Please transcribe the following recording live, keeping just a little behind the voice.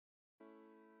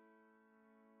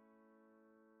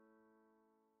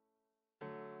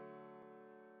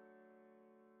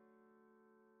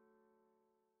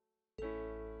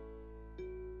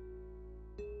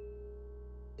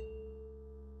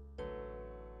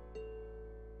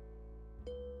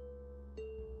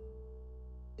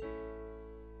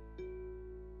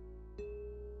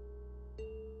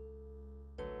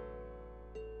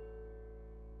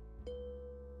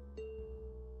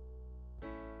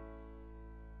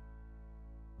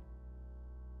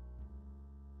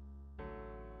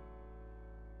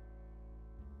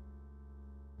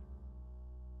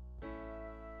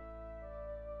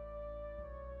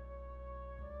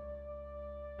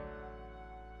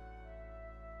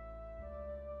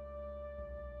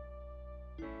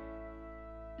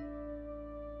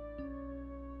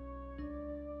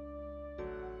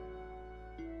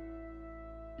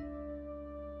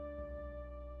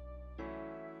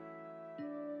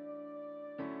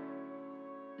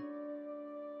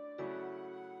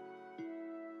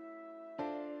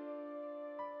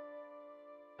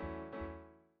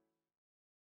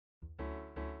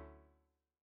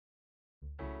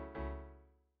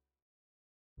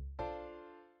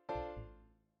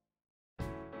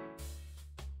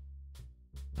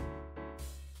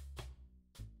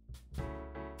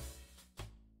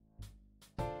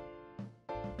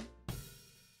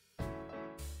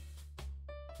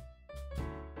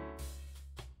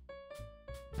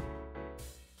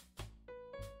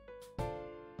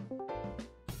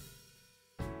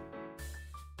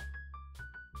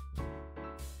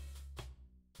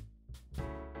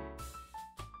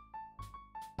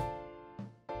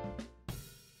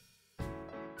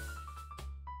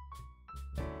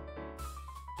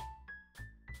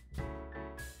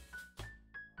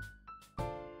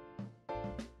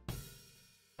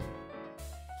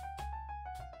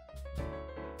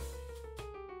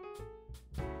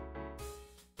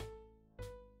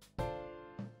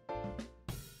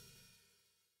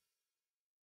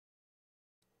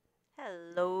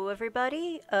Hello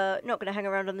everybody, not going to hang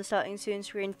around on the starting soon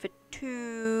screen for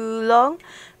too long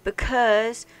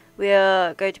because we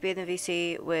are going to be in the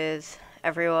VC with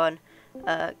everyone,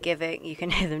 giving, you can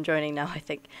hear them joining now I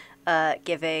think,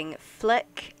 giving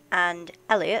Flick and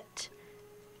Elliot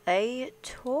a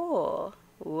tour.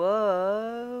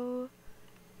 Whoa.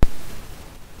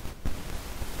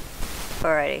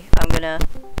 Alrighty, I'm gonna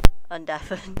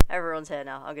undeafen. Everyone's here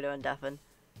now, I'm gonna undeafen.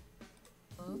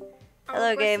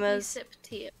 Hello gamers. Sip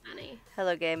tea at Manny.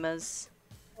 Hello gamers.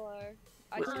 Hello.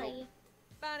 Hi.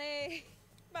 Manny!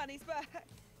 Manny's back!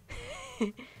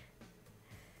 I'm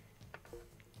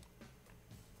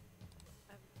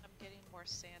getting more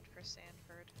sand for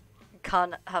Sandford.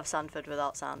 Can't have Sandford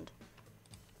without sand.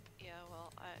 Yeah,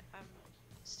 well, I'm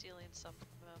stealing some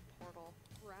from a portal.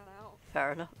 Ran out.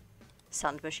 Fair enough.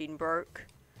 Sand machine broke.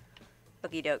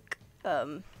 Okie doke. I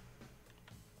am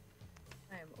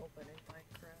opening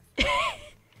Minecraft.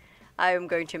 I am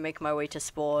going to make my way to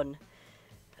spawn.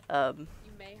 You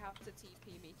may have to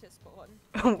TP me to spawn.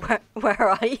 where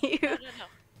are you? No.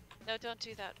 No, don't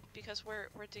do that, because we're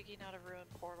digging out a ruined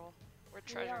portal. We're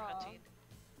treasure hunting.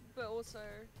 But also,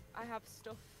 I have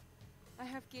stuff. I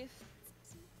have gifts,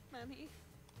 Manny.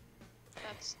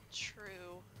 That's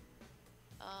true.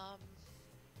 Gosh,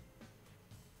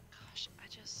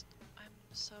 I'm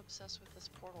so obsessed with this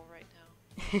portal right now.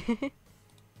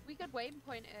 We could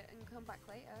waypoint it and come back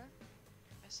later.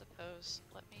 I suppose.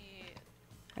 Let me...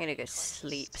 I'm gonna go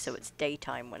sleep so it's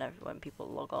daytime when people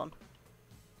log on.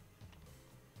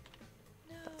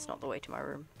 No. That's not the way to my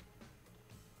room.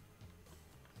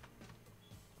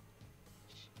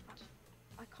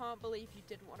 I can't believe you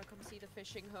didn't want to come see the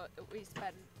fishing hut that we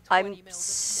spent 20 I'm mil this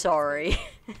sorry.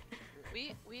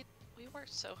 We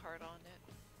worked so hard on it.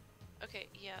 Okay,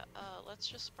 yeah, let's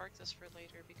just spark this for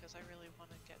later because I really want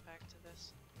to get back to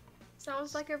this.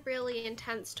 Sounds like a really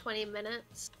intense 20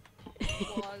 minutes.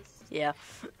 was. Yeah.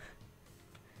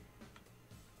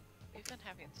 We've been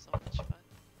having so much fun.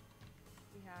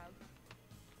 We have.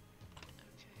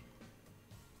 Okay.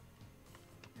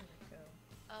 There we go.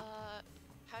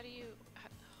 How do you... oh,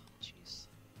 jeez.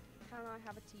 Can I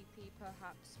have a TP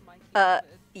perhaps, Mikey?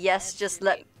 Yes, just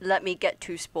let me get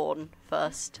to spawn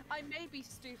first. I may be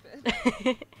stupid.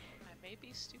 I may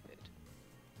be stupid.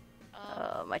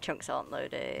 My chunks aren't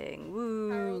loading. Woo.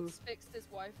 Harold's fixed his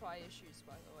Wi-Fi issues,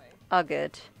 by the way. Oh,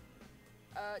 good.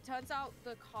 Turns out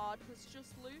the card was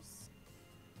just loose.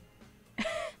 The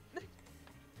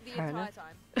Fair entire enough.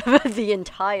 time. The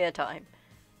entire time.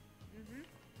 Mhm.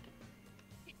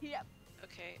 Yep.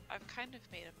 Okay, I've kind of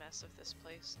made a mess of this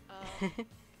place.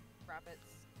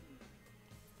 Rabbits.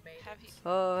 Made Have it. you...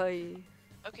 Bye.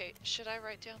 Okay, should I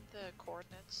write down the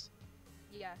coordinates?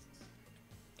 Yes.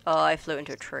 Oh, I flew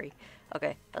into a tree.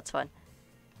 Okay, that's fine.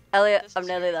 Elliot, This I'm is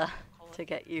nearly very there difficult. to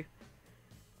get you.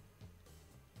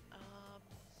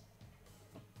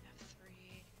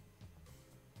 F3.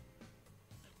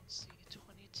 Let's see,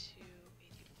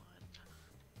 2281.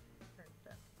 Turn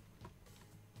that.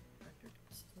 Render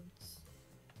distance.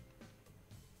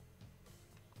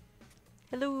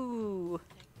 Hello.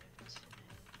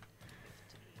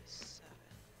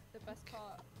 The best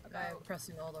part I am about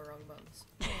pressing all the wrong buttons.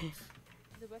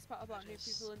 the best part about new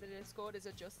Just- people in the Discord is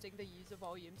adjusting the user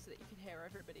volume so that you can hear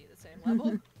everybody at the same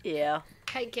level. Yeah.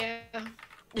 Heck yeah.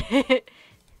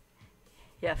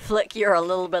 Yeah, Flick, you're a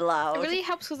little bit It loud. really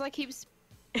helps because I keep.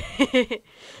 Oh,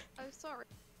 sorry.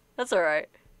 That's alright.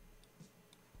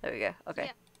 There we go. Okay.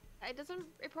 Yeah.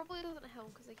 It probably doesn't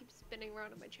help because I keep spinning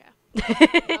around in my chair.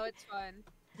 No, it's fine.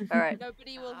 Alright.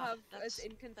 Nobody will have as That's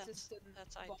inconsistent.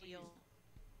 volume. ideal.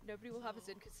 Nobody will have as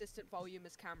inconsistent volume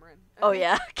as Cameron. Oh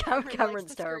yeah, Cameron likes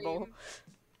Cameron's to terrible.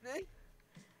 scream.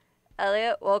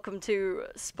 Elliot, welcome to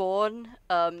Spawn.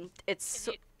 It's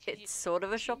Can you- it's sort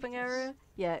of a shopping area.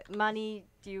 Yeah, Manny,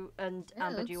 do you and Yeah,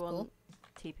 Amber, do you that's want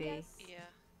TP? Yes. Yeah.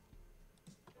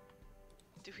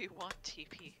 Do we want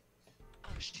TP? Oh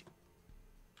shoot.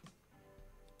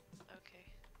 Okay.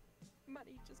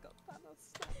 Money just got Thanos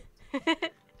stabbed.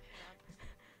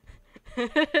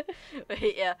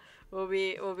 Wait, yeah, we'll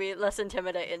be less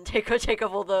intimidating. Take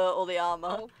off all the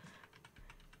armor. Oh,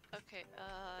 Okay,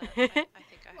 I think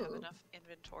I have Ooh. enough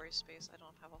inventory space. I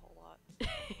don't have a whole lot.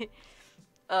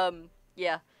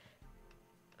 Yeah.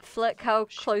 Fleck, how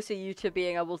close are you to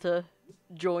being able to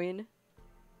join?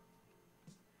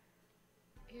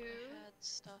 Who? I had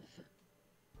stuff.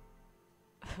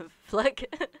 Fleck,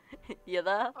 you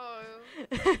there? Oh.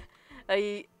 Are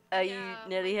you Yeah,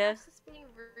 nearly my here? house is being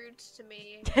rude to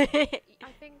me.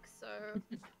 I think so.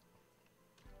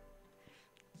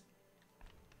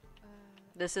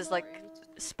 This is like Sorry.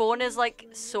 Spawn is like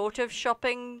sort of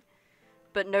shopping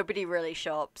but nobody really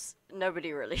shops.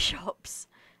 Nobody really shops.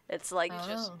 It's like,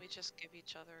 We just give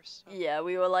each other stuff. yeah,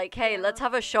 we were like, hey, Yeah. let's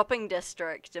have a shopping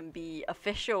district and be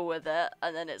official with it,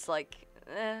 and then it's like,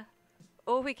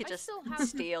 or we could I just still have-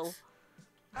 steal.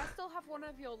 I still have one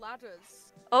of your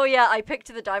ladders. Oh yeah, I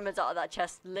picked the diamonds out of that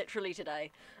chest literally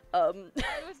today. Yeah,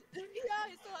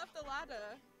 I still have the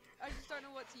ladder. I just don't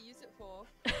know what to use it for.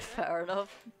 Fair enough.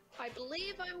 I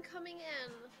believe I'm coming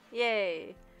in.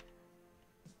 Yay.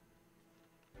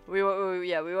 We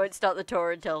won't start the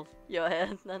tour until you're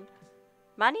here then.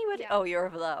 Manny, where did- Yeah. oh, you're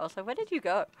over there. I was like, where did you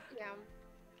go? Yeah.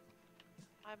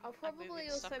 I'll I'm probably moving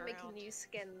also stuff make around. a new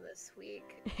skin this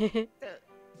week that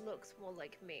looks more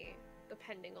like me,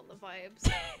 depending on the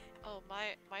vibes. Oh,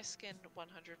 my skin 100%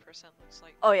 looks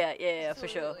like. Oh yeah, for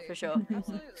sure, Absolutely. for sure.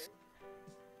 Absolutely.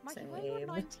 Mikey, why are you Same.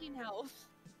 on 19 health?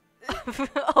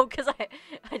 Oh, because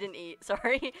I didn't eat,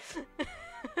 sorry. Hang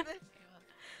on. Hang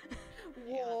on,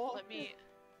 Whoa. let me.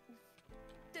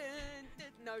 Dun, dun.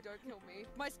 No, don't kill me.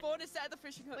 My spawn is set at the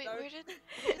fishing hut Wait, though. where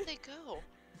did they go?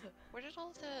 Where did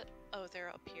all the? Oh, they're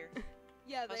up here.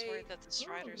 Yeah, I was they. worried that the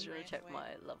striders I'm ran gonna check away.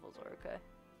 my levels are okay.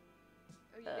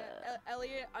 Oh, yeah.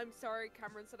 Elliot, I'm sorry.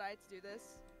 Cameron said I had to do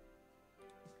this.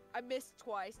 I missed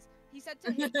twice. He said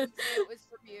to hit you, say it was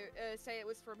from you. Say it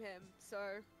was from him. So.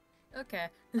 Okay.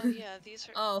 Oh yeah, these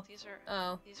are. Oh. These are.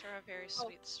 Oh. These are a very Oh,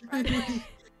 sweet by the strider. way,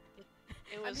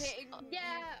 It I'm was. hitting.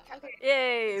 Yeah, okay.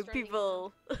 Yay, Starting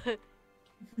people!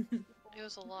 It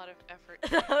was a lot of effort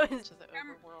That going was- into the Cam-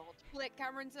 overworld. Flick,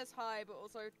 Cameron says hi, but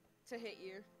also to hit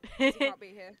you. 'cause He can't be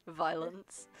here.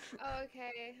 Violence.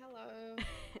 Okay, hello.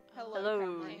 Hello, Hello.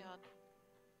 Cameron. Hang on.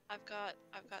 I've got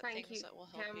Thank things you, that will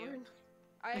help Cameron.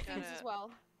 I have gotta- things as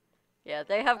well. Yeah,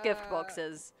 they have gift Uh,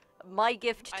 boxes. My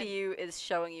gift to I- you is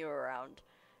showing you around,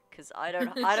 cause I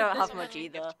don't you. have There's much a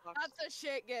either. gift box. That's a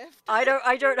shit gift. I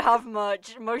don't have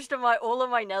much. All of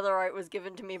my netherite was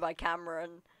given to me by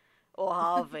Cameron or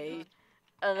Harvey, and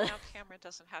And then, now Cameron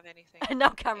doesn't have anything. and now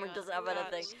Cameron on, doesn't have we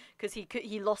got- anything because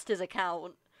he lost his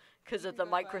account because You of the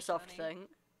can go first, Microsoft honey. thing.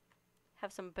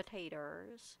 Have some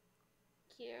potatoes.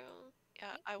 Cute. Yeah,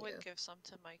 Thank I would you. give some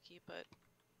to Mikey, but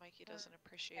Mikey doesn't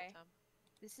appreciate okay. them.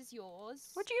 This is yours.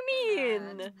 What do you mean?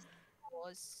 And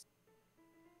yours.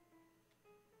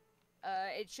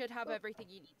 It should have everything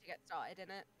you need to get started in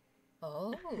it.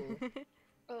 Oh.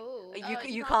 Oh. You can't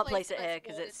can't place place it it here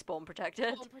because spawn. it's spawn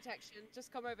protected. Spawn protection.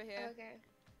 Just come over here. Okay.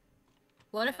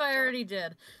 What if Yeah, I don't- already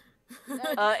did?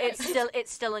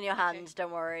 It's still in your hand.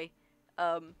 Don't worry.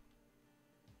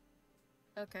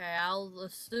 Okay, I'll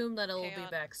assume that it'll Hang be on.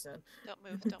 back soon. Don't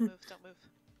move, don't move, don't move.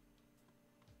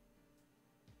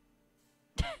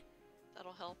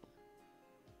 That'll help.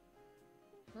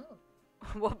 Oh.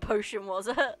 What potion was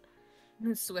it?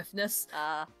 Swiftness.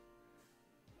 Ah.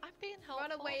 I'm being helpful.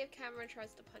 Run away if Cameron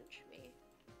tries to punch me.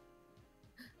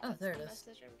 Oh, That's there the it is.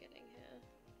 message I'm getting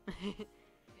here.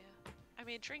 Yeah. I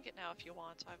mean, drink it now if you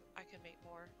want. I can make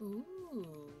more. Ooh.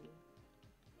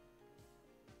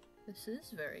 This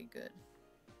is very good.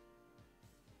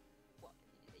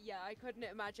 Yeah, I couldn't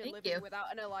imagine Thank living you. without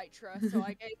an elytra, so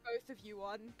I gave both of you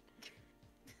one.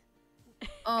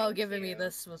 Oh, Thank giving me you.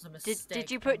 this was a mistake. Did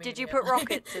you put immediately.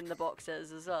 rockets in the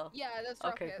boxes as well? Yeah, there's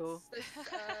Okay, rockets. cool.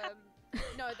 There's,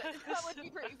 no, that would be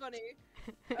pretty funny.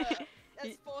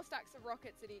 There's 4 stacks of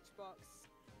rockets in each box.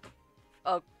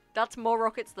 That's more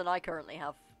rockets than I currently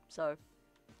have. So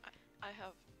I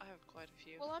have quite a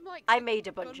few. Well, I'm like I made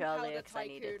a bunch gunpowder earlier because I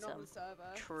needed tycoon on some. the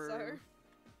server, True. So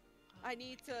I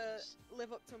need to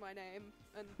live up to my name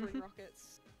and bring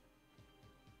rockets.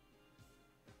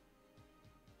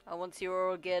 And once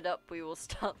you're all geared up, we will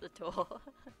start the tour.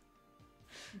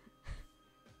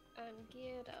 I'm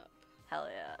geared up. Hell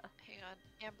yeah. Hang on,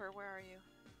 Amber, where are you?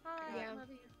 Yeah. I'm over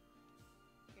here.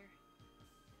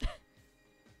 Here.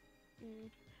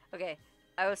 Okay,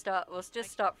 I will start. We'll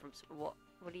just start from what?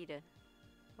 What are you doing?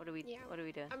 What are we? Yeah. What are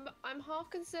we doing? I'm half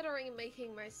considering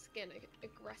making my skin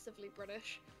aggressively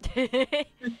British.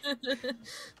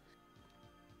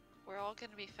 We're all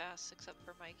gonna be fast except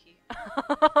for Mikey.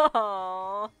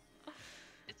 Aww.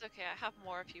 It's okay, I have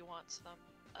more if you want some.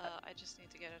 I just need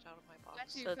to get it out of my Where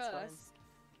box. to That's fine. first?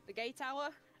 The gay tower?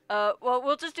 Well,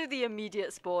 we'll just do the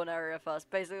immediate spawn area first,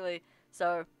 basically.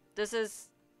 So, this is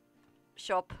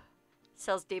shop,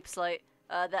 sells deep slate.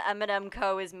 The M&M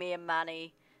Co is me and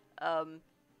Manny.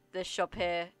 This shop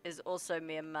here is also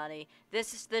me and Manny.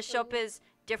 This shop is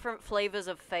different flavors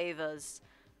of favors.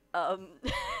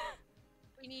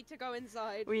 We need to go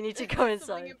inside. We need to go That's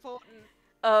something inside.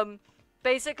 important.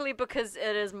 Basically because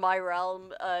it is my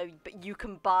realm, but you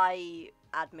can buy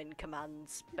admin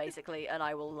commands, basically, and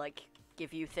I will, like,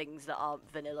 give you things that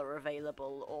aren't vanilla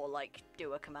available, or, like,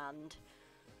 do a command.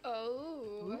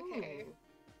 Oh, okay. Ooh.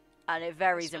 And it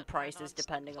varies in spent mine prices on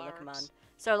depending on the sunflowers. command.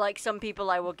 So, like, some people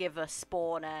I will give a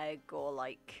spawn egg, or,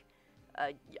 like,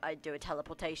 I do a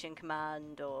teleportation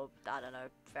command, or, I don't know,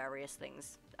 various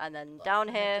things. And then down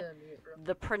I had here, to mute real-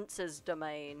 the prince's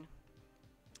domain.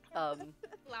 Loud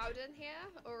in here,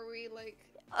 or are we like?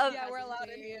 Yeah, we're allowed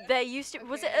in here. There used to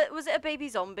Okay. was it a baby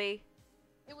zombie?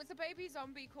 It was a baby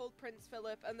zombie called Prince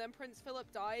Philip, and then Prince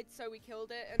Philip died, so we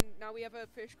killed it, and now we have a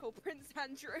fish called Prince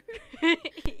Andrew.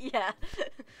 Yeah.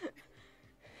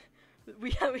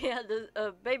 We had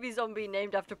a baby zombie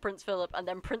named after Prince Philip, and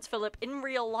then Prince Philip in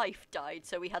real life died,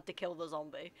 so we had to kill the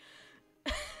zombie.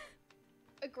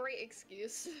 A great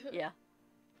excuse. Yeah.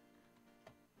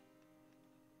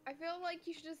 I feel like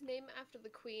you should just name it after the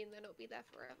queen, then it'll be there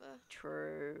forever.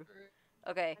 True.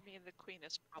 Okay. I mean, the queen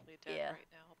is probably dead Yeah. right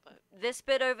now, but This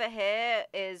bit over here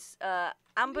is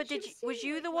Amber. did you Was see,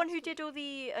 you like, the one last who week? did all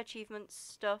the achievements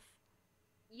stuff?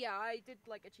 Yeah, I did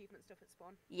like achievement stuff at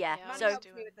spawn. Yeah. Yeah, I Manny So helped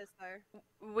me doing- with this though.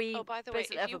 we Oh, by the way,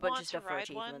 basically if have you a bunch want of to stuff for ride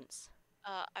one, achievements.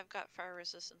 I've got fire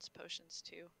resistance potions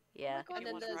too. Yeah. Oh my god, And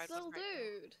then there's there's this little one right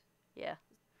now. dude. Yeah.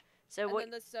 So And what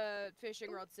then there's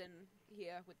fishing rods in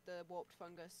here with the warped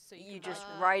fungus, so you can just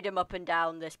ride- ride him up and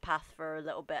down this path for a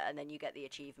little bit, and then you get the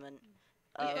achievement.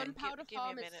 The Yeah, gunpowder give me a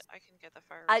farm is- minute. I can get the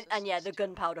fire And resistance. yeah, the too.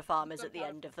 gunpowder farm is at the Gunpowder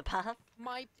end of the path.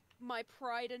 my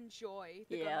pride and joy.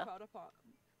 The Yeah. gunpowder farm.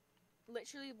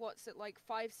 Literally, what's it like?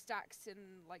 5 stacks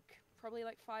in like probably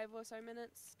like 5 or so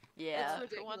minutes. Yeah.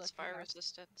 It's Who wants ridiculous, fire yeah.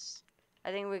 resistance?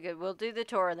 I think we're good. We'll do the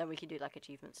tour and then we can do like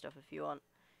achievement stuff if you want.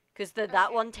 Because that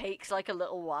Okay. one takes like a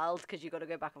little while because you got to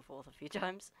go back and forth a few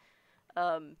times.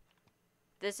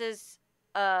 This is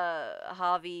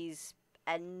Harvey's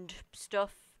end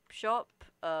stuff shop.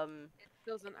 It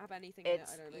doesn't have anything in it.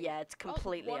 It's I don't think. yeah, it's Oh,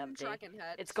 completely one empty. dragon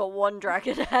head. It's got one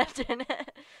dragon head in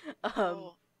it.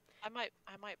 Oh, I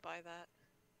might buy that.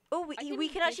 Oh, I we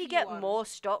can can actually give you get one. more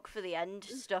stock for the end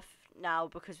stuff now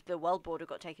because the world border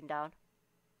got taken down.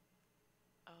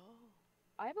 Oh,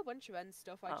 I have a bunch of end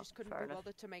stuff. I Oh, just couldn't fair be enough.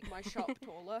 bothered to make my shop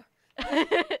taller.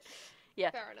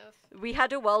 Yeah. Fair enough. We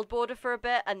had a world border for a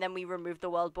bit, and then we removed the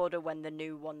world border when the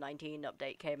new 119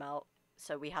 update came out.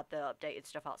 So we had the updated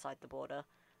stuff outside the border.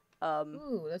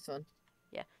 Ooh, that's fun.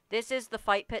 Yeah. This is the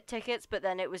fight pit tickets, but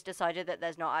then it was decided that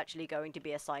there's not actually going to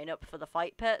be a sign up for the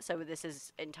fight pit, so this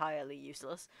is entirely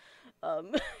useless.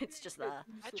 It's just there.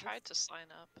 I tried to sign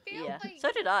up. I feel Yeah, like,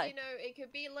 so did I. You know, it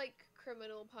could be like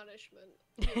criminal punishment.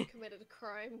 You committed a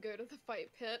crime, go to the fight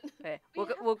pit. Okay, We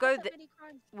we'll go haven't had that th many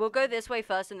crimes. we'll go this way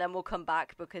first, and then we'll come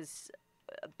back because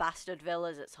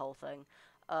Bastardville is its whole thing.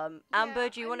 Amber, Yeah,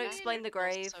 do you I want to mean- explain the It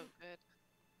feels grave? So good.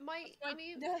 I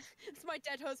mean, It's my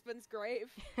dead husband's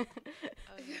grave. Oh,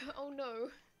 oh no.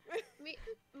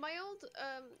 My old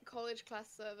college class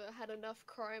server had enough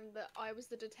crime that I was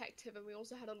the detective and we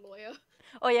also had a lawyer.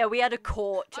 Oh yeah, we had a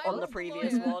court I on the was the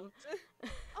previous lawyer. one.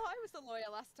 Oh, I was the lawyer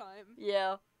last time.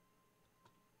 Yeah.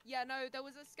 Yeah, no, there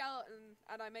was a skeleton,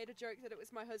 and I made a joke that it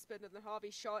was my husband, and then Harvey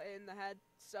shot it in the head.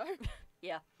 So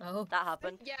Oh. That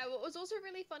happened. Yeah, what was also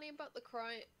really funny about the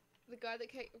guy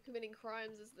that kept committing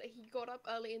crimes is that he got up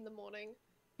early in the morning.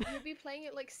 He'd be playing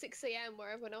at like 6 a.m. where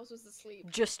everyone else was asleep.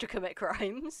 Just to commit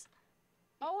crimes.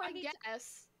 oh, I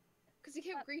guess. Because he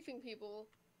kept griefing people.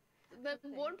 Then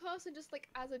Okay. one person just like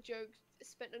as a joke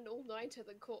spent an all-nighter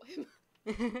then caught him.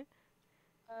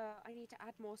 I need to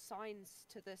add more signs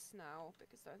to this now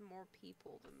because there are more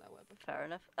people than there were before. Fair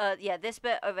enough. Yeah, this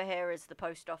bit over here is the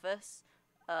post office.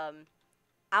 Is there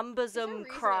a Ambersome reason it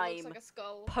crime. looks like a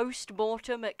skull?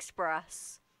 Post-mortem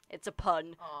express. It's a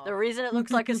pun. Aw. The reason it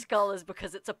looks like a skull is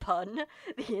because it's a pun.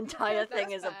 The entire thing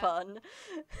That's is a fair. pun.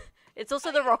 It's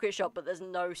also the rocket shop, but there's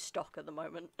no stock at the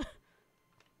moment.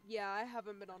 Yeah, I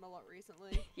haven't been on a lot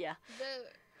recently. Yeah.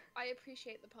 I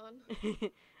appreciate the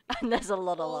pun. And there's a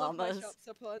lot of All of my llamas. shops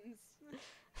are puns.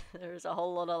 There's a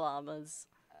whole lot of llamas.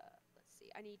 Let's see.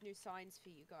 I need new signs for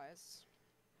you guys.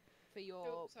 For your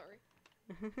Oh, sorry.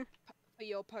 for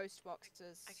your post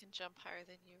boxes. I can jump higher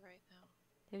than you right now.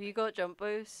 Have you got jump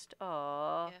boost?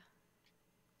 Aww. Yeah.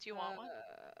 Do you want one?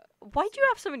 Why do you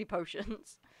have so many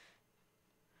potions?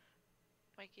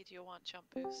 Mikey, do you want jump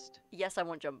boost? Yes, I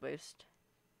want jump boost.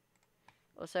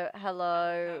 Also,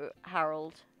 hello,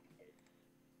 Harold.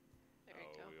 There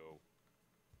you go.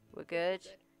 We're good?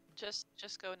 Just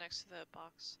go next to the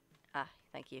box. Ah,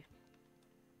 thank you.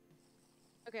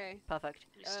 Okay. Perfect.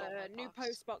 You stole my New box.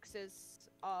 post boxes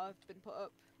have been put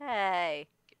up. Hey.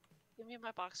 Give me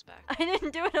my box back. I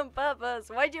didn't do it on purpose.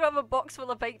 Why do you have a box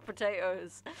full of baked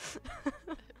potatoes?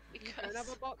 You don't have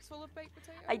a box full of baked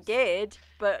potatoes? I did,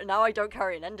 but now I don't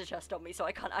carry an ender chest on me, so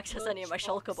I can't access any of my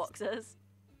Lunchbox. shulker boxes.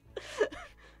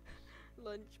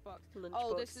 Lunchbox. Lunchbox.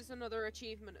 Oh, this is another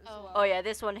achievement as well. Oh yeah,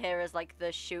 this one here is like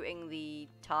the shooting the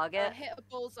target. Hit a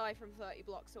bullseye from 30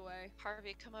 blocks away.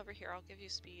 Harvey, come over here. I'll give you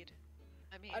speed.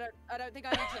 I mean, I don't think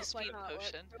I need to explain speed how it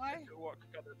works. potion. Do I? What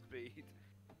kind of speed?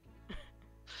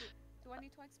 Do I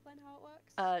need to explain how it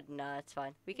works? No, it's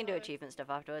fine. We can do No. achievement stuff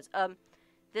afterwards.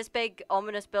 This big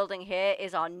ominous building here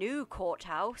is our new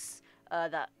courthouse.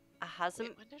 That hasn't.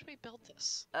 Wait, when did we build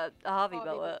this? Harvey Oh,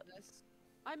 built it. goodness.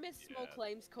 I miss small Yeah.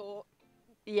 claims court.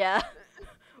 Yeah.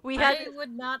 We had I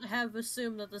would not have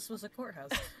assumed that this was a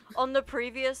courthouse. on the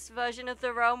previous version of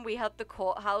the realm, we had the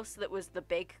courthouse that was the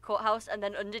big courthouse, and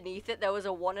then underneath it there was a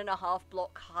 1.5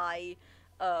 block high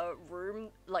room,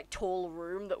 like tall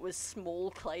room that was small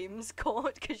claims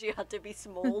court because you had to be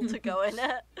small to go in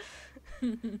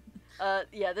it.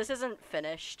 Yeah, this isn't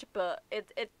finished, but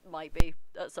it might be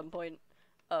at some point.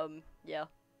 Yeah,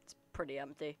 it's pretty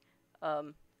empty.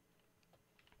 I'm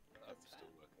still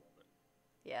working on it.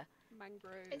 Yeah.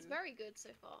 Mangrove. It's very good so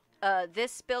far.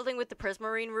 This building with the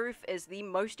prismarine roof is the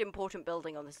most important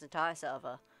building on this entire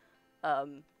server.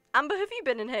 Amber, have you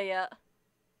been in here yet?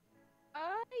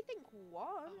 I think one.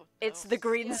 Oh, It's no. the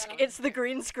green. Yeah. It's the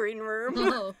green screen room.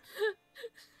 Oh,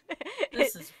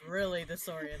 this is really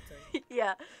disorienting.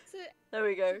 Yeah. So, There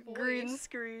we go. It's a Green voice.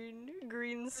 screen.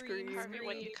 Green screen. Harvey,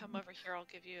 when you Green. come over here, I'll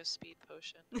give you a speed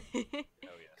potion. Oh yes.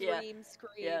 Yeah. Green screen.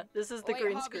 Yeah. This is the Wait,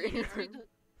 green Harvey, screen you need to do room. the-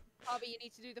 Harvey, you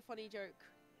need to do the funny joke.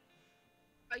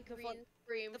 I The green fun-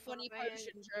 scream. The funny I am-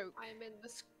 potion joke. I'm in the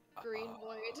screen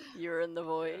void. You're in the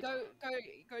void. Go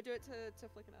do it to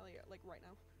Flick and Elliot, like right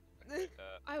now.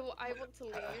 I want to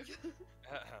leave.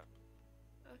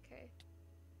 Okay.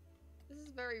 This is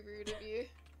very rude of you.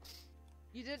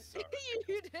 You did. Sorry.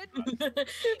 you did. You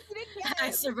did get I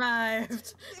it.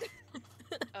 survived.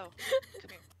 Oh, come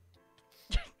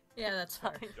here. Yeah, that's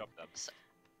fine. Job done.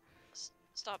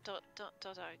 Stop! Don't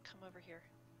die! Come over here.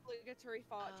 Obligatory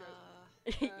fart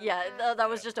joke. Yeah, that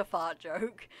was just a fart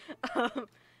joke. Okay.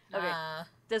 Ah,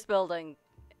 This building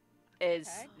is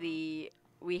Okay. the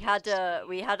we had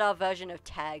our version of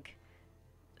tag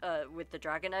with the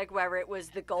dragon egg where it was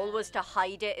the goal was to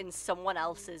hide it in someone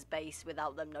else's base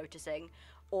without them noticing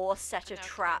or set a And now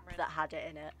trap Cameron. that had it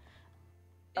in it.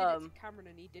 Did it Um, to Cameron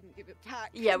and he didn't give it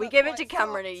back. Yeah, we That's gave why it to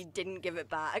Cameron and he sucked. didn't give it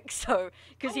back. So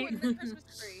because Oh, he and the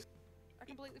Christmas tree. I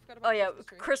completely forgot about Oh yeah, the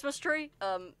Christmas Christmas tree.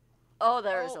 tree. Oh,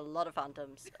 there is Oh. a lot of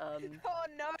phantoms. Oh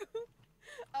no.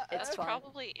 It's That's fine.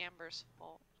 probably Amber's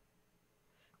fault.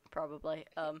 Probably.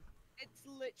 It's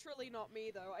literally not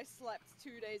me though. I slept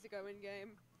 2 days ago in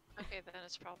game. Okay, then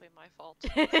it's probably my fault.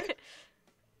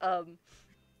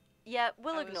 Yeah,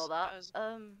 we'll I ignore was- that. I was-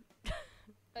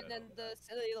 And then the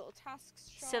silly little tasks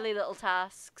shop. Silly little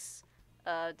tasks.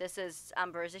 This is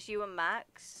Amber. Is this you and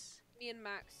Max? Me and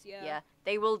Max, yeah. Yeah,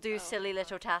 they will do Oh, silly fine.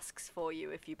 little tasks for you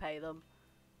if you pay them.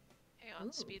 Hang on,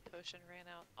 Ooh. speed potion ran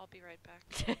out. I'll be right back.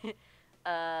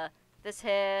 This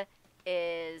here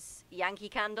is Yankee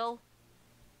Candle.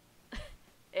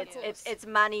 course. It's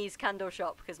Manny's candle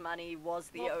shop because Manny was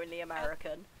the Well, only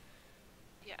American.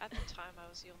 Yeah, at the time I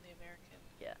was the only American.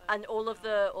 Yeah, but and all of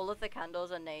now- the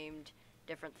candles are named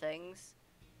different things.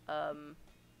 Candle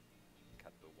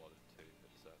 1 and 2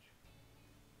 and such.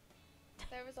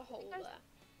 There is a hole guys- there.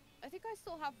 I think I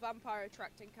still have vampire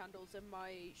attracting candles in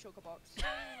my sugar box.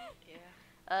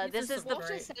 Yeah. these This are is some the What's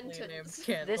your greatly named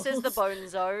sentence? this is the candles. Bone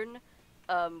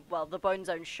Zone. Well, the Bone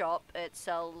Zone shop. It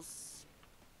sells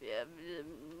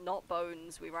not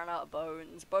bones. We ran out of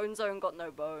bones. Bone Zone got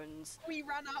no bones. We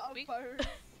ran out of We- bones.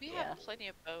 We Yeah. have plenty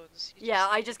of bones. You Yeah,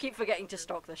 I need just to keep go forgetting to over-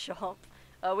 stock the shop.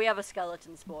 We have a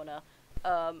skeleton spawner.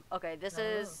 Okay, this Oh.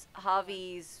 is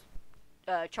Harvey's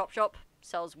chop shop.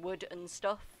 Sells wood and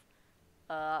stuff.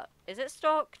 Is it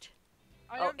stocked?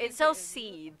 I Oh, don't think it sells is.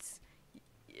 seeds.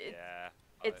 It- Yeah.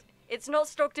 It's not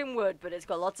stocked in wood, but it's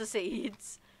got lots of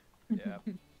seeds. Yeah.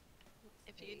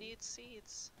 If you need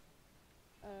seeds.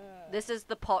 This is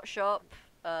the pot shop,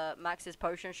 Max's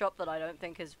potion shop that I don't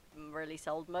think has really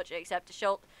sold much, except it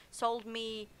sold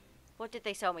me. What did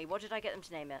they sell me? What did I get them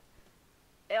to name it?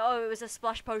 Oh, it was a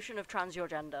splash potion of trans your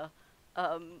gender.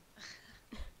 There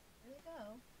we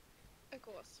go. Of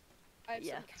course. I have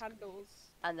yeah. some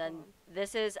candles. And then on.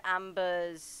 this is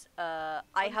Amber's. I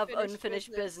have Unfinished unfinished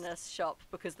business. business shop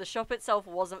because the shop itself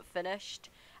wasn't finished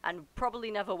and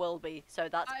probably never will be. So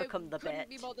that's I become the couldn't bit.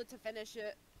 be bothered to finish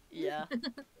it. Yeah.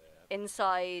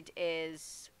 Inside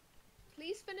is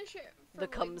Please finish it. From, The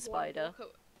cum one spider. block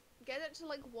get it to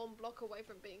like 1 block away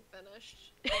from being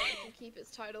finished. And it can keep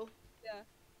its title.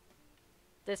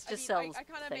 this I just mean, sells I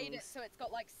kind of things. made it so it's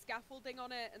got like scaffolding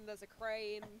on it and there's a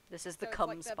crane. This is so the it's cum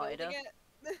like they're spider. building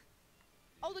it.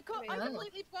 Oh, the cum! I Amazing.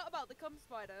 completely forgot about the cum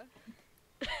spider.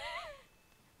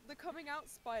 The coming out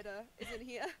spider is in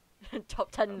here. Top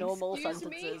 10 normal Excuse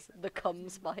me? sentences. The cum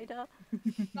spider.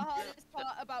 The hardest part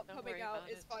about Don't coming worry out about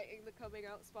is it. fighting the coming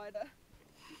out spider.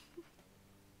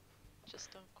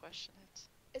 Just don't question it.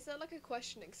 Is there like a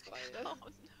questioning spider? Oh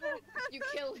no. You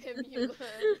kill him, you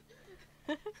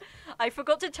learn. I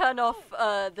forgot to turn off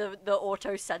the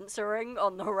auto censoring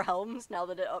on the realms now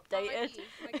that it updated.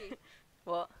 Mikey,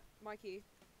 What? Mikey.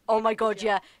 Oh Gay my baby god,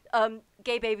 jail. yeah.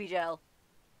 Gay baby jail.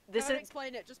 This Don't is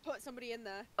explain it. Just put somebody in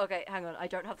there. okay. Hang on, I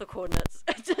don't have the coordinates.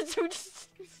 Just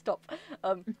stop.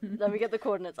 Let me get the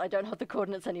coordinates. I don't have the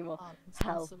coordinates anymore.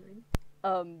 Hell.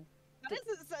 That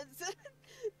isn't censored.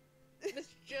 It's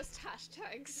just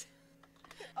hashtags.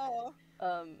 Oh,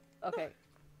 Okay.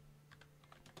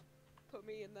 put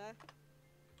me in there.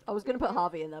 I was gonna put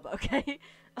Harvey in there, but okay.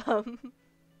 You would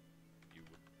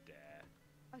dare.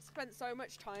 I spent so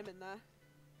much time in there.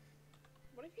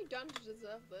 What have you done to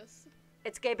deserve this?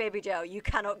 It's gay baby jail. You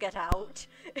cannot get out.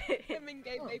 Him and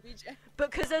gay baby J.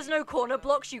 Because there's no corner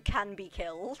blocks, you can be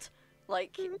killed.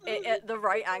 Like, at the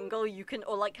right angle, you can,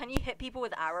 or like, can you hit people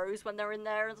with arrows when they're in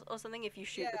there or something if you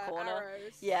shoot Yeah, the corner?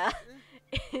 arrows. Yeah.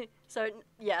 So,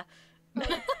 yeah. I'm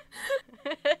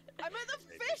at the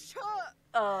fish hut!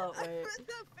 Oh, I'm wait. at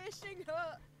the fishing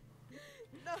hut!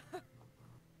 No!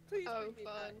 Please Oh, bring me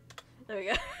back. fun. There we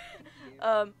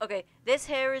go. Okay, this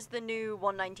here is the new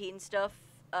 119 stuff.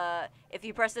 If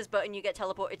you press this button, you get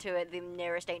teleported to the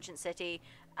nearest ancient city,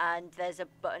 and there's a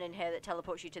button in here that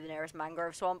teleports you to the nearest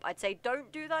mangrove swamp. I'd say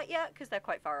don't do that yet, because they're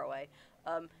quite far away.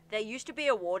 There used to be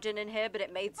a warden in here, but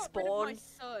it made You got rid of my spawn...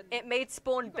 son. It made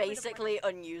spawn You got rid of my- basically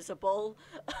unusable.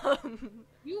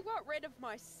 You got rid of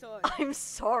my son. I'm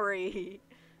sorry.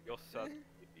 Your son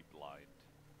would be blind.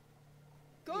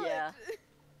 Good! Yeah.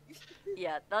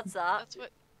 Yeah, that's that. That's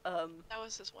what. That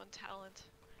was his one talent.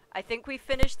 I think we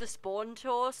finished the spawn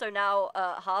tour, so now,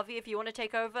 Harvey, if you want to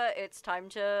take over, it's time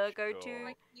to go to... Sure.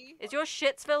 Mikey, Is yours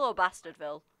Shitsville or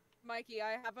Bastardville? Mikey,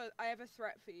 I have a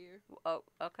threat for you. Oh,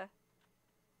 okay.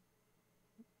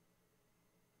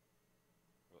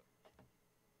 What?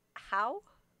 How?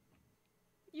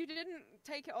 You didn't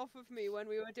take it off of me when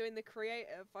we were doing the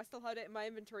creative. I still had it in my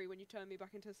inventory when you turned me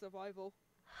back into survival.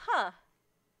 Huh.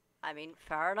 I mean,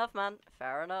 fair enough, man.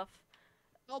 Fair enough.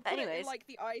 I'll put it Anyways. in like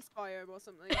the ice biome or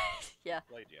something. Yeah.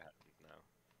 Blade you had now.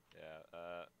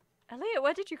 Yeah, Elliot,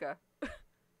 where did you go?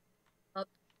 Up.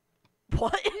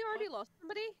 What? Have you already lost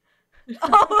somebody?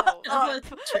 Oh, Oh, up.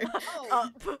 True.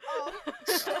 Oh. Up.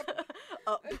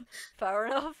 Up. Fair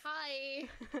enough. Hi!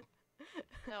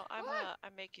 No, I'm What?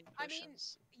 I'm making I mean-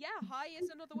 potions. Yeah, high is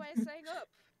another way of saying up.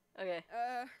 Okay,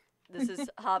 Uh, this is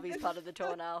Harvey's part of the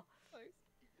tour now.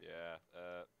 yeah,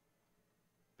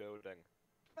 building.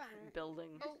 bang. Building.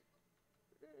 Oh.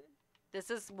 This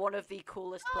is one of the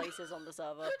coolest places on the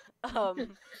server. Stop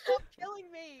killing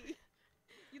me!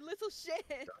 You little shit!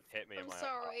 Don't hit me in I'm my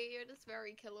sorry, you're just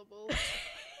very killable.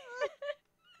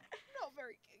 Not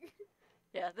very king.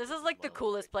 Yeah, this is like the Well,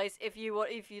 coolest place. If you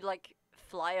like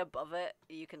fly above it,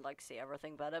 you can like see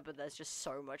everything better. But there's just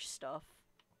so much stuff.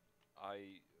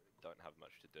 I don't have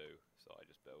much to do, so I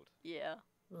just build. Yeah,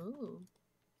 Ooh.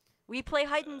 we play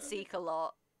hide and seek a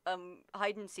lot.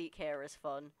 Hide and seek here is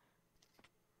fun.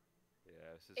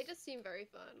 Yeah, this is, It just seemed very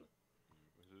fun.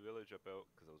 this is a village I built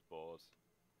because I was bored.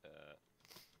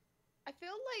 I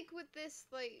feel like with this,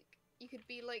 like, you could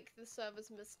be like the server's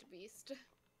Mr. Beast.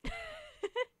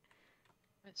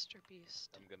 Mr. Beast.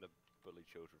 I'm gonna bully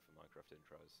children for Minecraft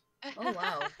intros. Oh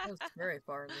wow, that was very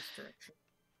far in this direction.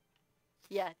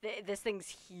 Yeah, this thing's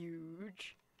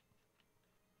huge.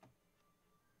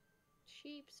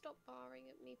 Sheep, stop barring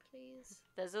at me, please.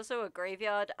 There's also a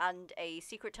graveyard and a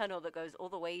secret tunnel that goes all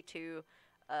the way to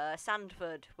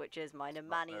Sandford, which is mine and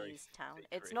Not very Manny's town. secret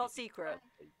It's if not you can secret.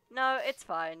 find No, it's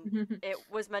fine. It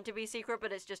was meant to be secret,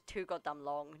 but it's just too goddamn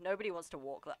long. Nobody wants to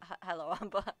walk that. Hello,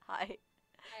 Amber. Hi.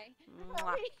 Hey.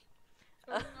 Mwah.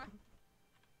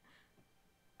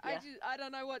 Yeah. I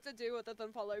don't know what to do other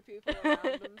than follow people around.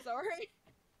 I'm sorry.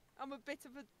 I'm a bit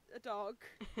of a dog.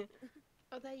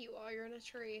 Oh, there you are, you're in a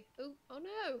tree. Oh, oh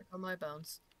no! On my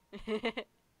bones.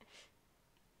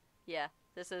 Yeah,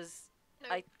 this is.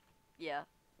 No. Yeah.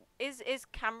 Is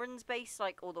Cameron's base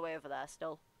like all the way over there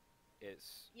still?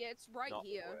 It's Yeah, it's right not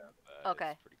here. where, but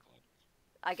Okay. It's pretty close.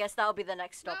 I guess that'll be the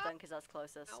next stop No. then, because that's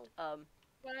closest. Ow.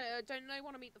 But, don't they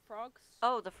want to meet the frogs?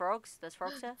 Oh, the frogs. There's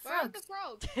frogs here. Where are the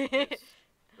frogs? Yes,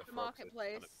 The frogs are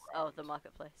marketplace. kind of Oh, round. the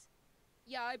marketplace.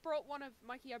 Yeah, I brought one of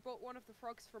Mikey. I brought one of the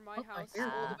frogs from my Oh, I house hear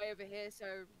all that. the way over here. So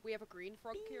we have a green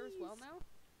frog here as well now.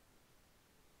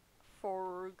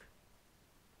 Frog.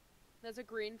 There's a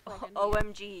green frog in here.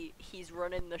 OMG, he's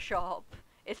running the shop.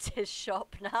 It's his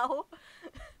shop now.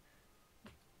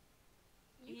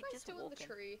 you He guys just still in the walking.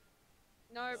 tree?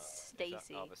 No,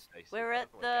 Stacy. Stacy. We're at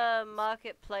the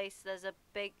marketplace. There's a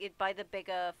by the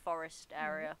bigger forest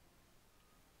area.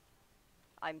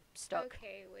 I'm stuck.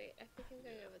 Okay, wait. I think I'm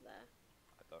going over there.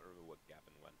 I don't remember where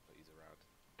Gavin went, but he's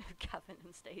around. Gavin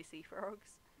and Stacy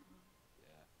frogs.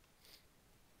 Yeah.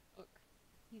 look,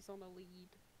 he's on a lead.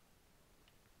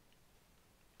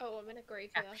 Oh, I'm in a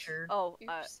graveyard. Captured. Oh,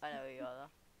 I Oops. know who you are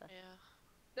though.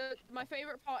 Yeah. My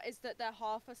favorite part is that they're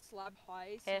half a slab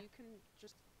high, so Here.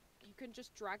 you can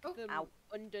just drag Oh, them ow.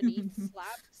 underneath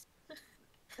slabs.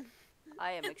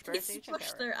 I am They experiencing smush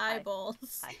terror. their Hi.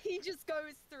 eyeballs. Hi. He just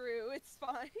goes through. It's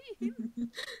fine.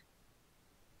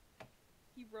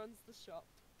 He runs the shop.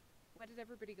 Where did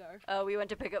everybody go? Oh, we went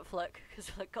to pick up Flick because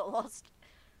Flick got lost.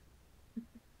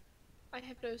 I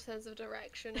have no sense of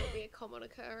direction. It'll be a common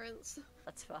occurrence.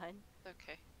 That's fine.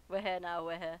 Okay. We're here now.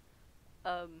 We're here.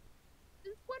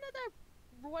 When are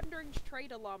there wandering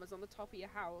trader llamas on the top of your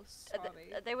house,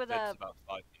 Harvey? They were there. That's about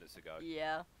 5 minutes ago.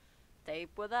 Yeah, they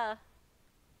were there.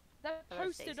 They're Hello,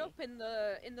 posted Stacey. up in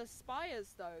the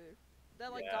spires though. They're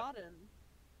like Yeah. garden.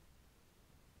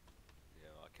 Yeah,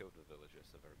 I killed the villagers,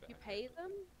 so very bad. You pay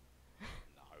them? No.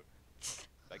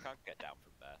 They can't get down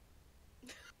from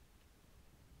there.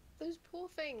 Those poor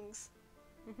things.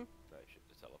 They should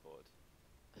have teleported.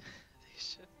 They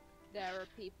should. There are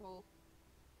people.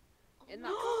 Oh In my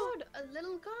that- god, a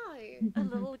little guy. A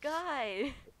little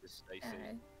guy. This is Stacy.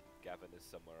 Okay. Gavin is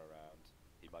somewhere around.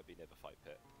 He might be near the fight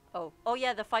pit. Oh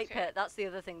yeah, the fight Okay. pit. That's the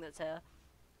other thing that's here.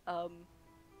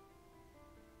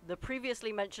 The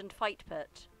previously mentioned fight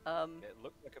pit. It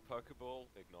looked like a Pokeball.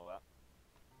 Ignore that.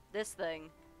 This thing.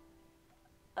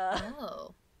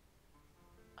 Oh.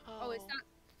 Oh, is that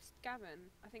Gavin?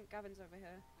 I think Gavin's over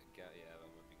here. Yeah, that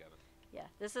would be Gavin. Yeah,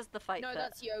 this is the fight No, pit.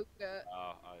 that's yogurt.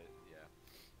 Oh, yeah.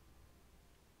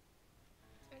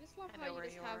 I just love I how know you where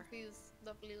just you have are. these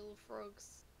lovely little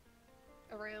frogs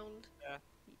around.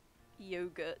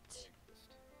 Yogurt.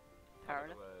 Just, Fair I don't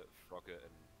enough. know where Frogger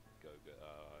and Goga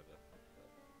are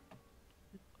either.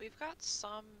 We've got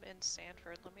some in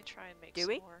Sanford. Let me try and make Do some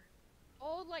we? more.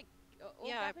 Or like, or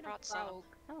Yeah, I Gavin and brought some. Fraug.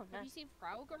 Oh, Have you nice. seen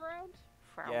Fraug around?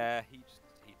 Frown. Yeah, he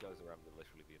goes around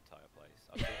literally the entire place.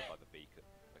 I've seen him by the beacon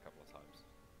a couple of times.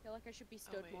 I feel like I should be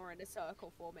stood wait. more in a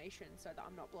circle formation so that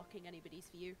I'm not blocking anybody's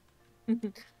view.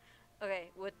 Okay,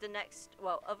 with the next,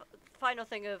 final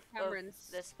thing of Cameron's-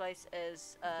 this place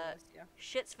is Yes, yeah.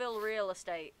 Shitsville Real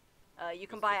Estate. You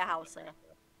can There's buy a nothing house like there.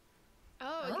 that.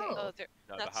 Oh, okay. Oh. Oh, there.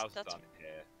 No, That's- the houses that's- aren't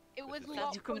here. It was This a is lot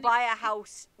just- You can funny- buy a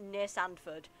house near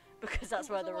Sanford because that's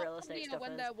it where was the a lot real estate funnier stuff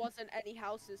when is. there wasn't any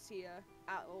houses here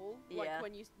at all. Like Yeah.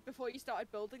 when before you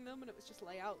started building them and it was just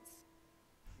layouts.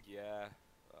 Yeah.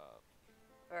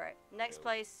 Alright, next Cool.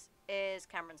 place is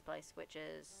Cameron's place, which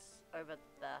is over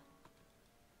there.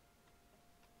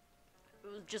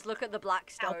 Just look at the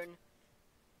black stone.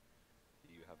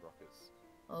 Do you have rockets?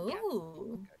 Oh.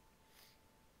 Okay.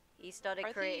 He started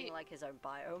Are creating the- like his own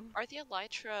biome. Are the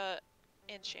elytra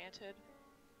enchanted?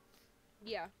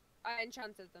 Yeah, I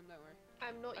enchanted them. Don't worry.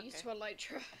 I'm not used Okay. to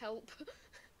Elytra. Help.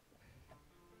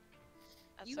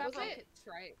 That's You have Was it? rockets,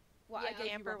 right? Well, Yeah. I gave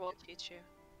you Amber will rockets. teach you.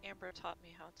 Amber taught me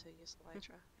how to use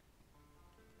elytra.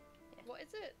 What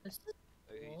is it? This is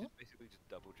You cool. just basically just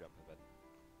double jump and then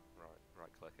right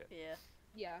click it. Yeah.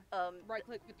 Yeah. Um. Right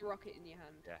click with the rocket in your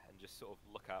hand. Yeah, and just sort of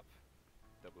look up,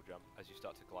 double jump. As you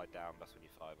start to glide down, that's when you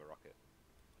fire the rocket.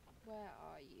 Where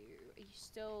are you? Are you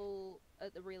still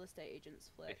at the real estate agent's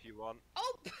flick? If you want.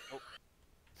 Oh,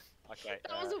 Okay.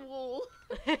 that was a wall.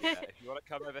 yeah, if you want to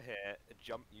come over here,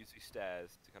 jump, use these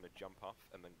stairs to kind of jump off,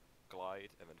 and then glide,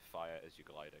 and then fire as you're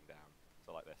gliding down.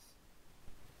 So like this.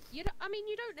 You don't, I mean,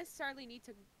 you don't necessarily need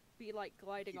to be like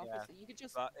gliding off. Yeah, It. You could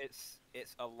just. But it's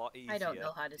a lot easier. I don't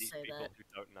know how to for these say people that. who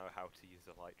don't know how to use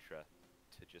elytra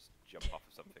to just jump off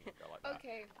of something and go like that.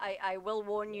 Okay. I will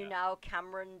warn you Yeah. now,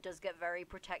 Cameron does get very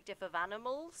protective of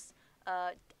animals.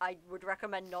 I would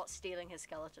recommend not stealing his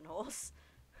skeleton horse.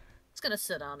 It's gonna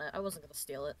sit on it. I wasn't gonna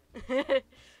steal it.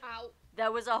 Ow.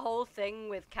 There was a whole thing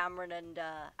with Cameron and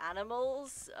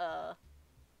animals.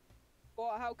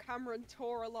 Or how Cameron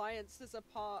tore alliances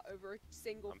apart over a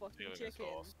single I'm fucking stealing his chicken.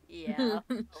 horse. Yeah.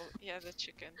 Oh, yeah, the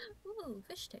chicken. Ooh,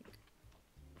 fish tank.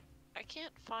 I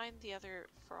can't find the other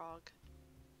frog.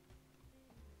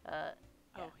 Yeah.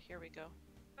 Oh, here we go.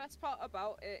 Best part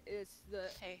about it is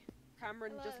that Hey,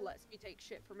 Cameron just Hello. lets me take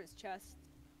shit from his chest.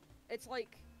 It's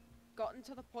like gotten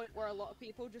to the point where a lot of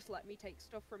people just let me take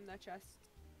stuff from their chest.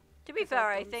 To be 'Cause I've fair,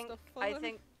 I done think stuff for I them.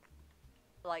 think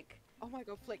like Oh my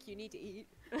god, Flick, you need to eat.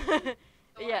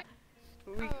 yeah.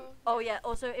 Oh. Oh yeah.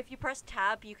 Also, if you press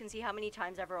tab, you can see how many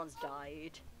times everyone's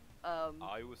died.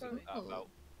 I was at Oh. about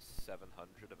 700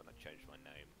 and then I changed my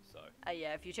name, so...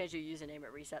 Yeah, if you change your username,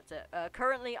 it resets it.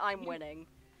 Currently, I'm winning.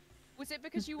 Was it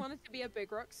because you wanted to be a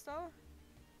big rock star?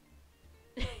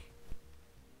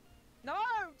 No,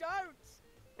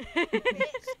 don't!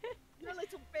 Bitch! You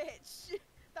little bitch!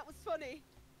 That was funny.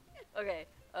 Okay,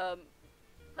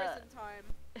 Prison time.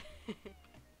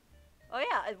 Oh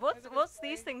yeah, what's gonna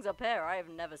these say- things up here? I have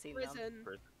never seen them. Prison.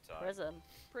 Prison time. Prison.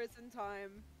 Prison time.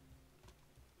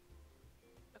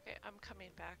 Okay, I'm coming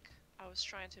back. I was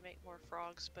trying to make more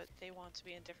frogs, but they want to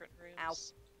be in different rooms. Ow.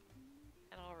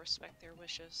 And I'll respect their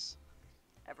wishes.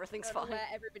 Everything's Don't know fine. where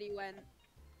everybody went.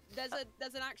 There's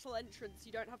an actual entrance.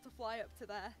 You don't have to fly up to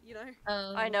there. You know.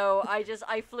 I know.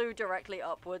 I flew directly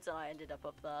upwards and I ended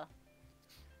up there.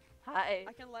 Hi.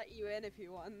 I can let you in if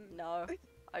you want. No,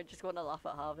 I just want to laugh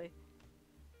at Harvey.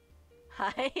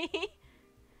 Hi.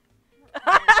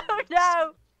 Oh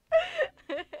no!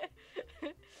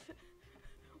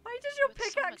 Why does your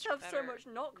It's so pickaxe much have so better much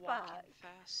walking knockback?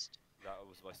 fast. That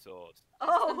was my sword.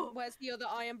 Oh! Where's the other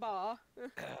iron bar? Oh,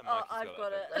 Mikey's I've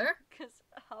got it. There? Because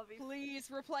Harvey. Please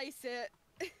replace it.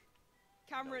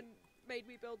 Cameron made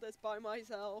me build this by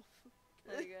myself.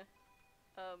 There you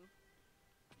go.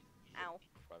 Ow.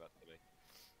 Try that to me.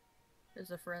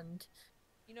 There's a friend.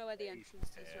 You know where the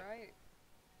entrance is, Yeah. right?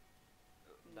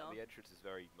 No. The entrance is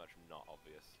very much not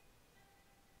obvious.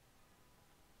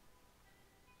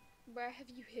 Where have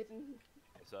you hidden?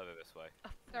 It's over this way.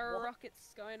 There are What? rockets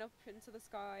going up into the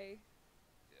sky.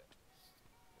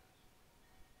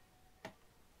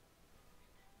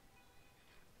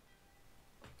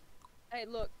 Hey,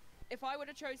 look. If I would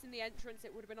have chosen the entrance,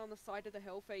 it would have been on the side of the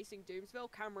hill facing Doomsville.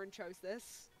 Cameron chose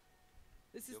this.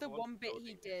 This is You're the the one one bit he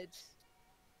building did.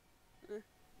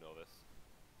 Ignore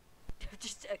this.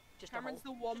 just a Cameron's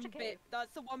hole. the one Just a bit. cave.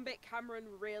 That's the one bit Cameron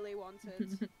really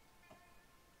wanted.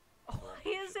 Oh,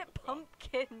 why is it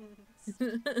pumpkins? You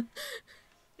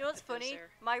know what's It goes funny? there.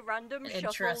 My random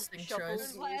Interesting shuffle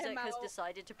choice. Don't let him music has out.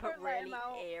 decided to put Don't let him really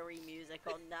out. airy music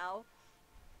on now.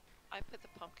 I put the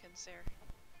pumpkins there.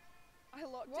 I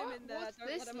locked him What? in there. What's Don't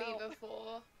this let him out. lever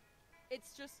for?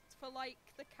 It's just for like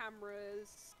the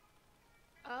cameras.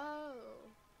 Oh.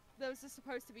 Those are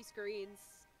supposed to be screens.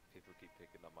 People keep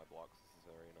picking up my blocks. This is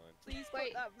very annoying. Please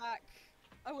Wait. put that back.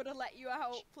 I would have let you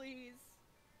out, please.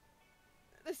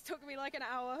 This took me like an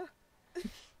hour.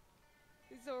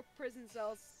 These are prison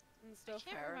cells and I stuff.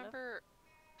 can't Fair enough. remember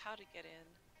how to get in.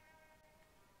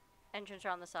 Entrance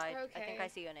around the side. I think I Okay.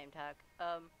 see your name tag.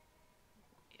 Yeah,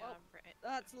 Well, I'm ready.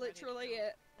 That's I'm ready to literally go.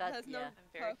 it. That's There's no yeah. I'm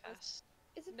very purpose. fast.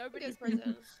 It's a Nobody's- good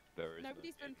prison. There is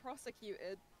Nobody's no been game.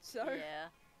 prosecuted, so Yeah.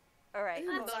 All right.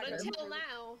 Not Not good. until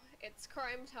now. It's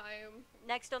crime time.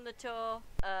 Next on the tour,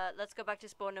 let's go back to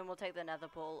spawn and we'll take the nether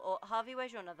portal. Or Harvey,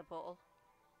 where's your nether portal?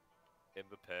 In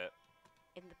the pit.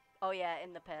 In the oh yeah,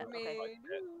 in the pit. I Okay, mean,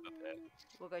 The pit.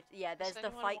 we'll go. Yeah, there's the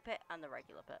anyone fight pit and the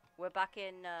regular pit. We're back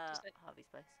in Does it- Harvey's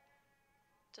place.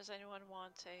 Does anyone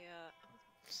want a oh,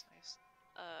 that's nice.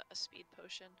 A speed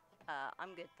potion?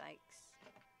 I'm good, thanks.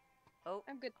 Oh,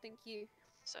 I'm good, thank you.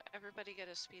 So everybody get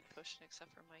a speed potion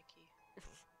except for Mikey.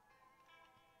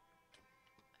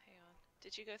 Hang on.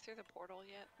 Did you go through the portal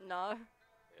yet? no.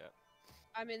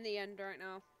 I'm in the end right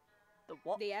now. The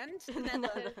what? The end? The Nether.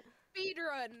 nether.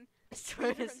 Speedrun!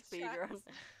 Speedrun. Speedrun Speedrun.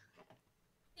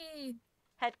 Hey.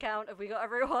 Head count. Have we got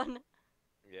everyone?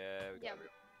 Yeah, we got Yeah. it.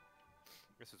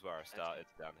 This is where I started,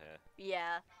 down here.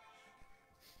 Yeah.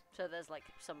 So there's like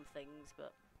some things,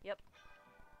 but yep.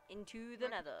 Into the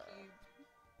Magma nether. cube.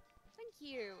 Thank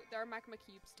you. There are magma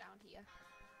cubes down here.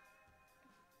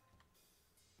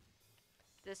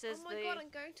 This is Oh my god, I'm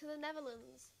going to the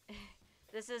Netherlands.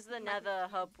 this is the Magma nether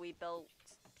cube. hub we built,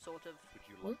 sort of. Would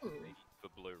you like to Ooh. meet the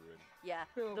blue room? Yeah.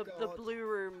 Oh the blue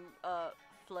room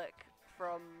flick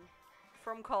from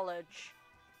college.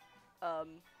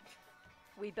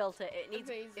 We built it. It needs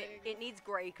Amazing. it needs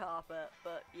grey carpet,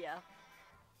 but yeah.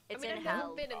 It's I mean, in I've never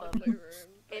hell. been in but the blue room,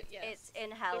 but yes. It's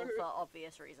in hell for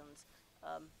obvious reasons.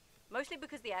 Mostly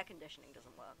because the air conditioning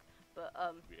doesn't work. But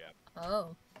Yeah.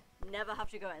 Oh. never have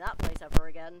to go in that place ever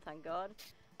again, thank God.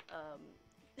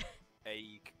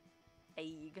 Egg.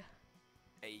 Egg.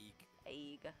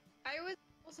 I would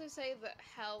also say that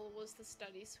hell was the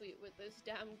study suite with those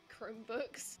damn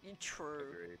Chromebooks.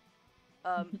 True.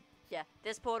 Agreed. Yeah,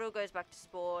 this portal goes back to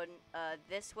spawn.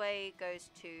 This way goes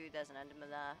to, there's an enderman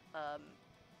there.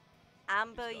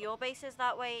 Amber, He's not. your base is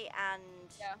that way, and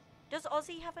Yeah. does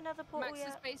Ozzy have another portal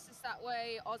Max's yet? base is that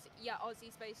way.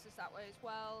 Ozzy's base is that way as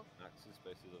well. Max's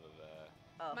space is over there.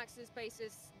 Oh. Max's base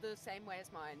is the same way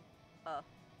as mine.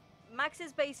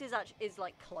 Max's base is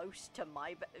like close to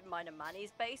mine and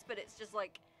Manny's base, but it's just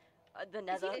like the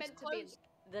nether. Is it meant to be?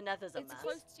 The Nether's a It's mess.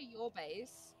 close to your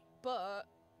base, but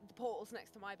the portal's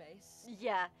next to my base.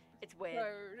 Yeah, it's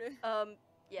weird. So,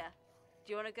 Yeah.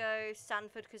 Do you want to go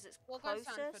Sanford because it's We'll go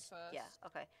closest? Sanford first. Yeah.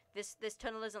 Okay. This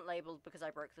tunnel isn't labeled because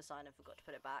I broke the sign and forgot to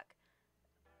put it back.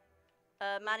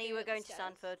 Manny, Okay, we're at the going to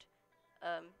stairs. Sanford.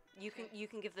 You Okay.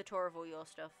 can give the tour of all your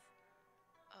stuff.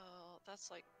 Oh, that's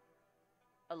like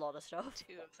A lot of stuff.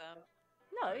 2 of them.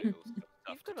 No, I also have stuff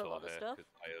you've to got a lot tour of here, stuff. 'cause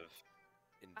I have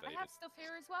I invaded. have stuff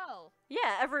here as well.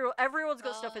 Yeah, everyone's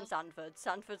got stuff in Sanford.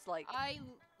 Sanford's like.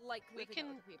 Like We living can-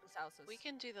 at other people's houses. We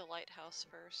can do the lighthouse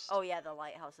first. Oh yeah, the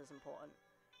lighthouse is important.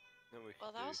 Then we Well,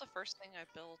 could that do- was the first thing I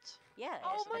built. Yeah.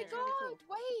 Oh my it's really cool. god!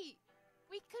 Wait,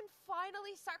 we can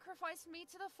finally sacrifice me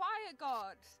to the fire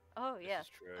god. Oh This yeah. is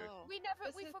true. Oh. We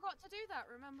forgot to do that.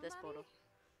 Remember, This Manny? portal.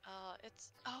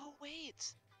 It's. Oh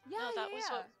wait. Yeah, No, that yeah, was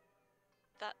yeah. what.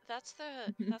 That's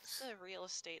the real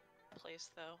estate place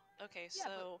though. Okay, Yeah,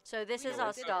 but- so So this We is know our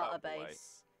we did starter that way.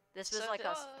 base. This was So like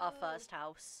this- our first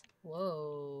house.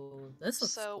 Whoa, this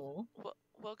looks So- cool.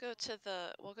 we'll go to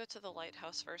the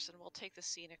lighthouse first, and we'll take the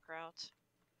scenic route.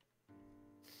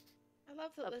 I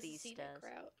love that Up there's a these scenic stairs.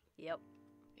 route. Yep.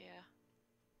 Yeah.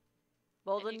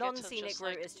 Well, And the you get to non-scenic just,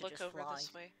 route like, is to look just over fly.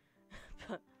 this way.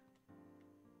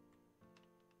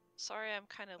 Sorry, I'm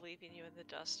kind of leaving you in the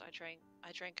dust. I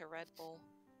drank a Red Bull.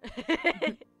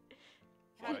 Had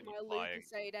Alright, my you're flying.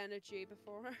 Lucasade energy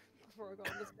before I got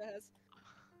on the stairs.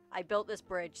 I built this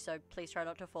bridge, so please try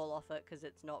not to fall off it because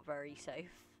it's not very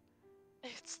safe.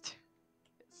 It's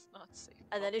not safe.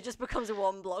 And then it just becomes a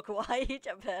 1 block wide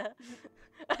up here.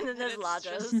 And then there's it's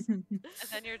ladders. just- And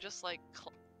then you're just like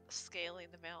scaling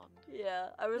the mountain. Yeah,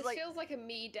 I was This like, feels like a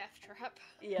me death trap.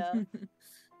 yeah.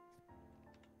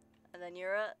 And then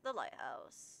you're at the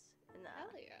lighthouse. In there.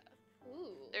 Hell yeah.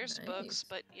 Ooh. There's Nice. books,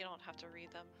 but you don't have to read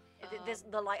them.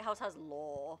 The lighthouse has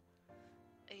lore.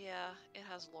 Yeah, it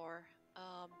has lore.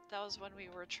 That was when we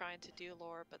were trying to do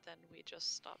lore, but then we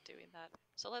just stopped doing that.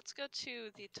 So let's go to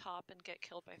the top and get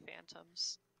killed by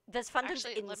phantoms. There's phantoms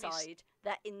Actually, let me inside.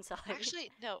 They're inside.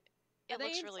 Actually, no. Are It they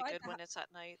looks really inside good the when it's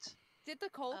at night. Did the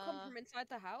coal come Uh, from inside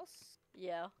the house?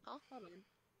 Yeah. Hold on.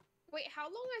 Wait, how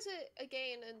long is it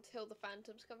again until the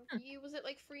phantoms come for you? Was it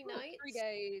like 3 nights? 3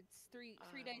 days. Three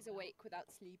I days don't know. awake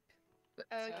without sleep.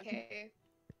 Okay.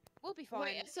 We'll be fine.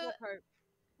 Wait, so- We'll cope.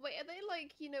 Wait, are they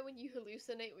like, you know, when you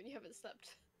hallucinate when you haven't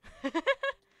slept?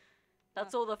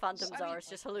 That's all the phantoms I mean, are. It's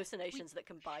just hallucinations that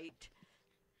can bite.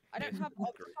 I don't have Very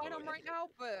Optifine on good. right now,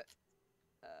 but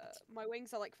my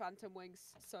wings are like phantom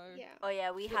wings, so Yeah. Oh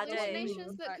yeah, we had a.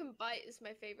 Hallucinations that Right. can bite is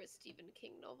my favorite Stephen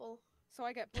King novel. so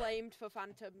I get blamed for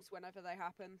phantoms whenever they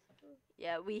happen.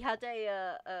 Yeah, we had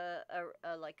a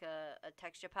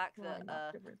texture pack Well, I that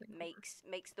knocked everything over.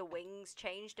 makes the wings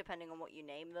change depending on what you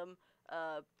name them.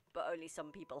 But only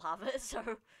some people have it. So,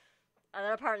 and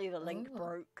then apparently the link Oh.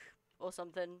 broke or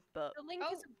something. But The link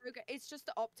Oh. isn't broken. It's just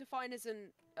the Optifine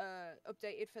isn't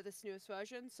updated for this newest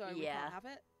version, so we Yeah. can't have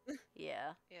it.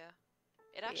 yeah, Yeah. It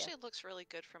But yeah. actually looks really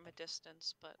good from a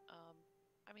distance, but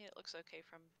I mean it looks okay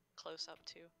from close up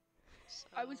too.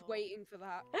 I was So- waiting for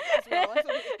that as well. I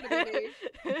thought it was gonna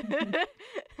be me.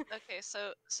 Okay,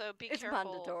 so be It's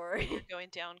careful mandatory. when you're going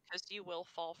down because you will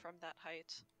fall from that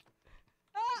height.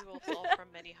 Ah! You will fall from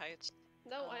many heights.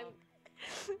 No, I'm. Um,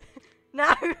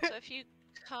 No. So if you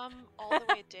come all the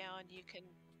way down, you can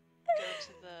go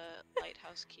to the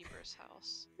lighthouse keeper's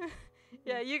house.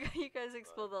 Yeah, you guys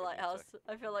explore the give me a lighthouse. sec.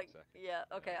 I feel like Sec. yeah.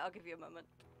 Okay, Yeah. I'll give you a moment.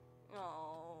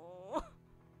 Oh.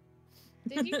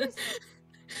 Did you just.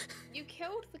 You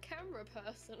killed the camera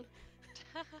person.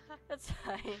 That's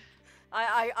fine.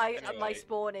 My Anyway,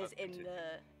 spawn is let's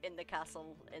in the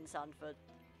castle in Sanford.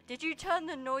 Did you turn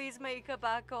the noisemaker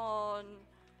back on?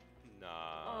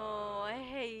 Nah. Oh, I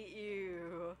hate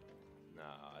you.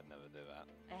 Nah, I'd never do that.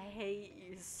 I hate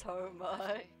you so much.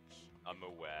 Okay. I'm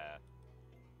aware.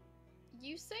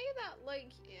 You say that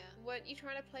like, Yeah. weren't you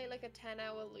trying to play like a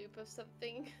 10-hour loop of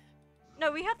something?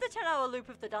 No, we have the 10-hour loop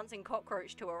of the dancing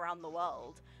cockroach to around the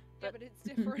world. Yeah, But but it's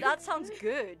different. that sounds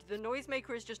good. The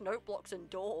noisemaker is just note blocks and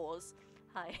doors.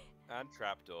 Hi. And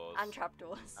trapdoors. And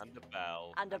trapdoors. And a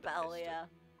bell. And a bell, piston. yeah.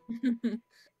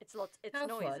 It's How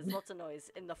noise. fun. It's lots of noise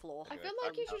in the floor. I Okay, feel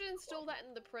like you I'm- should install that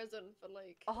in the prison for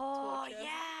like Oh, torture,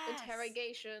 yes!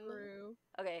 interrogation. True.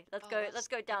 Okay, let's Oh, go. that's Let's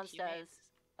go inhumane. downstairs.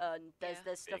 There's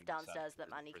Yeah. stuff Being downstairs that Sanford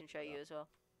Manny is can pretty show you bad. as well.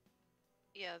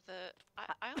 Yeah,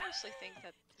 I honestly think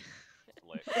that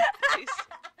Slick. these-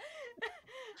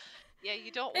 Yeah,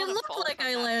 you don't It want to looked fall like from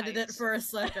I that landed height. it for a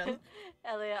second.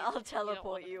 Elliot, You I'll don't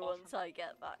teleport wanna you fall once from- I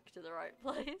get back to the right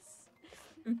place.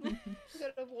 You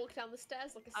gotta walk down the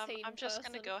stairs like a sane I'm just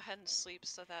gonna person. go ahead and sleep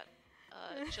so that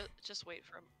just wait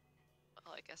for him.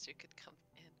 Well, I guess you could come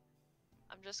in.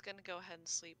 I'm just gonna go ahead and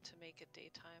sleep to make it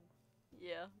daytime.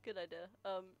 Yeah, good idea.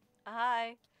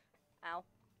 Hi. Ow.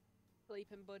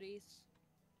 Sleeping buddies.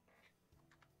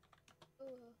 Ugh.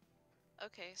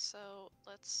 Okay, so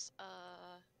let's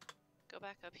go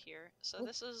back up here. So Oh.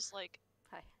 this is like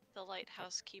Hi. the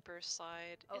lighthouse keeper's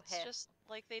side. Oh, It's here. just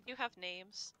like they do have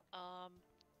names.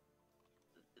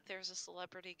 There's a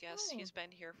celebrity guest. Oh. He's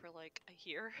been here for like a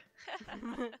year.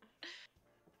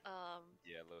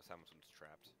 Yeah, Lewis Hamilton's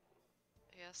trapped.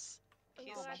 Yes. I'm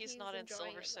He's glad he's he's not in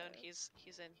enjoying it, Silverstone. though.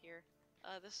 He's in here.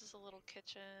 This is a little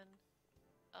kitchen.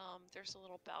 There's a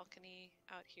little balcony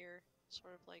out here,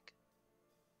 sort of like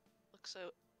looks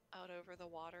out over the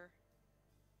water.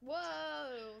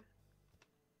 Whoa!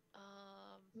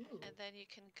 Ooh. And then you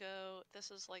can go.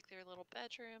 This is like their little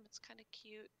bedroom. It's kind of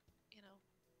cute, you know.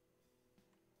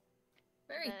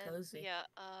 Very then- cozy. Yeah.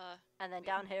 And then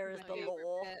down here is My the favorite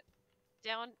law. bit.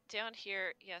 Down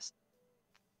here, yes.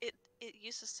 It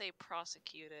used to say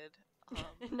prosecuted.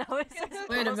 No, it says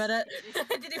Wait a minute.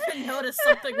 prosecuted. I didn't even notice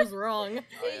something was wrong.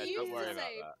 Oh, yeah, It used don't to worry about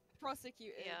say that.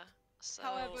 prosecuted. Yeah. So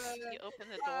However, you open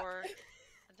the door,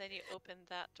 and then you open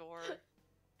that door,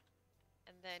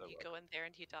 and then So you what? go in there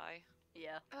and you die.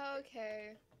 Yeah.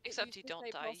 Okay. Except used you to don't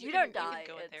say die. prosecuted. You can- don't die. You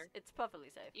can go in there. It's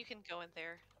perfectly safe. You can go in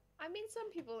there. I mean,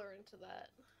 some people are into that.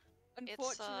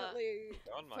 Unfortunately,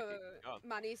 Go on, Mikey. for Go on.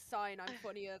 Manny's sign, I'm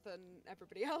funnier than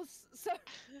everybody else. So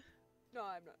no,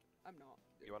 I'm not. I'm not.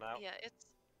 You want out? Yeah, it's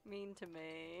Mean to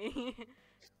me.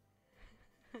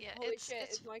 yeah, Holy it's shit,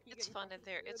 it's is Mikey it's getting fun in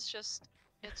there. prosecuted?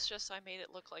 It's just I made it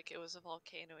look like it was a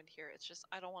volcano in here. It's just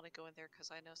I don't want to go in there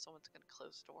because I know someone's gonna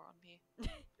close the door on me.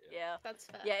 Yeah. That's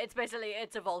fair. Yeah, it's basically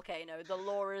it's a volcano. The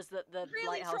lore is that the Really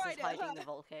lighthouse is tried it, hiding huh? the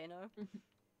volcano.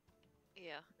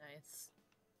 Yeah, Nice.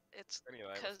 it's Anyway,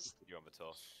 let's because continue on the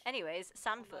tour. Anyways,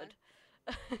 Sanford.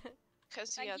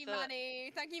 because Thank yeah you, the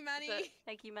Manny. Thank you, Manny.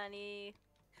 Thank you, Manny.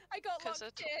 I got 'cause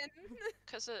locked it- in.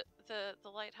 because the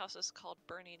lighthouse is called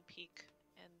Burning Peak,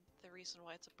 and the reason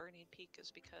why it's a burning peak is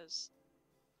because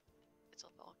it's a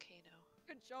volcano.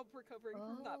 Good job recovering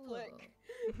from that flick.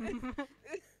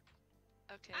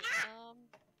 Okay.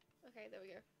 Okay, there we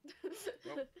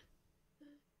go.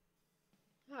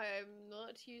 Hi, I'm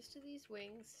not used to these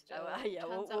wings. Still. Oh, yeah,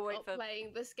 Turns we'll out wait not for-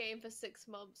 playing this game for 6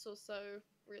 months or so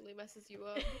really messes you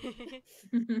up.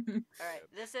 Alright,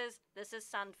 this is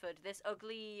Sandford. This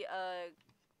ugly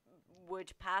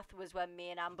wood path was when me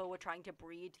and Amber were trying to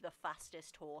breed the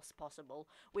fastest horse possible.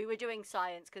 We were doing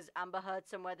science because Amber heard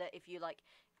somewhere that if you like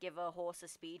give a horse a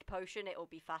speed potion, it will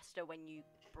be faster when you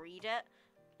breed it.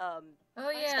 Oh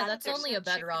yeah, that that's there's only no a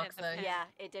chicken bedrock in the thing. pen. Yeah,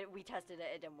 it did. We tested it.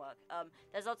 It didn't work.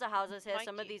 There's lots of houses here.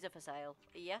 Some of Mikey. these are for sale.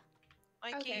 Yeah,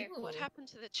 Mikey, Okay. what Ooh. happened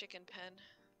to the chicken pen?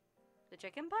 the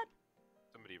chicken pen.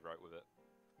 Somebody wrote with it.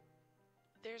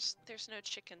 There's no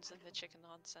chickens in the chicken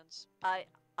nonsense.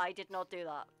 I did not do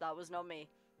that. That was not me.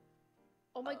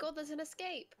 Oh my god, there's an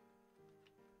escape!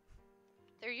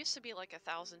 There used to be like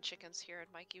 1,000 chickens here, and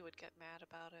Mikey would get mad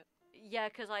about it. Yeah,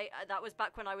 because that was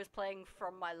back when I was playing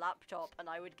from my laptop, and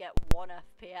I would get 1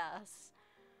 FPS.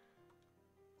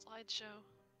 Slideshow.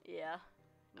 Yeah.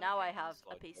 Now I Okay. have a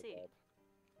Slide to the PC. web.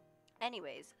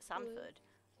 Anyways, Sanford.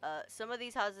 Some of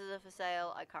these houses are for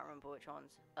sale. I can't remember which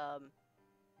ones.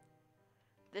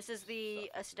 This is the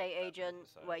Stuff is estate for agent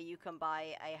sale. where you can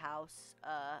buy a house.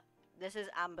 This is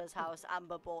Amber's house.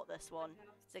 Amber bought this one.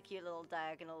 It's a cute little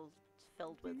diagonal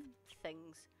filled with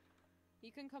things.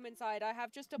 You can come inside. I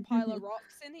have just a pile of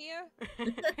rocks in here.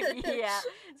 Yeah,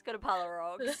 it's got a pile of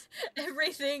rocks.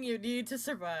 Everything you need to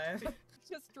survive. Just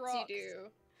Yes, rocks. you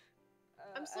do.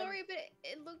 I'm sorry, but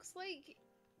it looks like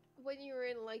when you're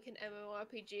in like an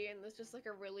MMORPG and there's just like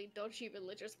a really dodgy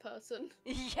religious person.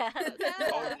 Yeah. That's Yeah.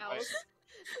 the Oh, house.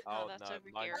 Oh, that's no, over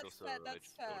mine's here. also That's a fair,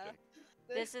 religious that's fair.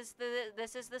 building.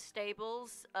 This is the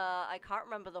stables. I can't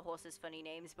remember the horses' funny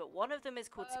names, but one of them is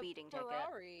called Speeding Ticket.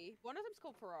 Ferrari. One of them's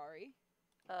called Ferrari.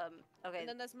 Okay. And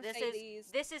then there's this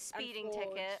Mercedes is and Speeding Ford.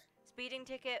 Ticket. Speeding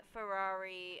Ticket,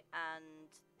 Ferrari, and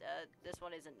this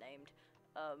one isn't named.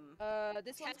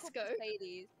 This one's called Tesco.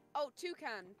 Mercedes. Oh,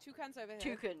 Toucan. Toucan's over here.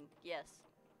 Toucan. Yes.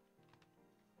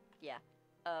 Yeah.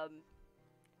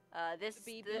 This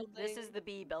B this is building. the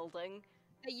B building.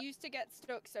 They used to get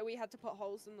stuck, so we had to put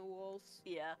holes in the walls.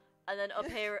 Yeah. And then up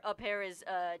here is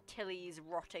Tilly's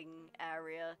rotting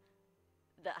area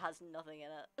that has nothing in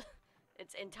it.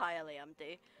 It's entirely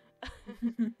empty.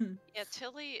 Yeah,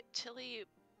 Tilly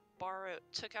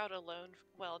took out a loan.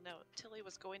 Well, no, Tilly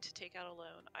was going to take out a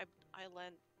loan. I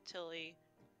lent Tilly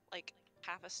like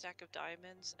half a stack of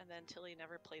diamonds, and then Tilly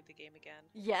never played the game again.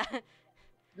 Yeah.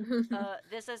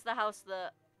 This is the house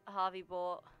that Harvey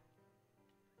bought.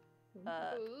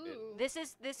 Ooh. This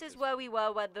is where we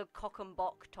were when the cock and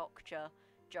bock tokcha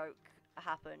joke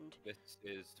happened. This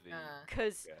is the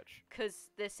Cause church.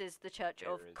 this is the Church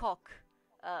Here of is- Cock.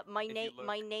 My If you name look-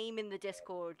 my name in the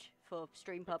Discord for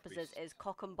stream The purposes priest. is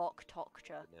Cock and Bock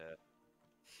Tokcha.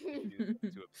 If you look to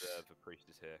observe, the priest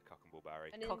is here, Cock and Bull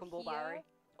Barry. And Cock in and Bull here- Barry.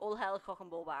 All hell Cock and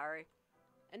Bull Barry.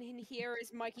 And in here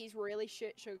is Mikey's really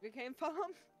shit sugarcane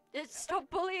farm. Stop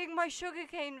bullying my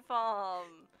sugarcane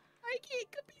farm. Mikey,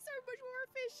 it could be so much more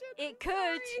efficient. It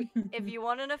I'm could. sorry. If you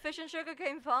want an efficient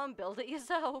sugarcane farm, build it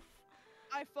yourself.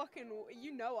 I fucking,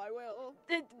 you know I will.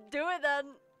 Do it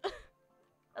then.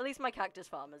 At least my cactus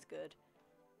farm is good.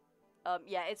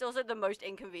 Yeah, it's also the most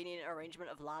inconvenient arrangement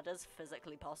of ladders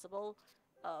physically possible.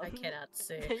 I cannot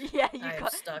see. Yeah, I am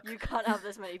stuck. you can't have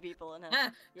this many people in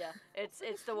here. Yeah, it's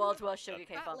the world's worst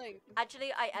sugarcane farm. Battling.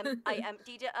 Actually, I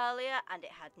emptied it earlier and it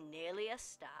had nearly a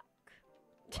stack.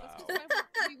 Wow.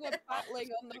 We were battling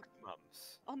on the 6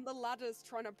 months. ladders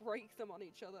trying to break them on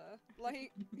each other.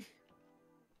 Like,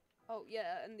 oh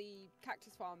yeah, and the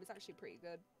cactus farm is actually pretty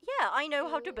good. Yeah, I know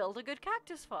how to build a good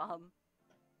cactus farm.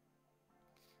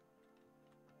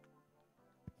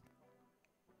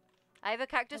 I have a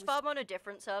cactus farm on a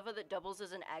different server that doubles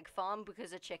as an egg farm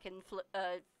because a chicken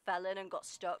fell in and got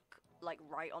stuck like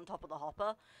right on top of the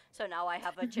hopper. So now I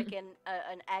have a chicken,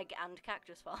 an egg and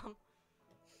cactus farm.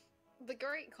 The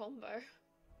great combo.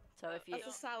 So if you,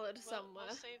 That's a salad somewhere.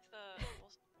 We'll save the.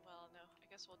 Well, no. I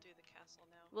guess we'll do the castle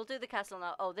now. we'll do the castle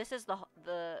now. Oh, this is the hole.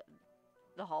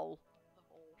 The hole.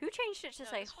 Who changed it to No,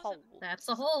 say this hole? wasn't- That's this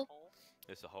a isn't hole.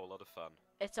 It's a whole lot of fun.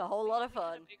 It's a whole lot of We had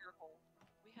a fun. bigger hole.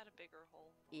 We had a bigger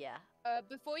hole. Yeah.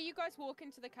 Before you guys walk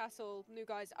into the castle, new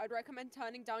guys, I'd recommend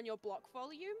turning down your block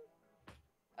volume.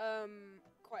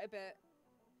 Quite a bit.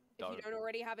 If you Don't. don't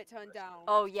already have it turned down.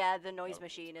 Oh yeah, the noise Oh.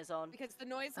 machine is on. Because the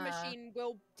noise machine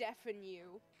will deafen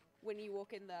you when you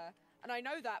walk in there. And I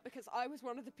know that because I was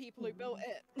one of the people who built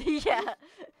it. Yeah. I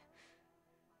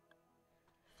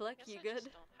Flick, guess you I good?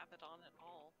 just don't have it on at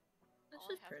all. This All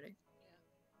I is have- pretty.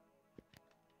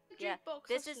 Yeah, Jukebox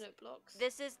this has is- no blocks.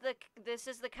 This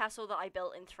is the castle that I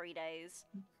built in 3 days.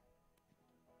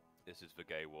 This is the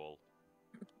gay wall.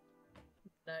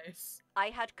 Nice. I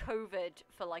had COVID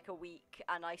for like a week,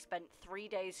 and I spent 3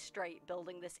 days straight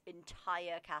building this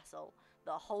entire castle.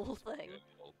 The whole thing. Gay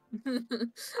wall.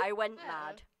 I went Yeah.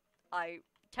 mad. I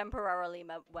temporarily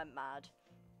went mad.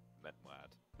 Meant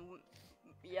mad.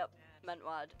 Yep, Mad. meant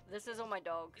mad. This is all my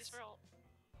dogs. These were all.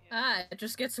 It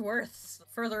just gets worse. The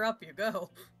further up you go.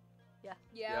 Yeah.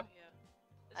 Yep. Yeah.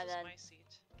 This And is then- my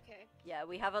seat. Okay. Yeah,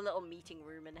 we have a little meeting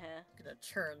room in here. Gonna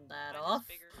turn that Mine is off.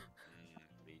 bigger.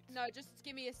 Meat. No, just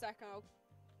give me a second. I'll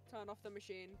turn off the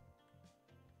machine.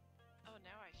 Oh,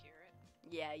 now I hear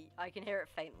it. Yeah, I can hear it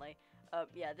faintly.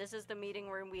 Yeah, this is the meeting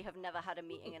room. We have never had a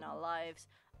meeting in our lives.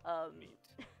 Meat.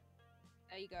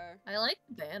 There you go. I like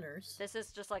the banners. This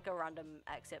is just like a random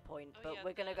exit point, Oh, but yeah,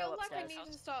 we're gonna I go feel like I upstairs.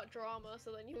 need to start drama,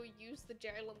 so then you'll use the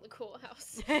jail and the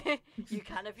courthouse You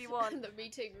can if you and want. the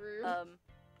meeting room.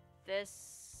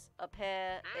 This up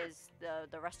here is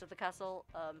the rest of the castle.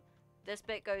 This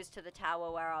bit goes to the tower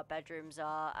where our bedrooms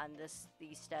are, and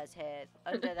these stairs here.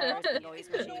 Under there is the noise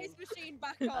The machine. noise machine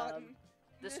back on.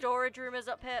 The storage room is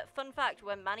up here. Fun fact,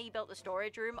 when Manny built the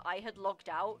storage room, I had logged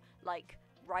out, like,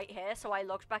 right here, so I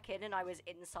logged back in and I was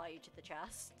inside the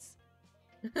chests.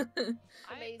 I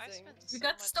Amazing. spent You so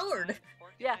got much stored. time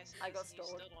Yeah, organizing I got this and you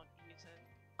stored. still don't use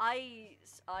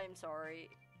it. I'm sorry.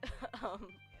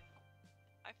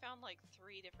 I found like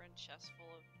 3 different chests full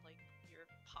of like your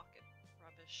pocket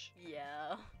rubbish.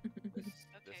 Yeah. This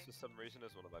Okay. for some reason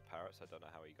is one of my parrots. I don't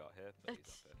know how he got here, but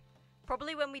he's up here.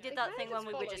 Probably when we did They that kinda thing when just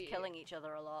we were follow just you. killing each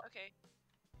other a lot. Okay,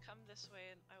 come this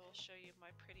way and I will show you my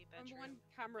pretty bedroom. Remember when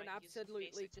Cameron Mikey's absolutely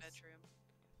basic just bedroom.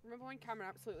 Remember when Cameron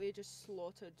absolutely just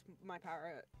slaughtered my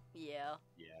parrot? Yeah.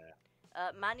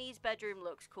 Yeah. Manny's bedroom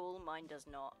looks cool, mine does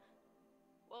not.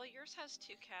 Well, yours has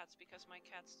 2 cats because my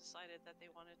cats decided that they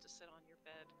wanted to sit on your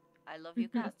bed. I love you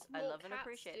cats. I What love and cats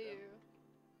appreciate do. them.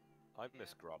 I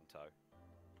miss Gronto.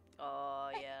 Oh,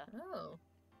 yeah. Oh.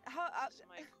 How, This is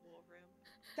my cool room.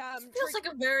 damn, Feels like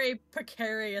a very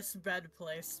precarious bed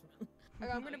placement.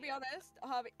 Okay, I'm gonna be honest,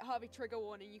 Harvey, trigger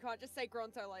warning. You can't just say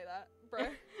Gronto like that, bro.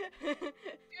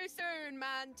 Too soon,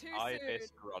 man. Too I soon.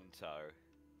 miss Gronto.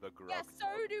 The Grog. Yeah, so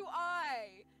do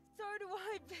I. So do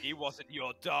I. He wasn't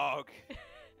your dog.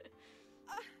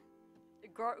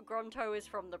 Gronto is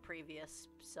from the previous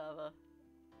server.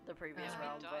 The previous He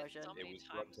realm died version. so It many was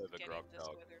times Grunto the getting Grog this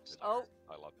dog. withered Oh. star.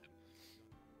 I loved him.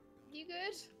 You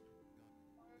good?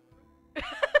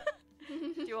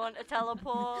 Do you want a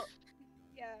teleport?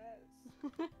 Yes.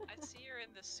 I see you're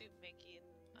in the soup making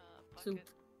bucket. Soup.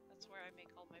 That's where I make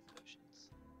all my potions.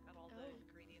 Got all the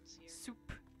ingredients here.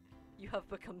 Soup. You have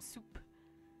become soup.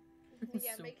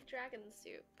 Yeah, Soup. make dragon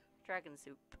soup. Dragon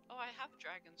soup. Oh, I have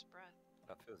dragon's breath.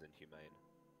 That feels inhumane.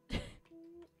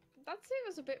 That soup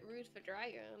was a bit rude for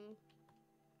dragon.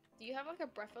 Do you have like a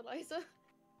breathalyzer?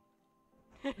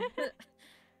 Oh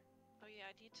yeah,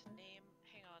 I need to name.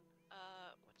 Hang on.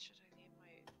 What should I name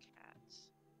my cats?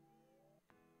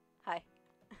 Hi.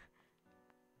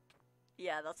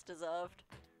 Yeah, that's deserved.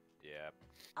 Yeah.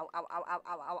 Ow, ow, ow, ow,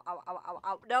 ow, ow, ow, ow, ow,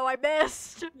 ow. No, I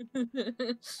missed! That's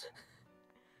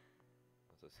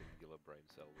a singular brain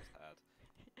cell was had.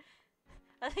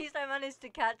 At least I managed to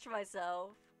catch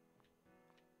myself.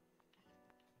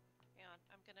 Hang on,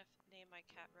 I'm gonna name my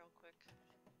cat real quick.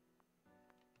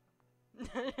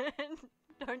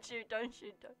 Don't shoot, don't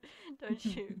shoot, don't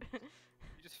shoot.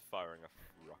 You're just firing off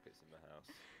rockets in the house.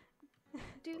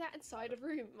 Do that inside a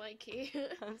room, Mikey.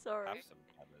 I'm sorry. Have some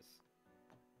manners.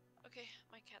 Okay,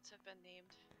 my cats have been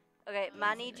named. Okay, Oh,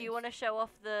 Manny, do you nice. want to show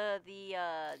off the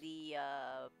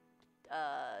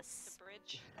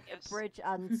bridge? Yes. bridge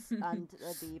and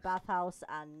the bathhouse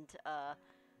and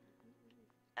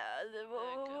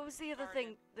what was the other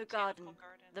thing? The garden. Botanical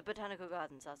garden. The botanical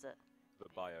gardens, that's it. The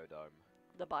biodome.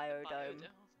 The biodome.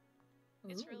 Biodome.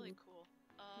 It's really Ooh. cool.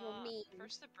 You're mean.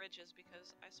 First the bridges,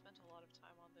 because I spent a lot of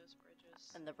time on those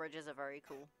bridges. And the bridges are very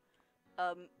cool.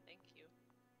 Thank you.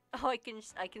 Oh,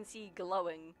 I can see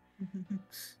glowing.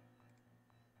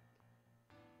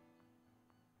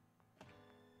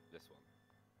 This one.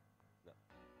 No.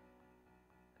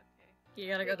 Okay. You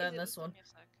gotta go Wait, down is it this one.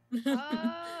 Give me a sec.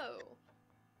 Oh.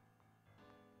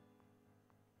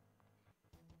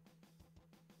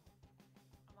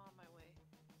 I'm on my way.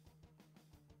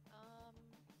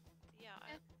 Yeah,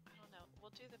 I don't know.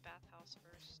 We'll do the bathhouse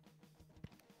first.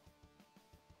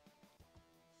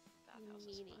 Bathhouse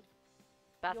is Meanie. fun.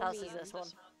 Bathhouse You're is mean. this one.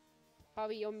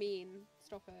 Harvey, you're mean.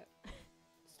 Stop it.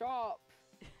 Stop.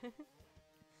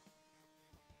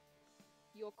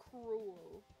 You're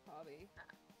cruel, Harvey.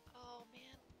 Oh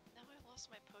man, now I lost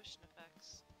my potion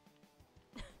effects.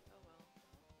 Oh well.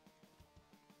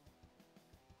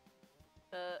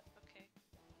 Okay.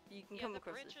 You can Yeah, come the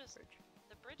across bridges- this bridge.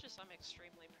 The bridges I'm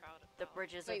extremely proud of. The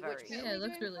bridges Wait, are which very. bit Yeah, are it we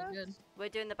looks doing really good. first? We're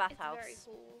doing the It's very bathhouse.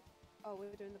 cool. Oh,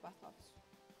 we're doing the bathhouse.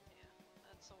 Yeah,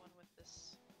 that's the one with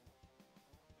this.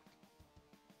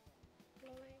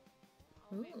 Glowing.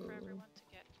 I'll wait for Ooh. everyone to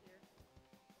get here.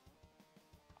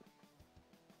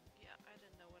 Yeah, I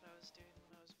didn't know what I was doing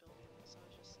when I was building this. I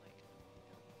was just like,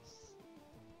 this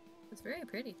It's very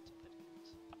pretty. to put in it.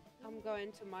 I'm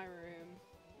going to my room.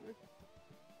 Okay.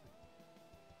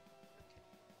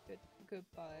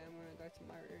 Goodbye. I'm gonna go to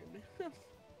my room.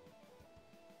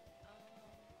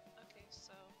 Okay,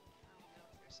 so I don't know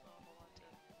if there's not a whole lot to.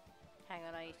 Hang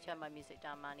on, I need to turn my music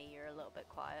down, Manny. You're a little bit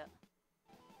quiet.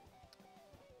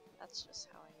 That's just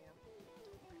how I am.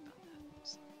 Don't worry about that.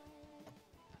 Just put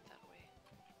that away.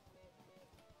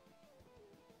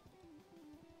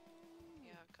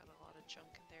 Yeah, I've got a lot of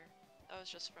junk in there. That was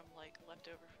just from like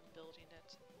leftover from building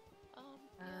it.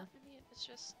 Yeah, I mean, it's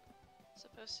just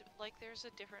supposed to like there's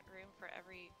a different room for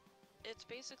every. It's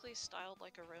basically styled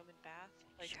like a Roman bath.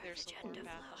 Like Show there's the the warm gender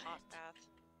bath, the hot fluid. bath.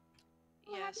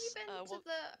 Well, Yes. have you been we'll to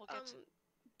the get to-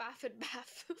 bath and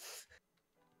bath?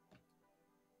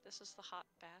 This is the hot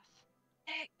bath.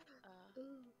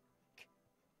 Ooh.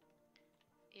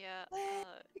 Yeah.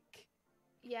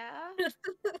 Yeah.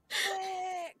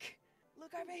 Click!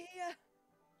 Look over here.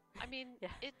 I mean, Yeah.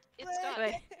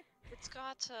 Click!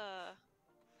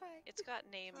 it's got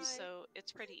names, Hi. so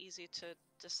it's pretty easy to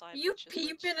decide. You which is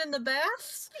which. peeping in the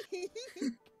baths?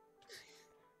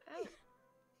 Oh.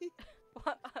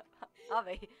 What?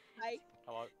 Harvey. Hi.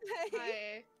 Hello.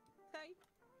 Hi. Hi.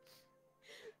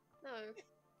 No.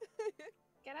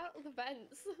 Get out of the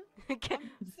vents.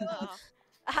 Uh,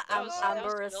 Am- was-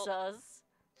 Amber that is was built- sus.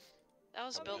 that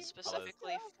was I built mean,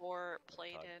 specifically also- for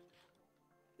played Hi. in.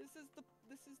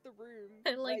 This is the room.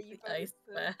 I where like you the go ice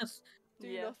to bath. Do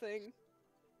Yeah. nothing.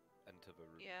 Enter the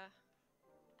room. Yeah.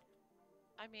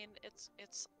 I mean, it's.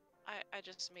 I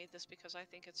just made this because I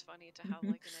think it's funny to have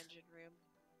like an engine room.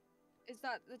 Is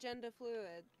that the gender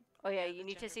fluid? Oh yeah, Yeah, you the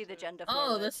need to gender see the fluid. gender fluid.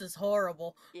 Oh, this is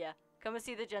horrible. Yeah, come and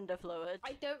see the gender fluid.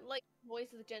 I don't like the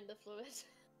voice of the gender fluid.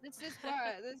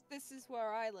 This is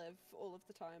where I live all of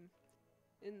the time.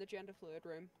 In the gender fluid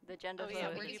room. The gender Oh, yeah,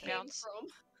 fluid. where is you here. bounce- from.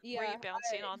 Yeah. Were you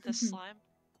bouncing on this slime?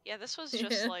 Yeah, this was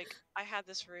just like I had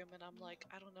this room and I'm like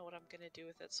I don't know what I'm gonna do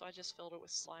with it, so I just filled it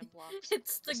with slime blocks.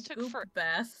 It's the This took goop for-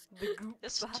 bath. The goop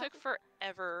This bath. took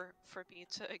forever for me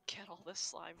to get all this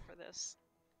slime for this.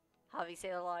 Harvey, say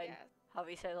the line. Yeah.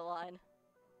 Harvey, say the line.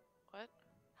 What?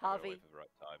 I got away Harvey. for the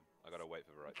right time. I gotta wait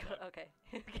for the right time. Okay.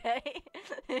 Okay.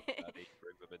 I need to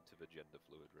bring them into the gender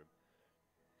fluid room.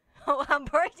 Oh,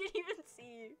 Amber, I didn't even see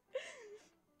you.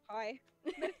 Hi.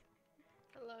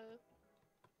 Hello.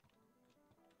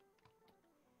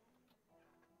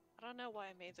 I don't know why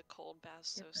I made the cold bath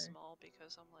so Skipper. small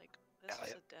because I'm like, this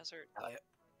is a desert.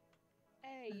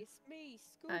 Hey, it's me,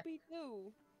 Scooby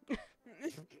Doo.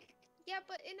 Yeah,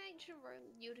 but in ancient Rome,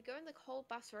 you would go in the cold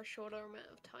baths for a shorter amount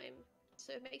of time,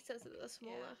 so it makes sense that they're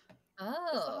smaller.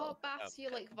 Because the Oh. hot baths,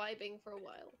 you're like vibing for a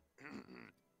while.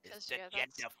 It's 'Cause, the yeah,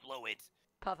 that's- gender fluid.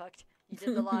 Perfect. You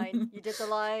did the line. You did the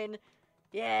line.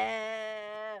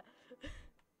 Yeah.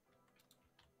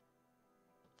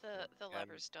 The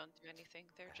levers don't do anything.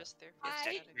 They're just there for It's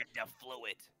the aesthetic. gender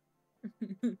fluid.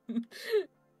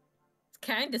 It's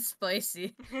kind of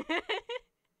spicy.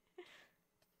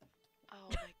 Oh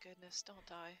my goodness, don't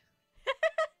die.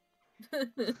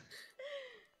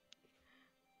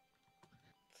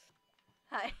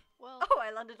 Hi. Well, Oh,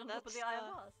 I landed on top of the that's,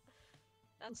 iron bars.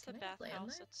 that's the Can I land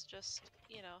bathhouse. there? It's just,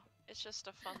 you know, it's just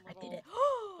a fun I did little. it.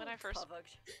 When I first-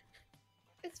 Perfect.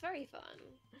 It's very fun.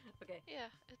 Okay. Yeah,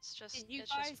 it's just. Did you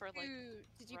it's guys just for like. do?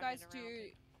 Did you running guys around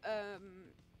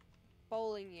do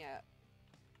bowling yet?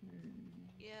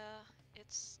 Yeah,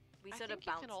 it's. We I sort of think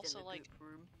you can bounced also, in the like, goop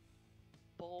room.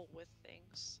 bowl with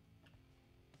things.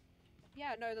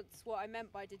 Yeah, no, that's what I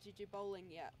meant by did you do bowling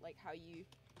yet? Like how you,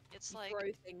 It's you like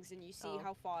throw things and you see Oh.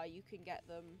 how far you can get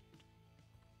them.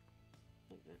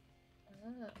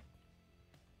 Oh.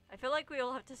 I feel like we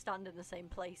all have to stand in the same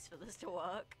place for this to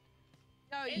work.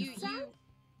 No, It's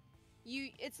you.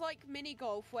 It's like mini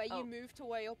golf where Oh. you move to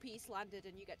where your piece landed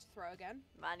and you get to throw again.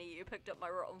 Manny, you picked up my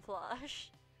rotten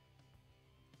flesh.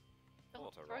 don't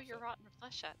What a throw your rotter. rotten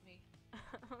flesh at me. I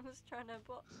was trying to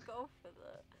go for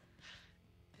the.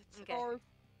 It's Okay. Or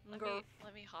let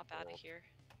me hop out of here.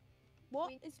 what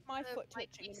We is my The foot Mike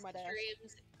touching in East my desk?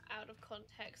 Dreams out of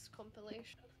context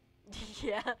compilation.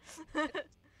 Yeah.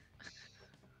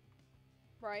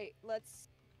 Right, let's.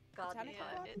 Garden Botanical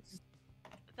Yeah, time. gardens?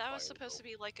 That was Fire supposed to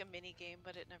bowl. be like a mini game,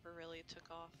 but it never really took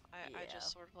off. I Yeah.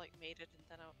 just sort of like made it and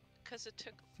then because it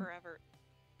took forever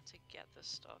to get this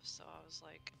stuff, so I was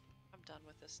like, I'm done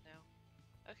with this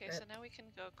now. Okay, so Rip. now we can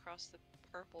go across the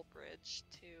purple bridge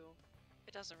to.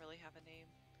 It doesn't really have a name.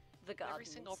 The gardens. Every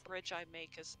single bridge I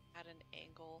make is at an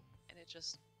angle, and it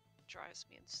just drives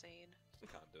me insane. You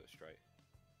can't do it straight.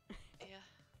 Yeah,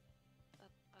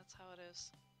 that's how it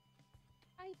is.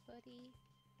 Hi, buddy.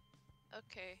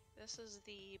 Okay, this is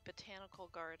the botanical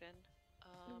garden.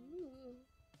 Ooh.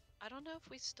 I don't know if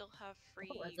we still have free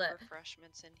was that?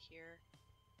 refreshments in here.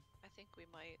 I think we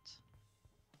might.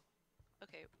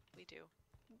 Okay, we do.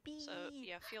 So Bee.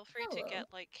 yeah, feel free to Hello. get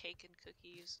like cake and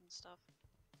cookies and stuff.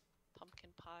 Pumpkin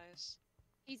pies.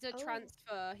 He's a Oh.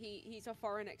 transfer. He's a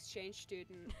foreign exchange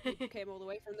student. He came all the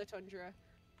way from the tundra.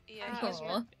 Yeah,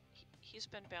 Aw. he's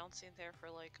been bouncing there for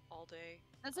like all day.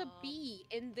 There's a bee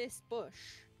in this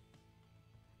bush.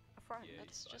 A friend. Yeah.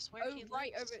 That's just where Oh, he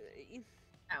right lives. over there.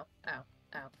 Ow, ow,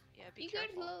 ow. Yeah, be You good,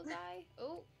 careful. little guy?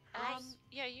 Oh,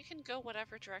 Yeah, you can go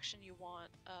whatever direction you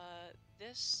want.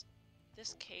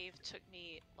 This cave took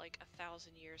me like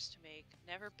 1,000 years to make.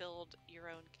 Never build your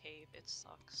own cave. It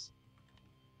sucks.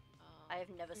 I have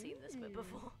never seen this bit Mm.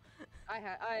 before. I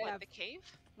What, have. the cave?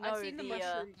 No, I've seen the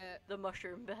mushroom bit. the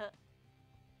mushroom bit.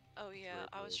 Oh yeah,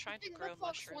 I was good. trying I to think grow the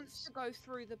fox wants mushrooms. to go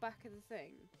through the back of the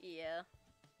thing. Yeah.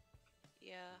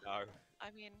 Yeah, No,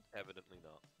 I mean, evidently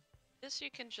not. this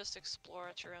you can just explore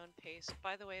at your own pace.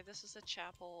 By the way, this is a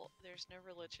chapel. There's no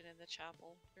religion in the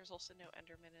chapel. There's also no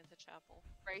Enderman in the chapel.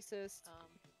 Racist.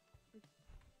 It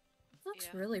looks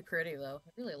Yeah. really pretty though. I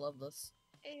really love this.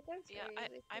 hey, that's Yeah, very,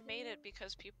 really I made it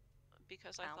pretty.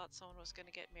 because I Ow. thought someone was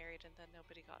gonna get married and then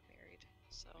nobody got married.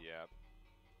 So Yeah.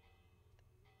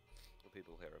 The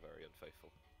people here are very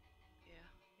unfaithful.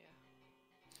 yeah.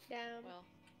 Damn. Well,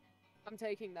 I'm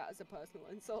taking that as a personal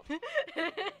insult.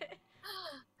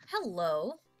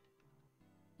 Hello.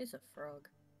 It's a frog.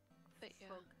 but yeah,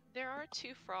 there are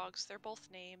two frogs. They're both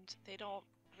named. They don't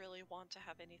really want to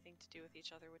have anything to do with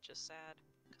each other, which is sad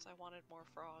because I wanted more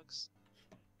frogs.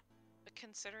 But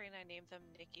considering I named them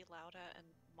Nikki Lauda and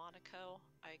Monaco,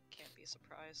 I can't be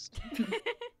surprised. Yeah.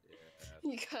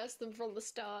 You cursed them from the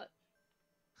start.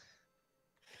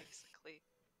 Basically.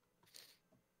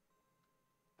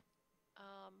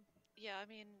 Yeah, I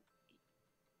mean,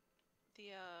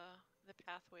 the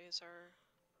pathways are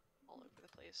all over the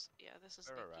place. Yeah, this is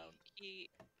They're Nikki. around.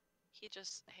 He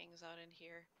just hangs out in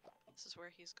here. This is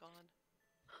where he's gone.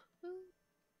 Ooh.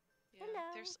 Yeah,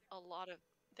 Hello.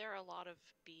 there are a lot of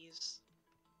bees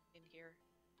in here.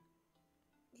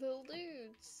 Little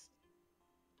dudes.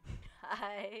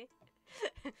 Hi.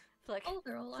 Flick. Oh,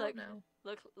 they're all Flick. out now.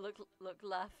 Look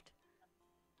left.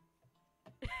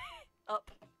 Up.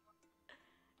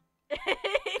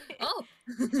 Oh!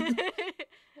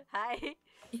 Hi.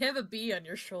 You have a bee on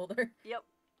your shoulder. Yep.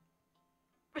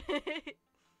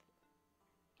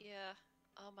 Yeah.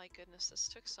 Oh my goodness, this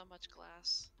took so much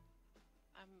glass.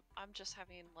 I'm just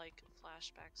having like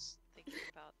flashbacks thinking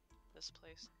about this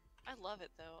place. I love it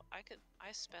though. I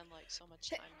spend like so much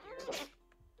time here.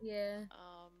 Yeah.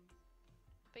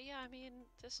 But yeah, I mean,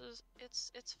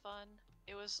 it's fun.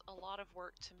 It was a lot of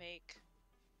work to make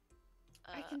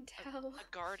I can tell. a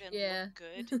garden Yeah. look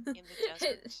good in the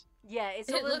desert. Yeah, it's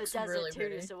It all in the looks desert really too,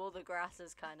 pretty. so all the grass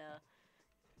is kind of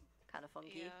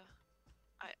funky. Yeah.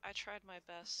 I tried my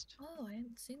best. Oh, I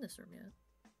haven't seen this room yet.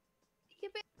 Yeah,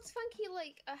 but it's funky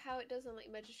like how it does in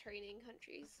like Mediterranean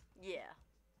countries. Yeah.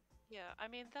 Yeah, I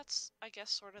mean, that's, I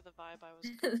guess, sort of the vibe I was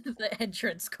going for. The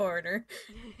entrance corner.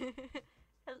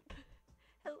 Help.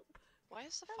 Help. Why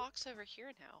is the fox over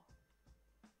here now?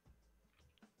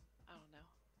 I don't know.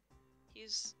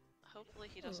 Hopefully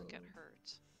he doesn't get Oh.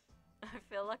 hurt. I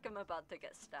feel like I'm about to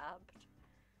get stabbed.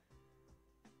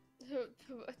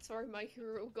 Sorry, Mikey,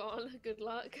 we're all gone. Good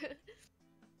luck.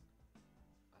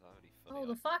 Oh,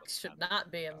 the fox should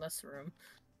not be in this room.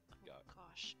 Go.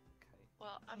 Gosh. Okay.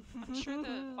 Well, I'm sure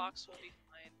the fox will be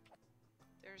fine.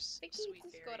 There's Mickey sweet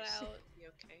just berries. got out. Be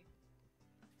okay.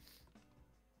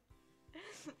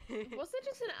 Was there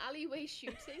just an alleyway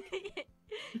shooting?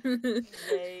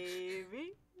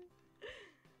 Maybe.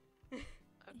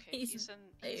 Okay, He's he's in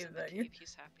the saving. cave.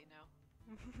 He's happy now.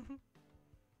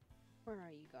 Where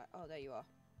are you guys? Oh, there you are.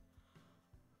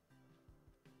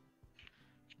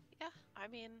 Yeah, I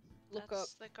mean, Look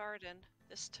that's the garden.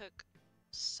 This took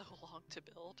so long to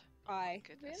build. Oh my Hi.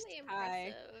 goodness. Really Hi.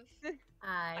 impressive.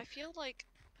 I Hi. feel like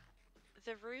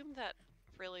the room that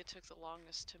really took the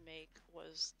longest to make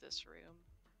was this room,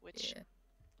 which, Yeah.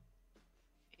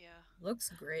 yeah. Looks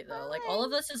great though. Like all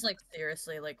of this is like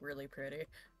seriously like really pretty.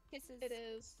 Kisses. It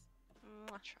is.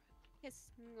 I tried. Kiss.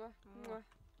 Mwah, mwah.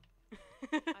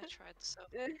 I tried so.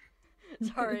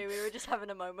 Sorry, we were just having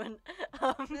a moment.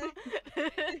 Oh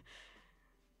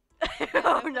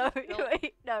no,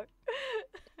 wait, no.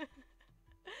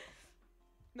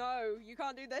 No, you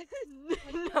can't do this.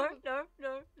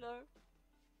 No.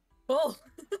 Oh!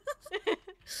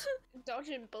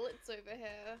 Dodging bullets over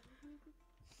here.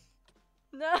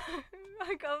 No,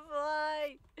 I can't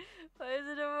fly. Why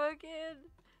isn't it working?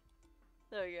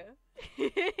 There we go.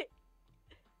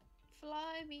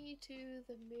 Fly me to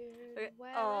the moon Okay.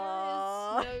 where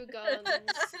Aww. there is no guns.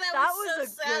 That was so a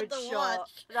sad good to shot.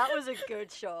 watch. That was a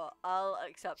good shot. I'll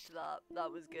accept that.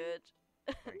 That was good.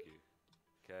 Thank you.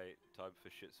 Okay, time for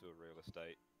Shitsu real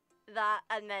estate. That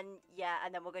and then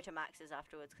we'll go to Max's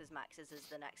afterwards because Max's is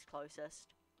the next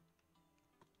closest.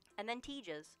 And then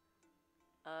Tejas.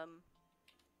 Mwah.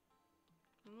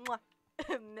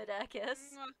 Mid-air kiss.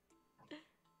 Mwah.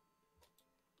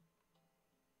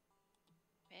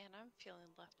 Man, I'm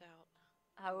feeling left out.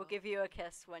 I will Well. give you a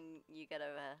kiss when you get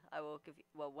over here. I will give you,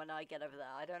 well, when I get over there.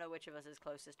 I don't know which of us is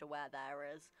closest to where there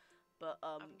is, but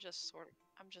I'm just sort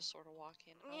of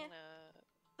walking. Yeah.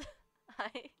 I'm I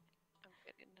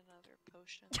getting another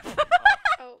potion.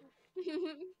 Oh.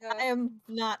 I am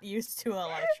not used to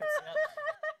Elytras yet.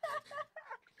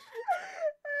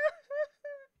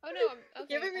 Oh no, I'm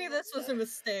okay. Giving me I'm this was a upset.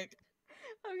 mistake.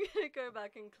 I'm gonna go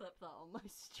back and clip that on my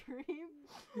stream.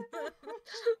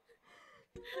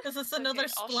 Is this another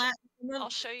Okay, splat? I'll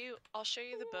show you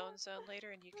the bone zone later,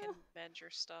 and you can mend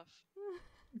your stuff.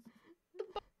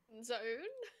 Zone.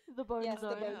 The bone Yes, the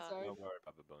zone. bone Yeah. zone. Don't worry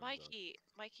about the bones. Mikey,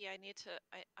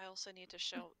 I also need to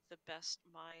show the best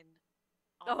mine.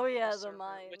 Oh, on yeah, the server,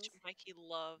 which mines. Mikey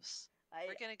loves.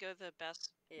 We're gonna go the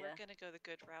best. Yeah. We're gonna go the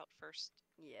good route first.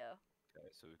 Yeah. Okay,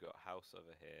 so we've got house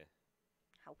over here.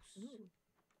 House. Ooh.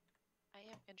 I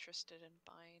am interested in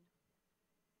buying.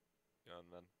 Go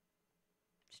on then.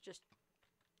 It's just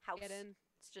house. Get in.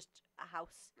 It's just a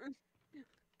house.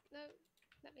 No,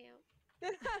 let me out.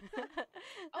 Let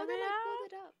Oh, me they're like out.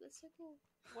 boarded up. That's so cool.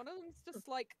 One of them's just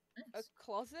like a Nice.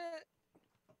 closet.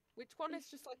 Which one is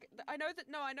just like? I know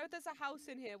there's a house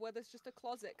in here where there's just a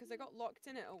closet because I got locked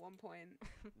in it at one point.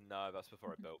 No, that's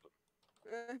before I built them.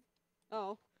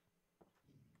 Oh,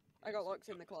 I Yeah, got so locked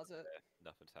in the nothing's up closet. here.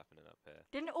 Nothing's happening up here.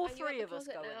 Didn't all Are you at three the of us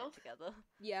closet go in now? it together?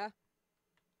 Yeah,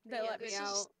 they Yeah, let me this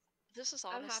out. This is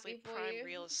I'm honestly happy for prime you.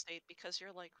 real estate because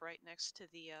you're like right next to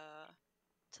the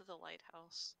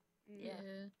lighthouse. Yeah.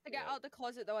 To get Yeah. out the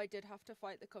closet though, I did have to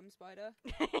fight the cum spider.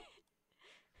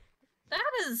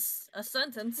 That is a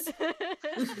sentence.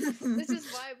 This is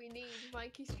why we need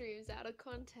Mikey streams out of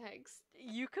context.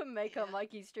 You can make up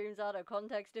Mikey streams out of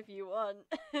context if you want.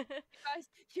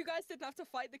 You guys didn't have to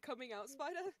fight the coming out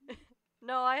spider.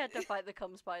 No, I had to fight the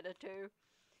cum spider too.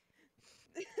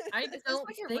 I Is this don't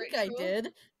like a think I ritual?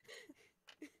 did.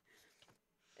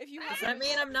 If you Does have that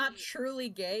mean I'm not truly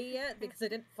gay yet because I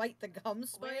didn't fight the gum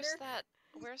spider? Where's that?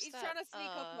 Where's He's that? trying to sneak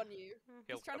up on you.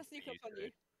 He'll He's trying to come sneak for up on you,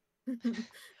 you.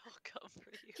 He'll come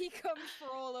for you. He comes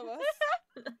for all of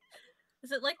us.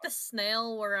 Is it like the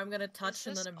snail where I'm gonna touch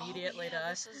and Is then this- immediately oh, yeah, die?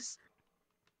 This is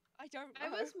I don't know. I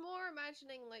was more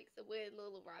imagining like the weird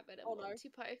little rabbit in Oh, no. Monty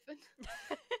Python.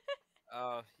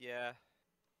 Yeah.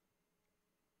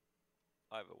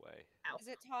 Either way. Ow. Is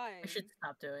it time? I should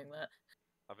stop doing that.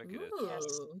 I think it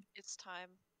is. Ooh. it's time.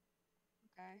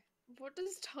 Okay. What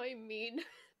does time mean?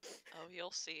 Oh,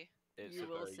 you'll see. It's You a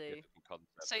will very see. difficult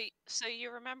concept. So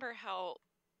you remember how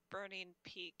Burning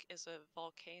Peak is a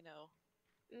volcano?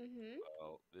 Mm-hmm.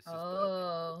 Well, this is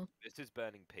Oh. this is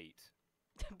Burning Pete.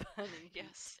 Burning.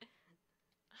 Yes.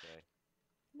 Okay.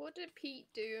 What did Pete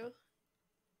do?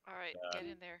 All right, get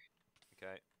in there.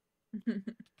 Okay.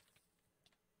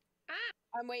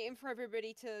 I'm waiting for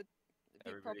everybody to be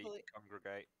Everybody properly.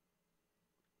 congregate.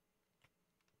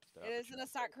 Start It the isn't a chant.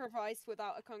 sacrifice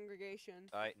without a congregation.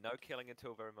 Alright, no killing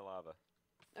until Verimalava.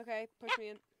 Okay, push me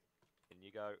in. In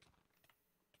you go.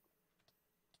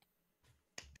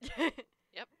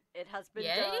 Yep. It has been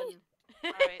Yay? done.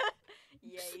 All right.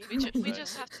 Yay. We Burning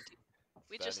just have to do, Burning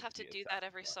Pete is that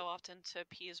every so often to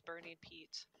appease Burning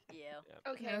Pete. Yeah.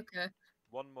 Okay. Okay.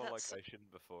 One more That's- location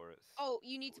before it's. Oh,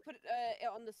 you need to put it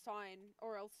on the sign,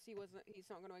 or else he's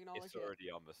not going to acknowledge It's it. already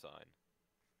on the sign.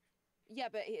 Yeah,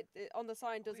 but on the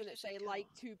sign doesn't did it say it go? like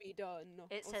to be done?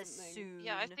 It or says something? soon.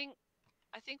 Yeah, I think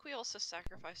we also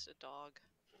sacrificed a dog.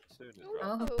 Soon as Oh,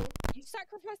 well. Oh. You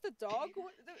sacrificed a dog?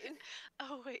 What the-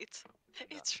 Oh wait,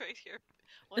 it's right here.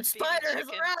 The One baby spider has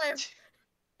chicken. arrived!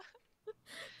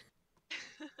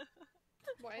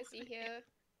 Why is he here?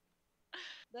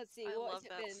 Let's see, I what love has it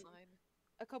that been? sign.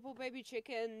 A couple baby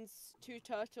chickens, 2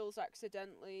 turtles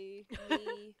accidentally,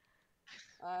 me.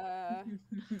 I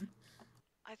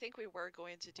think we were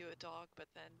going to do a dog, but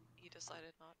then you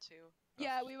decided not to.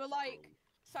 Yeah, we were like,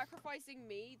 sacrificing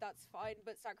me, that's fine,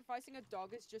 but sacrificing a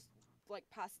dog is just, like,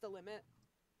 past the limit.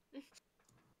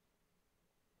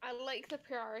 I like the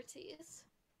priorities.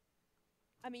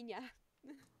 I mean, yeah.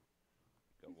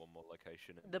 Got one more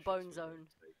location. in The bone Shitsville zone.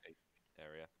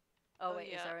 Area. Oh Oh, wait,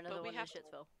 is yeah, there but another we one in have to-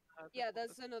 Shitsville? Yeah,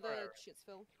 there's another Alright.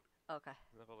 Shitsville. Okay.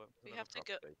 We have to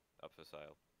go- Up for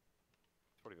sale.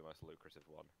 It's probably the most lucrative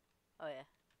one. Oh yeah.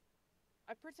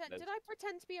 Did I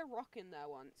pretend to be a rock in there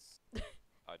once?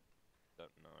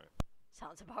 Don't know.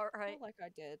 Sounds about I right. feel like I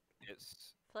did.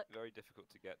 It's Flick. very difficult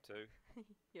to get to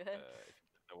Yeah. if you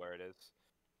don't know where it is.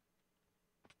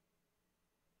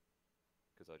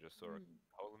 Because I just saw a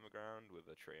hole in the ground with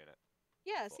a tree in it.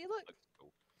 Yeah, Thought see, that look, looked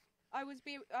cool. I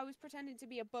was pretending to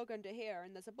be a bug under here,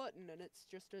 and there's a button, and it's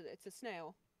just it's a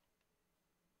snail.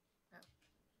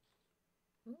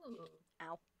 Ooh.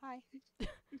 Ow. Hi.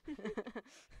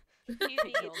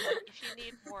 If you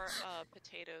need more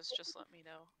potatoes, just let me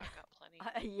know. I've got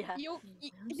plenty. Yeah. You'll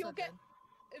I'm you'll so get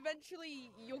good.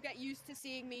 eventually you'll get used to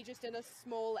seeing me just in a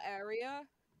small area,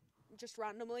 just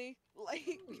randomly.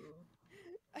 Like Ooh.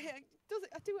 I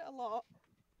do it a lot.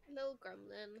 Little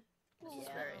gremlin. This is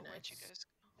Yeah. very Oh, where'd you nice. guys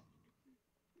go?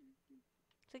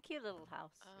 It's a cute little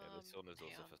house. Yeah, the sun is hang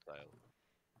also on. for sale.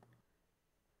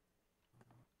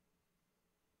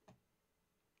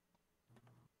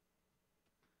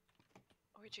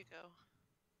 Where'd you go?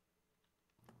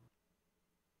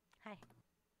 Hi.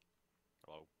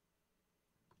 Hello.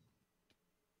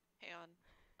 Hang on.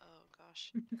 Oh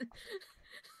gosh.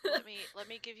 let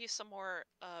me give you some more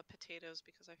potatoes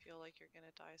because I feel like you're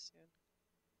gonna die soon.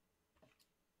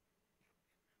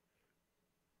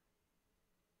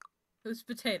 Whose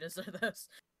potatoes are those?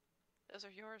 Those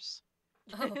are yours.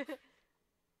 Oh.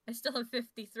 I still have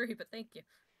 53, but thank you.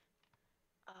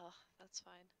 That's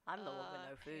fine. I'm the one with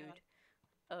no hang food.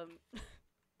 on.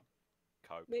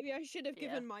 Coke. Maybe I should have Yeah.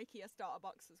 given Mikey a starter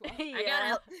box as well. Yeah. I got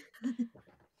help.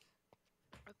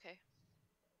 Okay.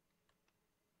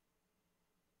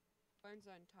 Bone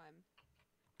zone time.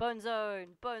 Bone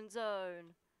zone. Bone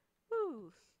zone.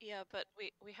 Woo. Yeah, but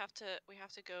we have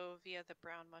to go via the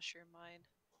brown mushroom mine.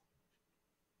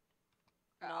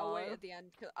 I'll wait No. at the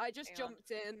end because I just Hang on.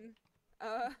 jumped in.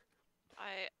 I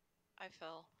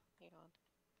fell. Hang on.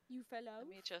 You fell out. Let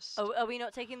me just. Oh, are we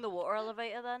not taking the water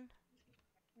elevator then?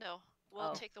 No,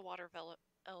 we'll Oh. take the water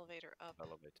elevator up.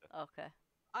 Elevator. Okay.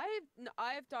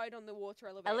 I've died on the water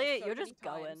elevator. Elliot, so you're many just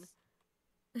going. times.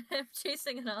 I'm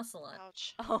chasing an ocelot.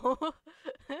 Ouch. Oh.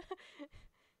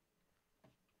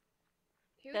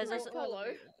 There's There's also-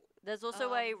 hollow. There's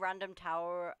also a Um, random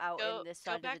tower out in this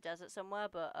go side of the back- desert somewhere,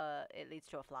 but it leads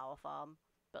to a flower farm,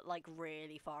 but like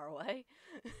really far away.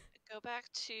 Go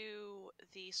back to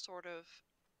the sort of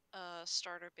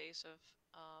starter base of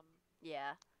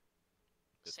Yeah,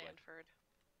 This way. Sandford.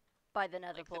 by the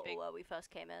nether Like the portal big- where we first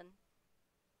came in.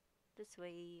 This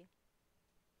way.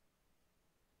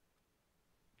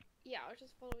 Yeah, I was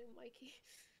just following Mikey.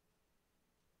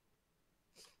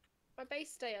 My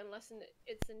base stay unless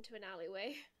it's into an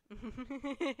alleyway.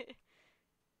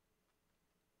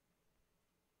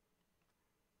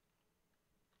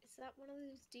 Is that one of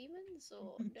those demons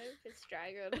or no? It's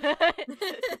dragon.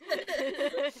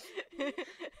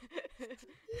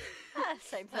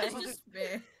 Same That's thing. just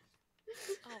me.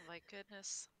 Oh my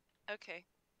goodness. Okay.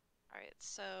 Alright,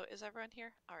 so is everyone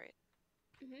here? Alright.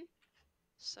 Mhm.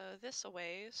 So this a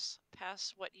ways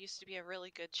past what used to be a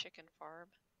really good chicken farm.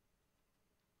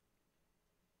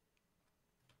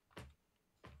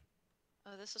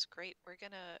 Oh, this is great. We're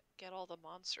gonna get all the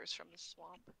monsters from the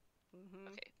swamp. Mhm.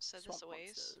 Okay, so this Swamp a ways.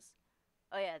 monsters.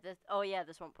 Oh yeah,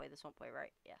 the swamp way,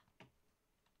 right? Yeah.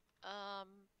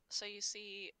 So you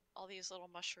see all these little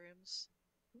mushrooms.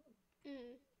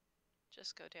 Mm.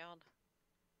 Just go down.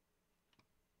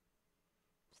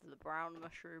 So the brown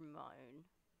mushroom mine.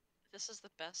 This is the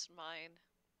best mine.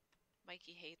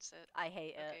 Mikey hates it. I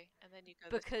hate it. Okay, and then you go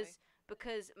this way.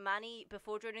 Because Manny,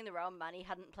 before joining the realm, Manny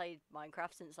hadn't played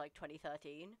Minecraft since like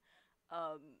 2013.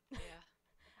 Yeah.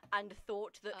 And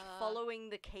thought that Uh, following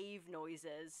the cave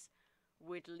noises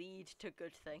would lead to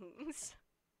good things.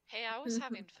 Hey, I was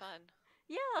having fun.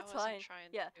 Yeah, I that's wasn't fine. trying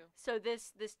Yeah. to. So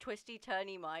this twisty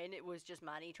turny mine, it was just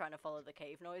Manny trying to follow the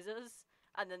cave noises,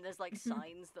 and then there's like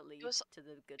signs that lead was- to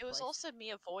the good It was place. also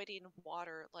me avoiding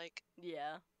water. Like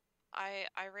Yeah.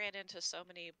 I ran into so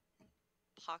many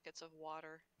pockets of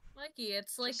water. Mikey,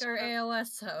 it's like Just our sort of-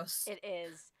 AOS house. It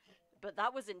is, but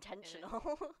that was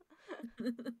intentional.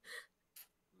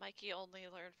 Mikey only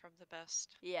learned from the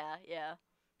best. Yeah, yeah.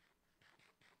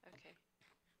 Okay.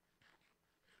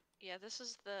 Yeah, this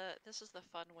is the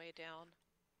fun way down.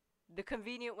 The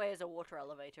convenient way is a water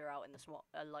elevator out in the swamp,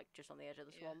 like just on the edge of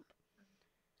the Yeah. swamp.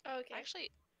 Okay.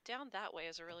 Actually, down that way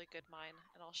is a really good mine,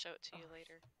 and I'll show it to you Oh,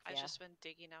 later. I've yeah. just been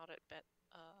digging out it, but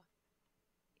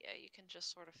yeah, you can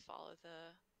just sort of follow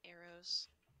the arrows.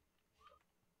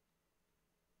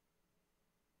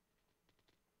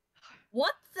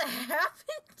 What the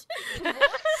happened?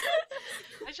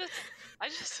 I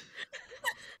just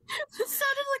It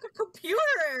sounded like a computer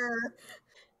error.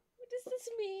 What does this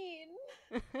mean?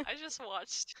 I just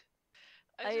watched.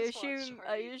 I just watched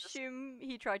Harvey just- assume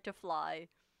he tried to fly.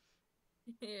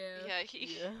 Yeah. Yeah,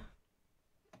 he Yeah.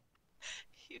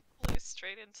 he flew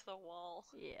straight into the wall.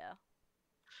 Yeah.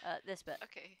 This bit.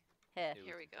 Okay, Here.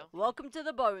 here we go. Welcome to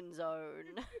the bone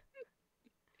zone.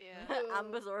 Yeah,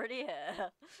 Amber's already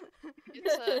here.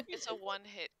 it's a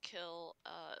one-hit kill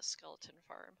skeleton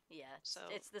farm. Yeah, So,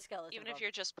 it's the skeleton. Even if you're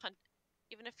just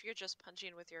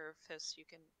punching with your fists, you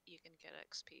can get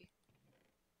XP.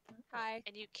 Hi.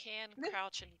 And you can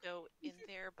crouch and go in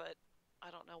there, but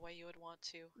I don't know why you would want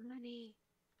to. Money.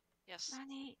 Yes.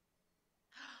 Money.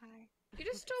 Hi. You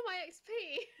just stole my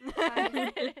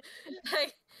XP.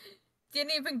 I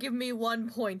didn't even give me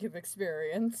 1 point of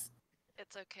experience.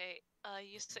 It's okay.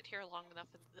 You sit here long enough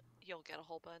and you'll get a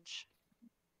whole bunch.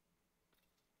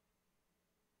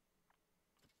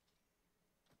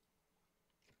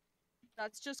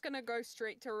 That's just gonna go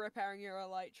straight to repairing your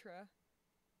elytra.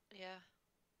 Yeah.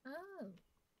 Oh.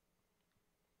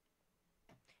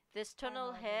 This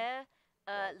tunnel Harvey. here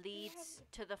leads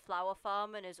to the flower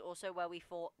farm and is also where we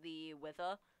fought the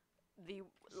wither. The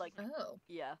like Oh.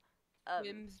 yeah.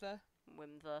 Wimsva.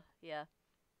 Wimther, yeah.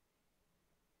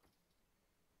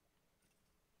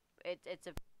 It's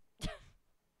a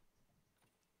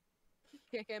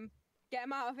Kick him. Get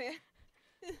him out of here.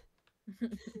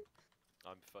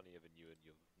 I'm funnier than you and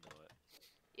you'll know it.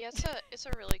 Yeah, it's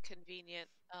a really convenient.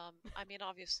 I mean,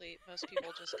 obviously, most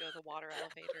people just go the water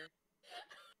elevator,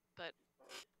 but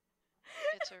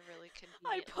it's a really convenient.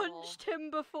 I little- punched him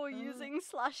before Oh. using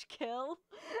 /kill,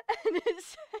 and it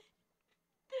said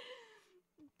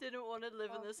didn't want to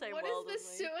live in the same What world is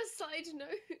as the me. suicide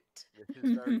note? This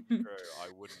is very true. I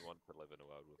wouldn't want to live in a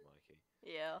world with Mikey.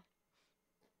 Yeah.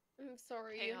 I'm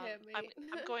sorry, Hang you on, hear me.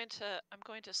 I'm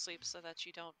going to sleep so that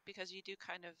you don't, because you do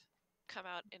kind of come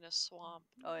out in a swamp,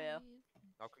 Oh yeah.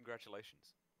 Oh,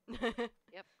 congratulations.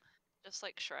 just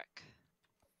like Shrek.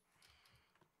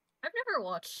 I've never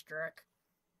watched Shrek.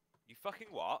 You fucking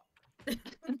what?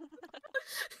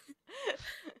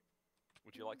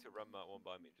 Would you like to run that one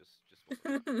by me? Just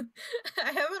one.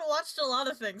 I haven't watched a lot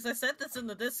of things. I said this in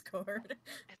the Discord.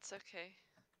 It's okay.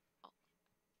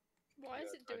 Why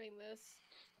is Yeah, it doing this?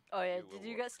 Oh yeah, You will did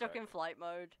you watch get stuck that. in flight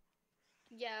mode?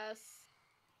 Yes.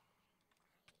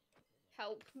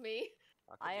 Help me.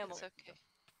 I am- It's okay.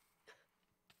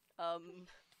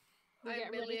 We I'm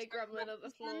get merely ready a to gremlin at the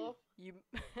floor. You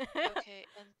Okay,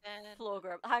 and then floor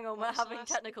grab. Hang on, What we're was the having last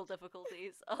technical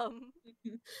difficulties.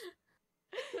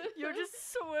 You're just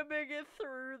swimming it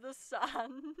through the sand.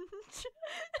 I'm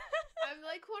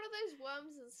like one of those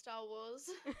worms in Star Wars.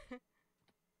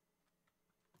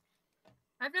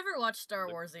 I've never watched Star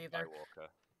Luke Wars either. Skywalker.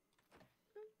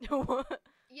 What?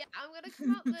 Yeah, I'm gonna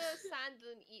come out the sand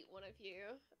and eat one of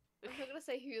you. I'm not gonna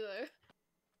say who though.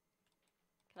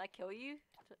 Can I kill you?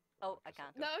 Oh, I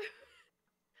can't. No.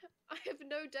 I have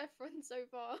no death run so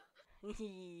far.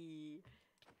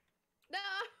 No!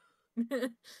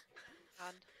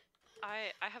 on.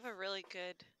 I have a really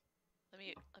good. Let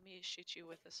me shoot you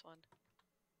with this one.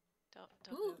 Don't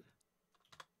Ooh. move.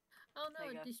 Oh no,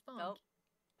 There you it go. despawned. Nope.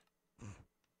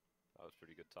 That was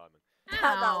pretty good timing.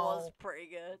 That was Ow. pretty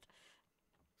good.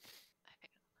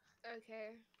 Okay.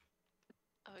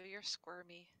 Oh, you're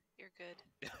squirmy. You're good.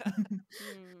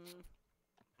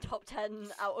 Top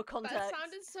 10 out of context. That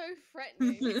sounded so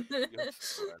threatening. You're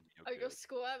squirmy, you're Oh, you're good.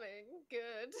 squirming.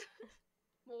 Good.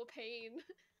 More pain.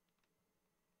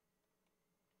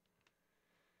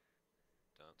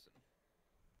 Dancing.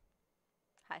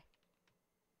 Hi.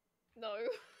 No.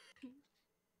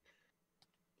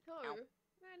 No. Ow.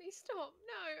 Manny, stop.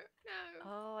 No. No.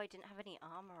 Oh, I didn't have any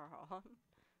armor on.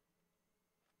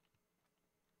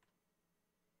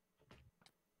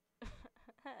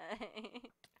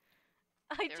 Hey.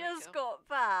 I There we just go. got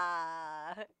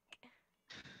back.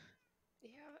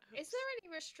 Yeah. Is there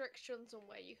any restrictions on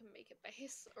where you can make a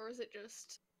base, or is it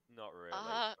just? Not really.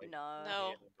 No. No,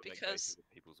 People make because bases in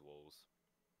people's walls.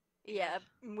 Yeah,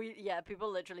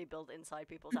 people literally build inside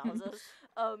people's houses.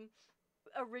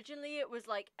 Originally it was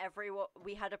like everyone,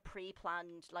 we had a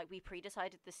pre-planned, like we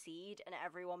pre-decided the seed and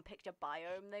everyone picked a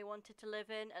biome they wanted to live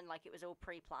in and like it was all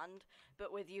pre-planned.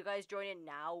 But with you guys joining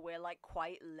now, we're like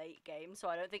quite late game, so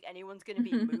I don't think anyone's gonna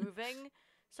be moving.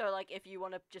 So like if you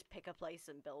want to just pick a place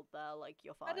and build there, like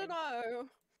you're fine. I don't know.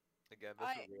 Again,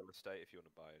 this is real estate if you want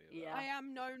to buy any of that. Yeah. I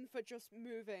am known for just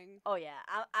moving. Oh yeah,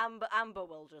 Amber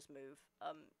will just move.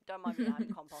 Don't mind me, I'm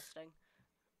composting.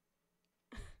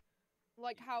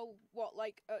 Like how,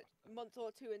 like a month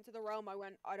or two into the realm, I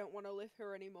went, I don't want to live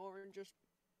here anymore, and just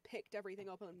picked everything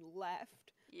up and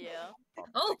left. Yeah.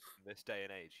 Oh! In this day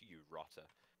and age, you rotter.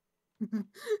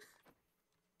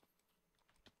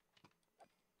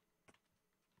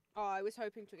 Oh, I was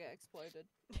hoping to get exploded.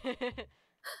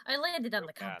 I landed on the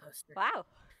Okay. composter. Wow.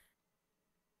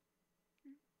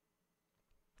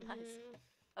 Nice. Mm.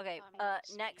 Okay,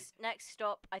 Communist next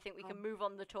stop, I think we can move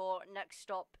on the tour. Next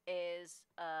stop is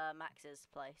Max's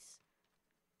place,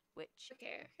 which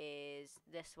Okay. is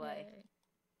this way. Yay.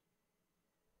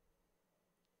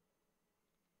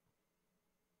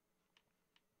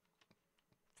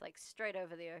 It's like straight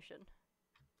over the ocean.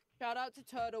 Shout out to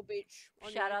Turtle Beach.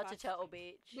 on Shout your out to path. Turtle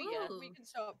Beach. We, Yeah, we can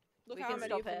stop. Look we how can many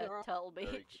stop of them here. there are. Turtle Very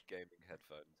Beach. good gaming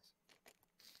headphones.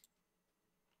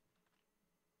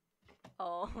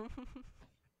 Oh.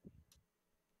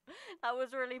 That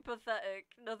was really pathetic.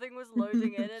 Nothing was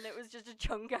loading in and it was just a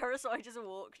chunk error, so I just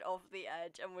walked off the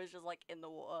edge and was just like in the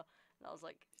water. And I was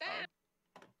like,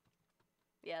 oh.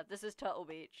 Yeah, this is Turtle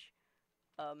Beach.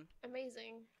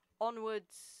 Amazing.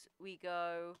 Onwards we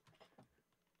go.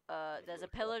 There's a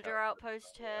pillager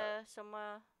outpost here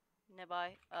somewhere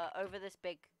nearby. Over this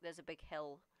there's a big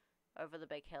hill. Over the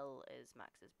big hill is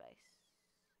Max's base.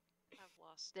 I've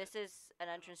lost. This is an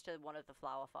entrance to one of the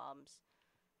flower farms.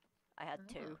 I had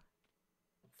two.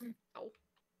 Oh.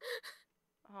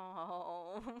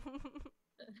 Oh.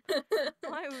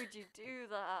 Why would you do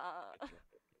that?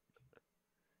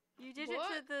 You did it What?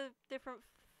 to the different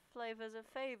flavors of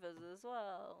favors as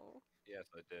well. Yes,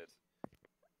 I did.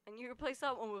 And you replaced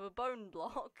that one with a bone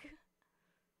block.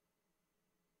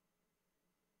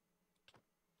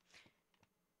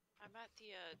 I'm at the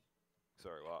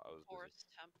Sorry, what? I was busy. forest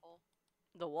temple.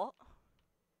 The what?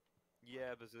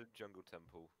 Yeah, there's a jungle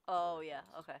temple. Oh yeah,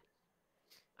 okay.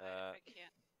 I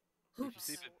can't. If you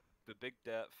see know. the big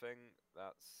dirt thing,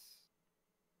 that's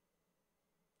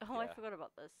Oh, I Yeah. forgot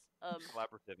about this.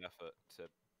 collaborative effort to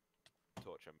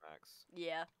torture Max.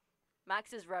 Yeah.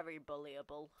 Max is very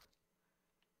bullyable.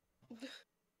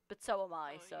 But so am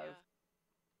I, Oh, so... yeah.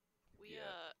 We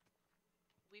Yeah.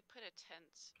 we put a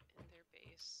tent in their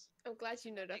base. I'm glad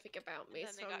you know nothing about me,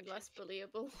 then they so I'm got less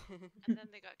confused. believable. And then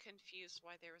they got confused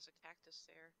why there was a cactus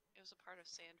there. It was a part of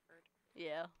Sanford.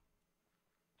 Yeah.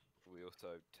 We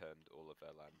also turned all of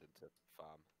their land into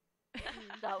farm.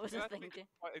 That was We a actually thing.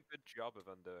 did quite a good job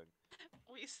of undoing.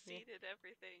 We seeded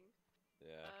everything.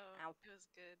 Yeah. Oh, Ow. it was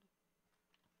good.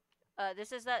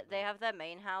 This is that they have their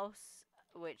main house,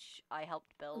 which I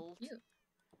helped Oh, build. cute.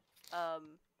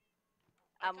 And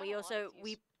I we got a lot also of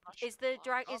these is mushroom the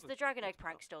blocks. is the dragon egg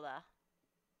prank still there?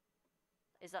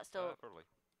 Is that still Probably.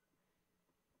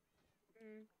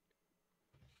 Mm.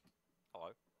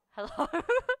 Hello. hello?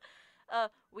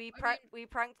 We I we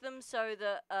pranked them so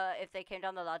that if they came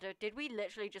down the ladder, did we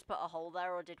literally just put a hole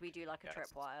there, or did we do like a Yes.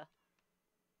 tripwire?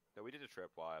 No, we did a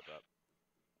tripwire, but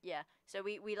Yeah. So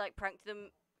we like pranked them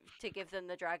to give them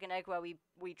the dragon egg, where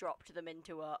we dropped them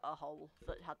into a hole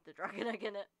that had the dragon egg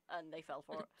in it, and they fell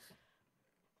for it.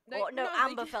 Or no, they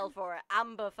Amber did- fell for it.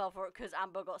 Amber fell for it because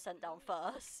Amber got sent down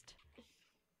first.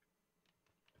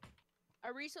 I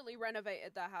recently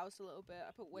renovated that house a little bit.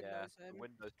 I put windows yeah, in. the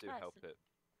windows do Nice. help it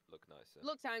look nicer. It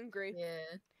looks angry.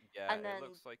 Yeah. Yeah, And then- it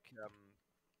looks like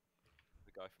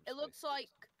the guy from. It looks Space Force.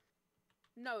 like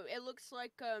no. It looks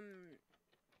like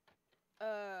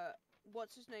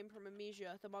what's his name from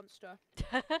Amnesia, the monster.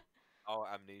 Oh,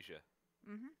 Amnesia,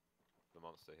 Mhm. the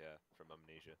monster here from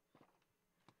Amnesia.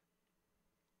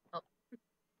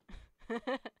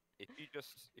 If you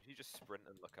just sprint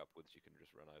and look upwards, you can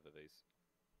just run over these.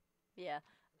 Yeah.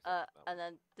 Except that one. And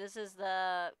then this is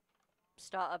the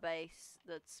starter base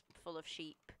that's full of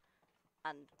sheep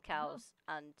and cows.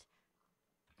 And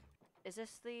is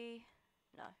this the?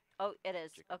 No. Oh, it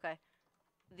is. Chicken. Okay.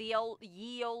 The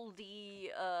olde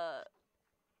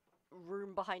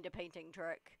room behind a painting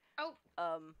trick. Oh,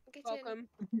 get in. Welcome.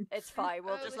 It's fine.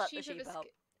 We'll Oh, just the let the sheep have sheep out. esca-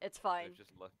 It's fine. They've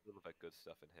just left all of that good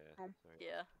stuff in here. Oh. Sorry.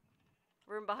 Yeah.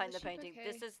 Room behind the the sheep painting.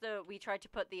 okay? This is the we tried to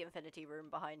put the infinity room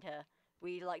behind here.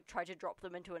 We like tried to drop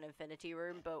them into an infinity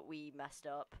room, but we messed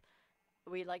up.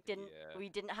 We like didn't Yeah. we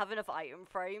didn't have enough item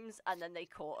frames, and then they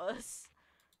caught us.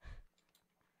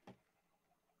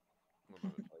 One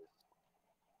moment, please.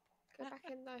 Go back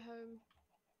in thy home.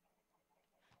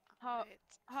 Har- Right.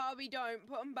 Harvey, don't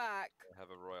put them back. I have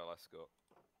a royal escort.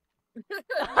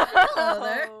 Hello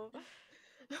there.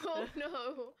 Oh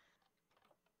no.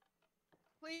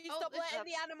 Please Oh, stop this- letting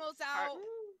the That's animals hard. out.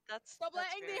 That's Stop that's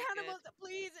letting the very good. animals.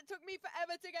 Please, it took me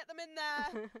forever to get them in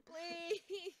there.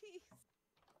 Please.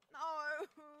 No,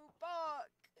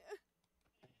 fuck.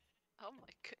 Oh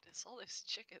my goodness, all those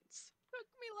chickens. Took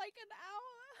me like an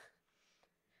hour.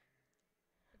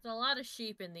 There's a lot of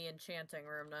sheep in the enchanting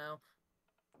room now.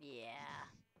 Yeah.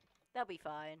 They'll be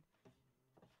fine.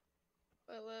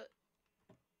 Well,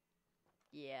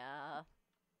 Yeah.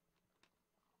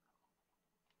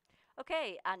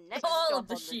 Okay, and next All stop of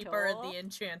the on sheep tour, are in the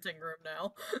enchanting room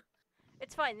now.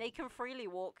 It's fine. They can freely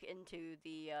walk into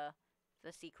the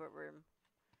secret room.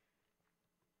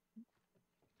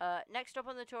 Next up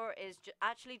on the tour is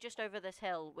actually just over this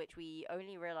hill, which we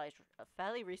only realized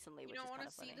fairly recently, You which don't is want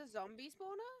kind to of see funny. the zombie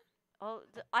spawner? Oh,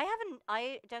 I haven't.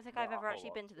 I don't think I've Not a ever whole actually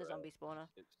lot been to the to it. zombie spawner.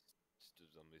 It's just a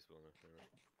zombie spawner. Right?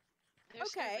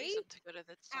 There's no Okay. reason to go to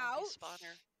the zombie Ouch.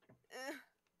 spawner.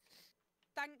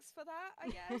 Thanks for that, I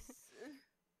guess.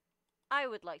 I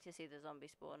would like to see the zombie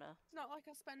spawner. It's not like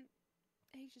I spent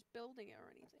ages building it or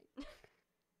anything.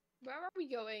 where are we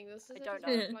going? This is I don't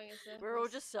know. We're all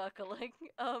just circling.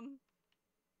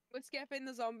 We're skipping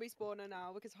the zombie spawner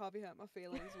now because Harvey hurt my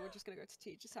feelings. We're just gonna go to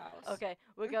Teacher's house. Okay,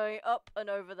 we're going up and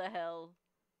over the hill.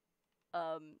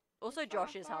 Also Far,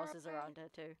 Josh's far house is away. around here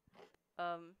too.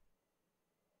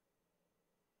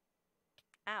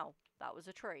 Ow, that was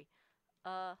a tree.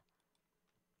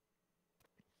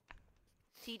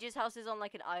 Tej's house is on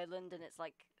like an island, and it's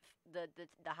like the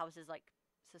house is like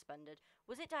suspended.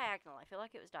 Was it diagonal? I feel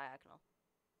like it was diagonal.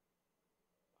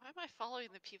 Why am I following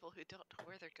the people who don't know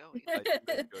where they're going? I do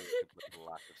enjoy the complete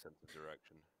lack of sense of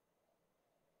direction.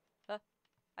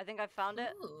 I think I found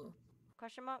it. Ooh.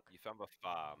 Question mark? You found the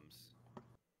farms.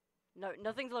 No,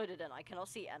 nothing's loaded in. I cannot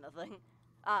see anything.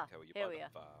 Ah, Okay, well you here buy we the are.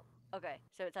 farm. Okay,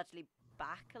 so it's actually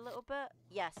back a little bit.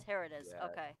 Yes, here it is. Yeah,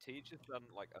 Okay. Teach has done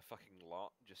like a fucking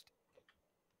lot. Just.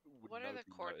 with What are the nobody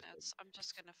noticing. coordinates? I'm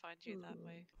just gonna find you that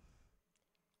way.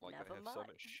 Like Never I have so mind.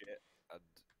 much shit, and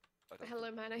I don't Hello,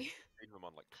 think Manny. I've seen them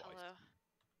on like twice. Hello.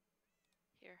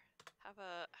 Here, have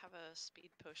a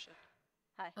speed potion.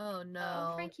 Hi. Oh Oh,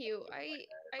 no. thank you. I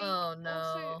Oh no.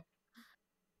 also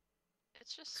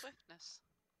It's just swiftness.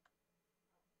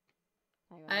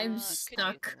 Hang on, I'm could you-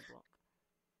 stuck.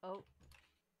 Oh,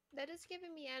 that is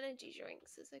giving me energy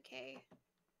drinks. It's okay.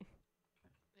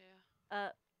 Yeah.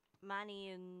 Manny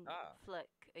and Ah. Flick,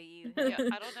 are you Yeah, here?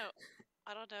 I don't know.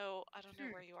 I don't know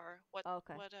where you are. What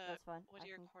Okay, what that's fine. what are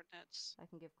your coordinates? I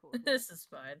can give coordinates. This is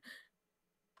fine.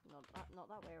 Not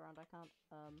that way around. I can't.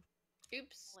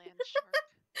 Oops. Land shark.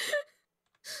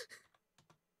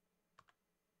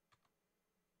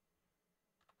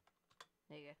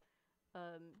 There you go.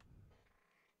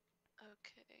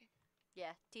 Okay.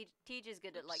 Yeah, Tej is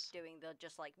good at like Oops. doing the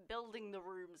just like building the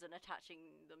rooms and attaching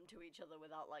them to each other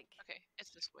without like Okay, it's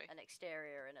this way. an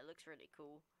exterior, and it looks really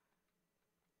cool.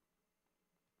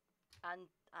 And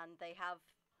they have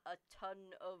a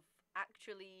ton of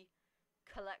actually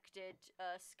collected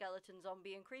skeleton,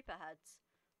 zombie, and creeper heads,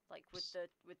 like with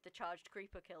the charged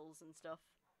creeper kills and stuff.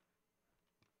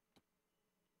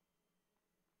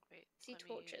 Wait, See let me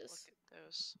torches. look at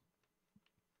those.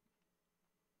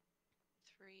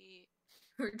 3.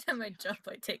 Every time I jump,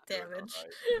 I take Doing damage.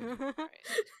 Alright.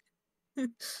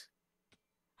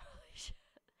 Holy shit!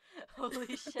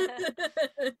 Holy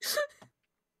shit!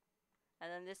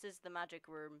 And then this is the magic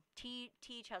room. Tej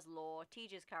has lore.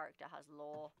 Tej's character has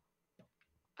lore.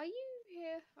 Are you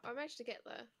here? I managed to get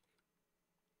there.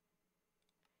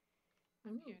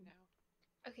 I'm here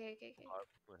now. Okay, okay, okay. Oh,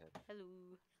 go ahead. Hello.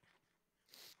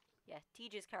 Yeah,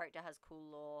 Tej's character has cool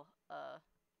lore.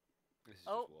 This is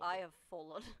Oh, just water. I have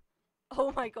fallen.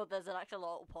 Oh my god, there's an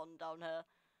axolotl pond down here.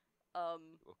 Well,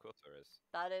 of course there is.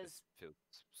 That This is. feels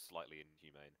slightly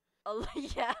inhumane. Oh,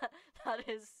 yeah, that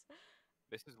is.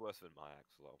 This is worse than my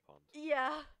axolotl pond.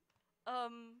 Yeah.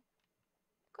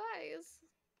 Guys.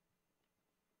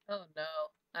 Oh no,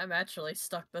 I'm actually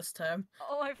stuck this time.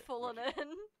 Oh, I've fallen in.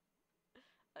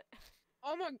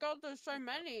 Oh my god, there's so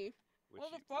many.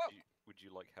 What the fuck? Would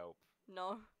you like help?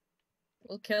 No.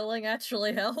 Will killing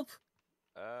actually help?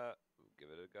 We'll give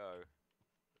it a go.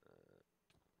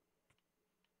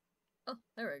 Oh,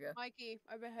 there we go. Mikey,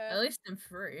 over here. At least I'm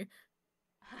free.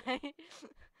 Hi.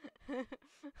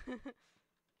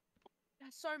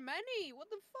 There's so many. What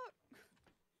the fuck?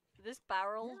 This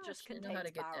barrel I don't just actually know how contains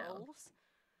to get down. barrels.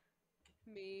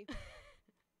 Me. It's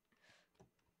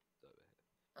over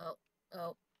here.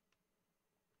 Oh.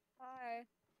 Hi.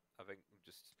 I think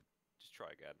just try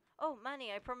again. Oh,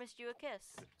 Manny, I promised you a kiss.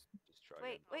 Just try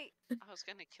Wait, again. wait. I was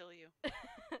gonna kill you.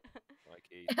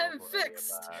 Mikey, I'm don't worry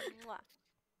fixed. about it. Mwah.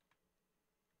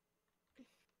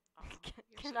 Oh,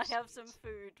 you're Can so I have sweet. some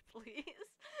food, please?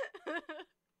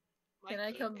 Can I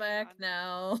Mikey, come hang back on.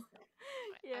 now?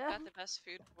 I've Yeah. got the best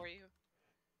food for you.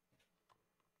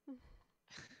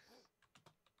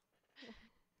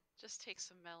 Just take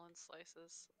some melon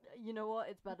slices. You know what?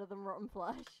 It's better than rotten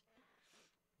flesh.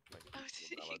 Mikey, Oh, just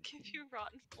did he melon. give you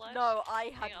rotten flesh? No, I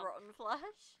had Hang on. rotten flesh.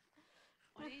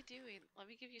 What are you doing? Let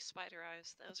me give you spider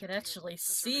eyes. I Those can are real- actually those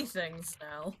are see real things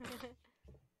now.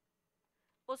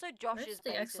 Also, Josh's Where's the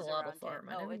base is axolotl around here. farm?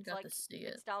 I Oh, never it's got like to see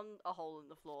it's it. down a hole in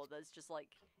the floor. There's just like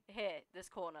here, this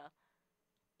corner,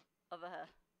 over here.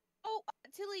 Oh,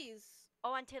 Tilly's.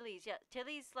 Oh, and Tilly's. Yeah,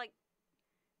 Tilly's like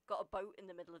got a boat in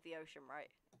the middle of the ocean, right?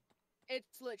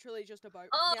 It's literally just a boat.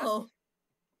 Oh!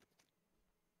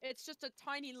 Yeah. It's just a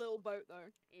tiny little boat,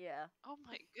 though. Yeah. Oh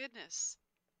my goodness.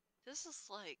 This is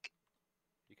like...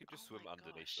 You could just Oh swim my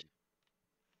underneath gosh. them.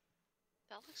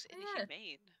 That looks Yeah.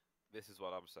 inhumane. This is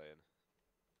what I'm saying.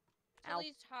 Ow.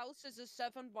 Tilly's house is a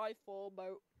 7x4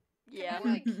 boat. Yeah. Can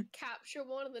I like capture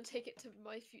one and then take it to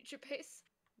my future base?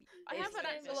 I It's- have an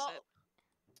gonna miss axolotl. it.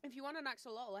 If you want an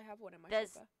axolotl, I have one in my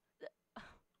There's- shopper.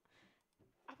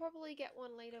 I'll probably get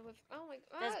one later with. Oh my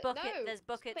god. There's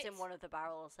buckets in one of the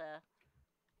barrels here.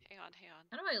 Hang on, hang on.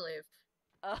 How do I leave?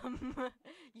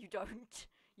 You don't.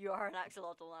 You are an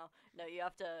axolotl now. No, you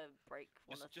have to break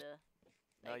one Just- of just- the.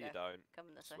 No, There you go. don't. Come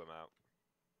this way. Swim out.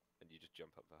 And you just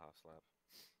jump up the half slab.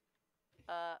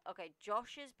 Okay,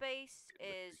 Josh's base You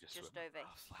literally is just just swim over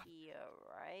half slab. here,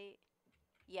 right?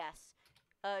 Yes.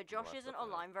 Josh Right, isn't look at that.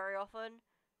 online very often.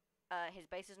 His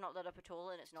base is not lit up at all,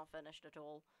 and it's not finished at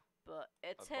all. But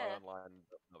it's By here. online,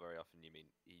 not very often, you mean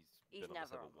he's He's been on the never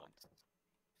server online. once.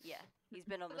 Yeah, he's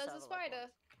been on But the there's a server. like, spider.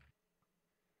 once.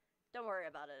 Don't worry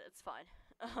about it. It's fine.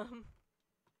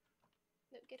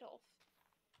 No, get off.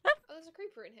 Oh, there's a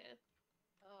creeper in here.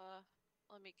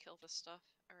 Let me kill the stuff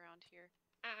around here.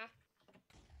 Ah.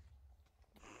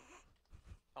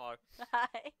 Hello. Hi.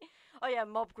 Oh yeah,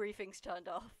 mob griefing's turned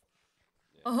off.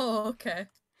 Yeah. Oh, okay.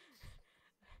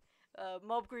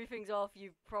 Mob griefing's off.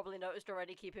 You've probably noticed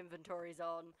already. Keep inventories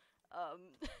on. Oh,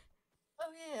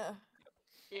 yeah.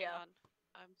 Hang Yeah. on.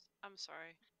 I'm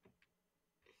sorry.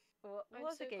 What I'm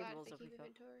other so game glad rules they have we keep got?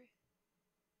 inventory.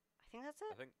 I think that's I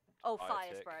it. think Oh, fire fire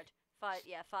tick. spread.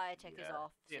 Fire tick is yeah,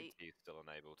 off. So TNT is still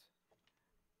enabled.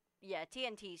 yeah,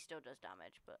 TNT still does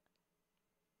damage, but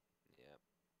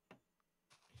Yeah.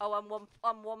 Oh,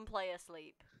 I'm one player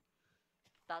sleep.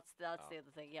 That's Oh. the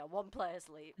other thing. Yeah, one player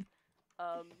sleep.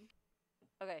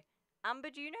 Okay. Amber,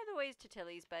 do you know the ways to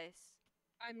Tilly's base?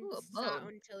 I'm Ooh, a sat boat.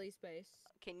 on Tilly's base.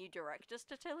 Can you direct us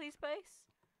to Tilly's base?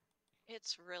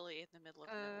 It's really in the middle of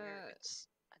nowhere. It's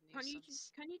a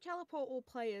nuisance. Can you teleport all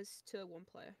players to one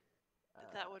player?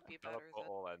 That would be better Teleport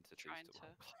than all entities trying to to.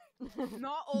 one place.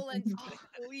 Not all entities,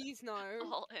 please no.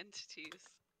 all entities.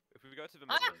 If we go to the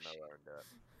middle Ah! of nowhere and do it.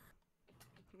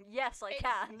 Yes, I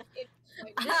can.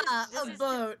 Ah, this a is-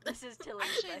 boat. This is Tilly's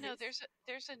Actually, base. no.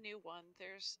 There's a new one.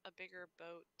 There's a bigger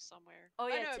boat somewhere. Oh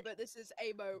yeah, I know, but this is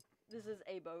a boat. this is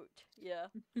a boat. Yeah,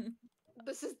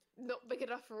 This is not big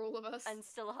enough for all of us. and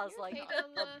still has You like okay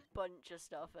down a there? bunch of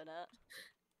stuff in it.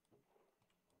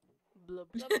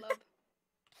 Blub. Blub blub.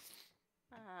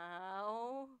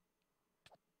 Ow.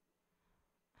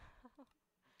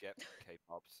 Get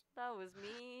K-pops. That was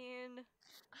mean.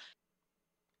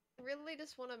 I really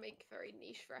just want to make very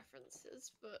niche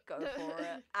references, but Go for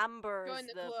it. Amber Join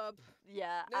is the club.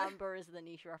 yeah. Amber is the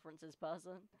niche references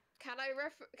person. Can I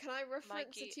reference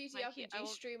Mikey, a Mikey, I TTRPG will-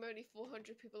 stream only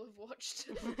 400 people have watched?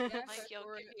 Yeah, Mikey, go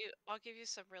for it. I'll give you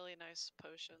some really nice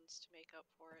potions to make up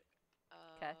for it.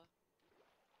 'Kay.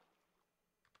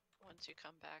 Once you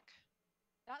come back.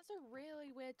 That's a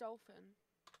really weird dolphin.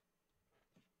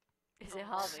 Is it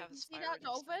Oh, Harvey? have You see fire that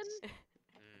dolphin? resistance.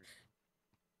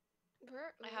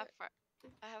 Where-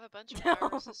 I have a bunch of No. fire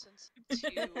resistance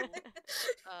to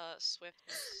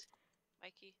swiftness.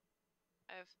 Mikey,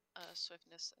 I have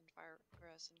swiftness and fire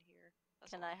res in here.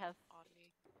 That's Can all I have? on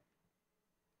me.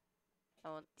 I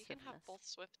want You can have swiftness. both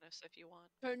swiftness if you want.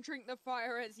 Don't drink the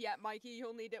fire as yet, Mikey.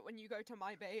 You'll need it when you go to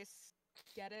my base.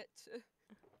 Get it?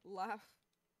 Laugh.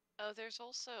 Oh, there's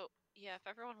also if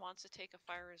everyone wants to take a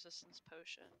fire resistance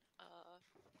potion,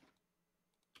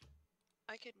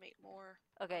 I could make more.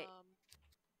 Okay.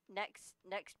 Next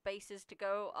bases to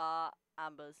go are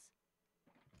Amber's.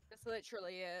 That's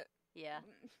literally it. Yeah.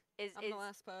 Is I'm the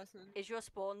last person. is your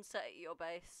spawn set at your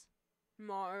base?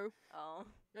 No. Oh.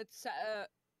 It's set at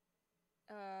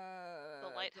The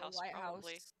lighthouse,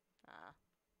 probably. Ah.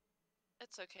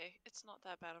 It's okay. It's not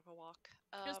that bad of a walk.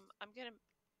 Just- I'm gonna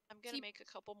Keep- make a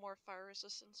couple more fire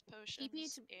resistance potions.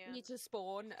 TP need to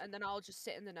spawn, and then I'll just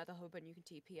sit in the nether hub and you can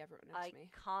TP everyone next I to me.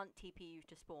 can't TP you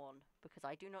to spawn because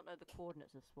I do not know the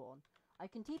coordinates of spawn. I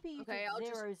can TP you Okay, to I'll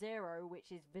just- 0,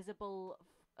 which is visible.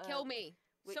 Kill me!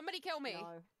 wait, Somebody kill me!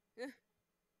 No.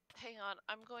 Hang on,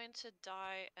 I'm going to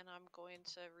die and I'm going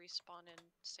to respawn in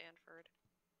Sanford.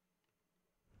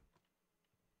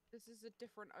 This is a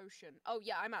different ocean. Oh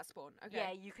yeah, I'm at spawn. Okay.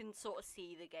 Yeah, you can sort of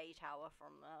see the gay tower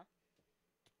from there.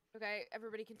 Okay,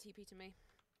 everybody can TP to me,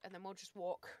 and then we'll just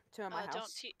walk to my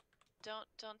house.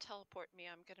 Don't teleport me.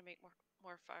 I'm gonna make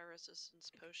more fire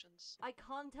resistance potions. I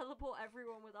can't teleport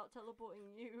everyone without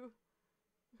teleporting you.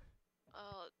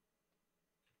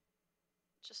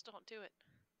 Just don't do it.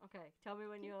 Okay, tell me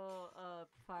when your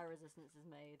fire resistance is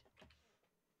made.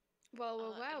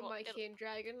 Well, wow, it'll- Mikey and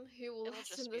Dragon. Who will it'll last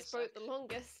just in be a this boat sec. the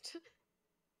longest?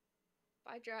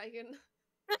 Bye, Dragon.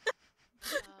 Um,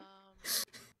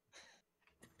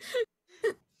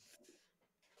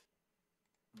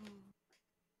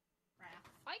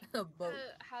 Mike A boat.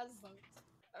 has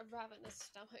a ravenous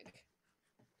stomach.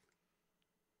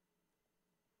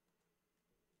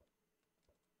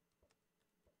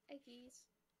 Eggies.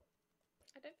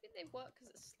 I don't think they work because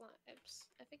it's slabs.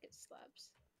 I think it's slabs.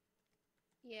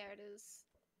 Yeah, it is.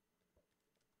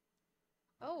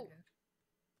 Oh, Okay.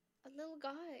 a little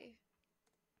guy.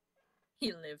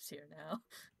 He lives here now.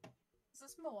 Is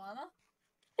this Moana?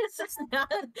 It's just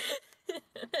not.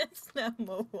 It's not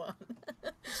Moana.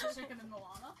 Chicken and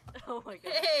Moana? Oh my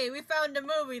god. Hey, we found a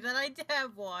movie that I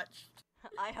have watched.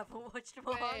 I haven't watched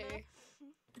Moana. Way.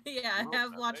 Yeah, Oh, I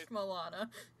have that watched made- Moana.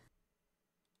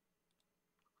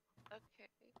 okay.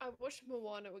 I watched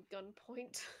Moana with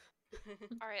gunpoint.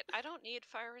 All right. I don't need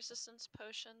fire resistance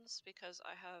potions because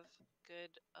I have good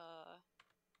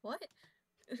What?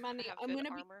 Manny, have I'm good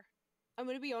gonna be armor. I'm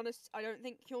gonna be honest, I don't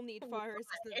think you'll need fire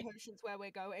resistant potions where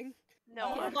we're going.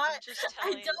 No, Oh, I'm what? just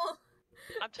telling. I don't.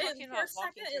 I'm talking For about a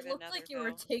second, walking through it the looked nether, like you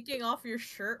were though. taking off your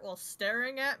shirt while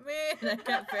staring at me, and I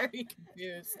got very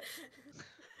confused.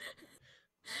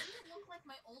 You look like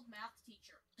my old math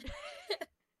teacher.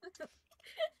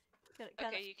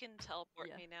 Okay, you can teleport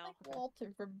yeah. me now.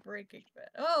 Walter from Breaking Bad.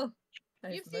 Oh,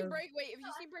 nice You've seen move. Wait, have you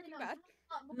No, seen actually, Breaking no, Bad?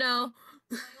 not Moana. No,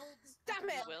 My old Damn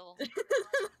it! Will.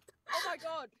 Oh my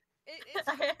god! It's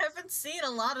I haven't seen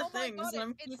a lot of oh my things, god, and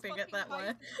I'm it's keeping it fucking that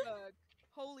way. Heisenberg.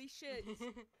 Holy shit!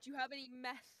 Do you have any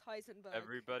meth, Heisenberg?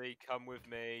 Everybody, come with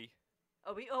me.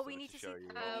 Oh, we Something need to to show see. you.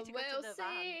 We need to go to We'll the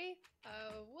van. see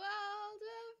a world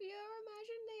of your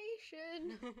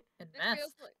Nutrition. And It math.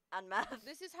 feels like And math.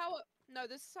 this is how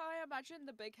I imagine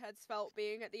the big heads felt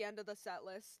being at the end of the set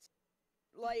list.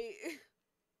 Like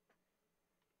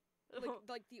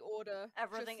like the order.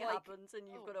 Everything just like, happens and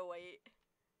you've oh. got to wait.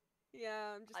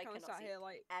 Yeah, I'm just I kind of cannot sat see here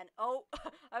like And oh,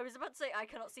 I was about to say I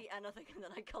cannot see anything, and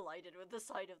then I collided with the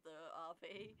side of the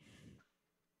RV.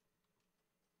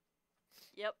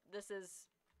 Yep, this is.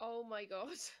 Oh my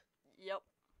god. Yep.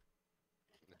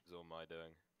 This is all my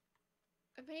doing.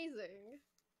 Amazing.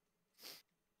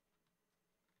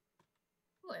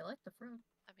 Oh, I like the front.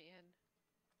 I mean,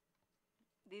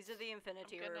 These are the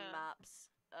Infinity I'm Room gonna- maps.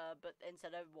 But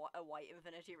instead of a white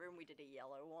Infinity Room, we did a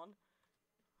yellow one.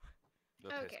 The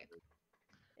piss Okay. room.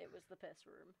 It was the piss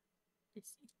room.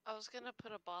 I was gonna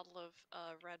put a bottle of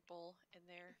Red Bull in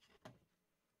there.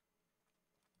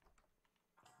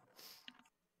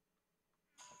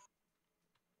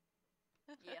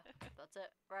 Yeah, that's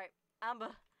it. Right,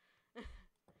 Amber.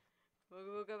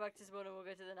 we'll go back to spawn and we'll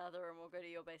go to the Nether and we'll go to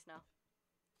your base now.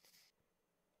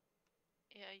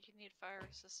 Yeah, you need fire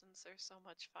resistance. There's so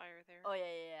much fire there. Oh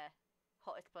yeah.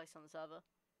 Hottest place on the server.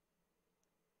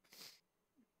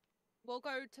 we'll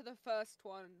go to the first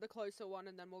one, the closer one,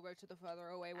 and then we'll go to the further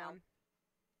away Ow. one.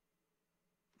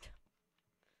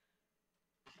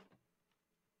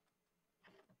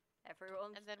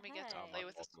 Everyone's. And then we get to Hey. play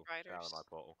with the Portal. spiders. Down in my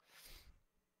portal.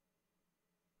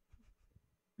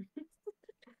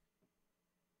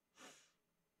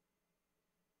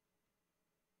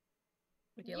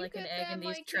 Would you You like an get egg there, in these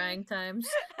Mikey? trying times?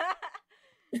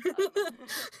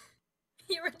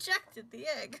 You rejected the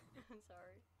egg. I'm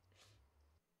sorry.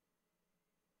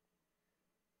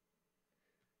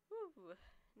 Woo.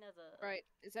 Nether. Right,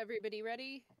 is everybody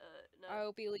ready? No.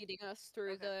 I'll be leading us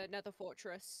through Okay. the Nether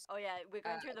Fortress. Oh yeah, we're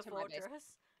going through the to my base. fortress.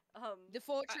 The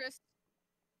fortress.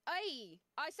 Hey,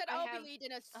 I said I I'll have- be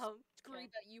leading us. Screw okay.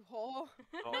 that, you whore.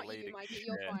 Not Not you, leading Mikey. shit.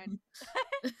 You're fine.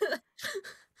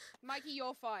 Mikey,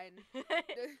 you're fine.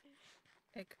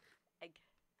 Egg. Egg.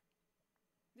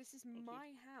 This is Thank you.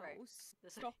 my Right. house.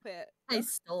 This- Stop it. I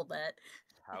stole that.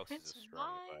 House is It's a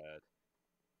strong my- word.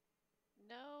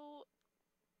 No,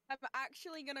 I'm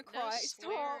actually gonna no cry. Stop.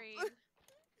 swearing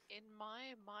in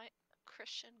my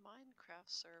Christian Minecraft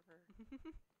server.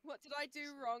 What did I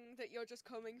do wrong that you're just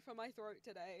coming for my throat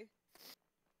today?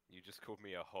 You just called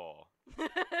me a whore.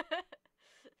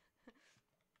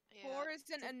 Yeah, Whore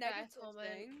isn't it's a a negative comment.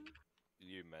 thing.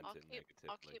 You meant I'll it keep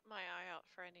negatively. my eye out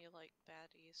for any like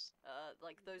baddies.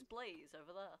 Like those blaze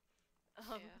over there.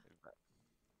 Yeah.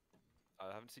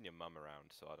 I haven't seen your mum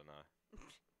around, so I don't know.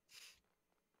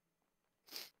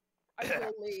 I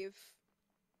will leave.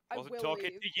 I Wasn't will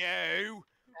talking leave. to you!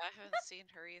 I haven't seen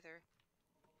her either.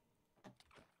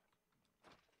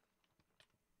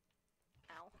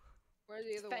 Ow. Where's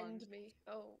the other one? Defend me.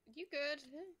 Oh, you good?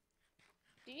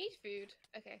 Do you need food?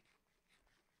 Okay.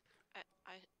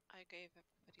 I gave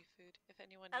everybody food. If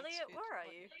anyone needs Elliot, food, where are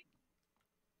let me you?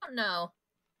 Oh no.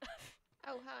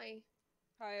 Oh, hi.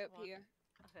 Hi up Come on. here.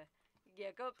 Okay.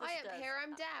 Yeah, go up the Hi stairs. up here,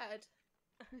 I'm Dad.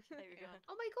 There you go. Hang on.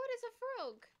 Oh my god, it's a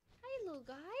frog. Hi, little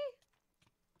guy.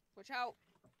 Watch out.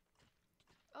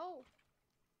 Oh,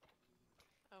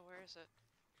 Oh, where is it?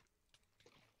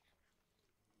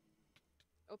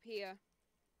 Up here.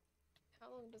 how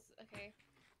long does... Okay.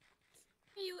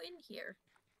 Are you in here?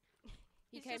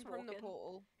 He He's came just from the walking.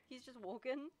 portal. He's just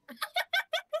walking.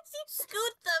 You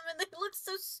scoot them and they look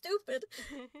so stupid.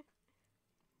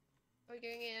 Are we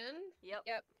going in? Yep.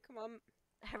 Yep, come on.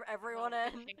 Everyone Well,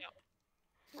 in.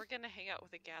 We're gonna hang out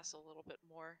with the gas a little bit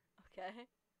more. Okay.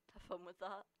 Have fun with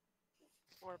that.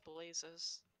 Or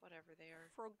blazes. Whatever they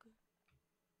are. Frog.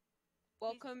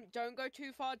 Welcome. Don't go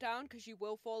too far down because you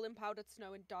will fall in powdered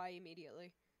snow and die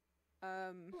immediately.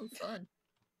 Oh, fun.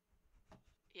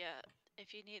 Yeah,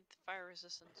 if you need fire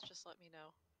resistance, just let me know.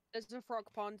 There's a frog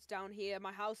pond down here.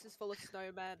 My house is full of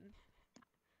snowmen.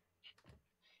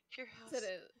 Your house. Is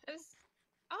it? It's...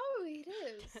 Oh, it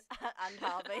is. And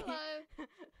Harvey. Hello.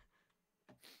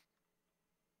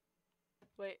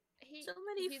 Wait. So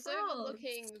many He's frogs.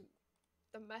 overlooking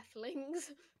the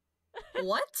methlings.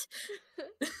 What?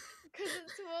 Because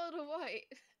it's World of White.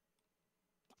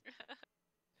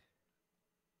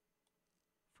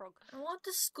 Frog. I want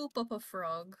to scoop up a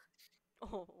frog.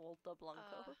 Oh, Walter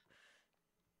Blanco.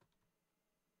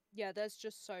 Yeah, there's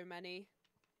just so many.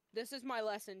 This is my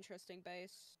less interesting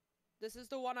base. This is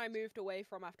the one I moved away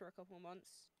from after a couple months.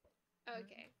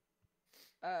 Okay.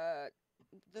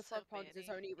 The So frog ponds is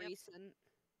many. only Yep. recent.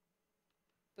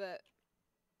 But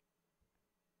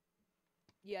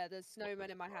yeah, there's snowmen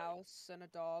in my house and a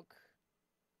dog.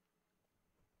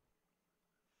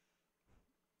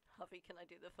 Harvey, can I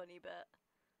do the funny bit?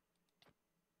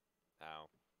 Ow.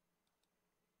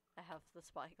 I have the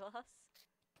spyglass.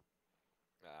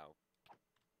 Ow.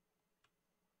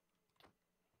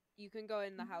 You can go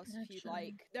in the house if you'd Gotcha.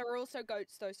 like. There are also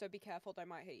goats though, so be careful, they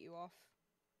might hit you off.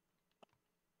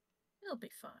 It'll be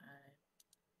fine.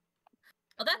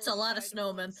 Oh, that's a Or lot of side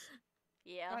snowmen. woods.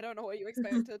 Yeah. I don't know what you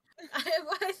expected. I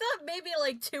thought maybe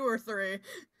like 2 or 3.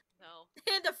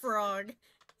 No. And a frog.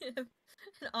 An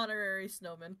honorary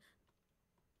snowman.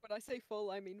 When I say full,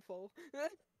 I mean full.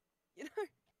 You know,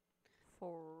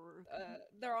 For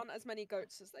there aren't as many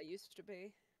goats as there used to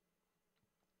be.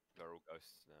 They're all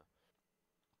ghosts now.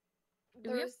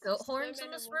 Do we have There's goat horns in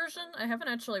snowmen this and water version? frogs. I haven't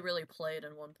actually really played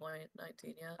in 1.19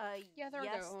 yet. Yeah, there are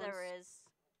yes, goat there horns. is.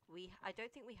 I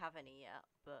don't think we have any yet,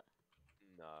 but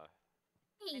No.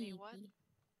 Any what?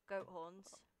 goat horns.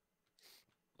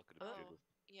 Look at the Oh, jiggle.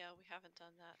 yeah, we haven't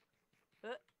done that.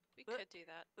 We uh, could do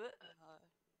that.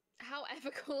 How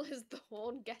ethical is the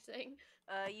horn getting?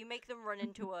 You make them run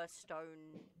into a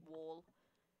stone wall,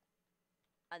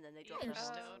 and then they drop Either their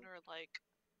horns. stone or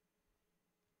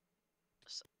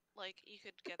like you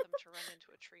could get them to run into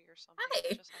a tree or something. Hi.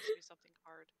 It just has to be something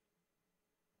hard.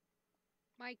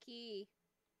 Mikey.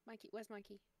 Mikey, where's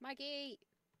Mikey? Mikey!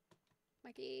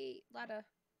 Mikey! Ladder.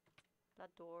 That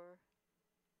door.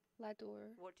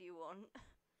 Ladder. What do you want?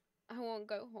 I want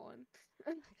goat horn.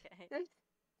 Okay.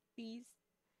 Please.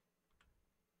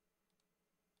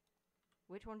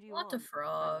 Which one do you What want? a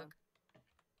frog.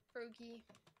 Froggy.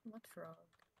 What frog?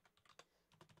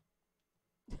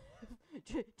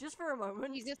 Just for a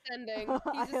moment. He's ascending.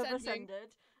 I He's have ascending.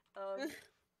 ascended.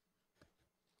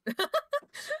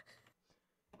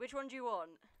 Which one do you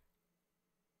want?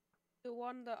 The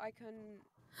one that I can.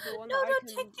 The one No, that I don't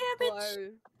can take damage! blow.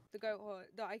 The goat horn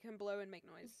that I can blow and make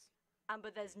noise. Amber,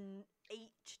 there's 8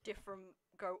 different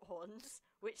goat horns.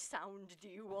 Which sound do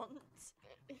you want?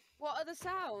 What are the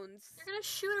sounds? You're gonna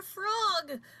shoot a frog!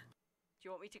 Do you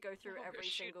want me to go through Oh, we're every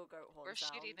shoot- single goat horn We're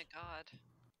sound? shooting a god.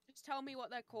 Just tell me what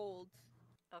they're called.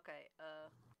 Okay,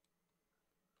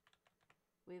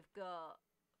 we've got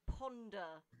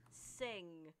ponder,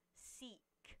 sing,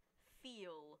 seek,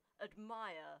 feel,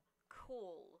 admire,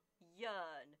 call,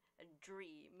 yearn, and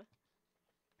dream.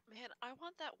 Man, I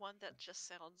want that one that just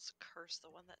sounds cursed, the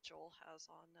one that Joel has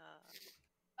on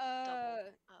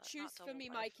Choose not for double me,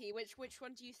 life. Mikey. Which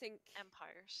one do you think?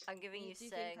 Empires. I'm giving you Do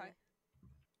you think sing.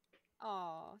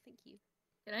 Aw, thank you.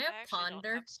 Can I I have actually don't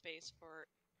ponder? have space for.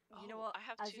 You know Oh, what? I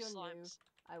have As 2 you're new, slimes.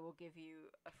 I will give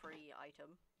you a free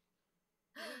item.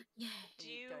 Yay. And Do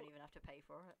you you? don't even have to pay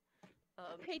for it.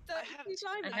 Hate I that. have two t-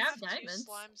 diamonds. I I have have diamonds.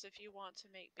 2 slimes if you want to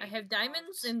make. I Baby have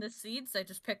diamonds frogs. in the seeds I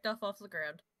just picked off the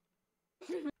ground.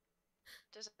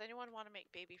 Does anyone want to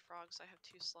make baby frogs? I have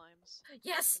 2 slimes.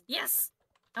 Yes! can feed Yes!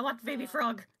 I want baby Uh,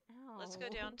 frog! Let's go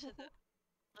down to the.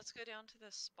 Ow. Let's go down to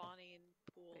the spawning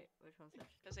pool Wait, which one's this?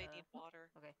 because they need water.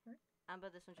 Okay. Amber,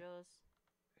 this one's yours.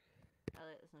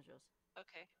 Elliot, this one's yours.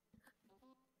 Okay.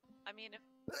 I mean, if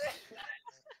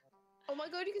Oh my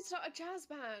god, you can start a jazz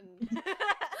band!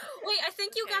 Wait, I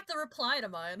think you Okay. got the reply to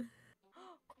mine.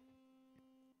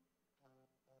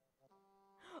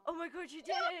 Oh my god, you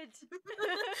did!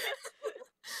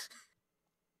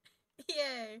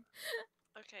 Yay!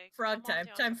 okay. Frog come on time.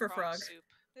 down Time to for frog. soup.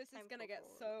 This is I'm gonna for get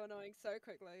frog. so annoying so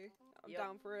quickly. I'm Yup.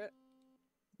 down for it.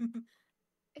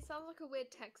 It sounds like a weird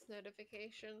text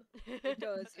notification. It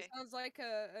does. Okay. It sounds like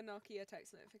a Nokia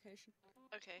text notification.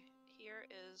 Okay. Here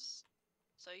is.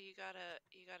 So you gotta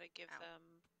give Ow. them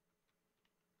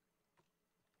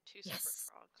 2 Yes. separate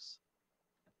frogs.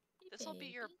 This will be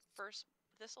your first.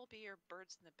 This will be your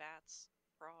birds and the bats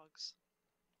frogs.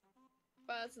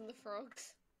 Birds and the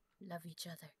frogs. Love each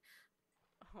other.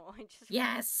 Oh, I just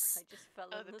Yes! fell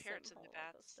Oh, in the the parrots same and the hole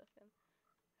I got bats. stuck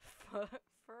in.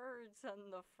 Birds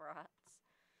and the frats.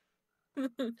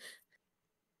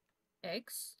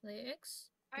 Eggs? Lay eggs?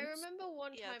 I Oops. remember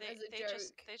one Yeah, time as a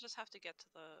joke. they just have to get to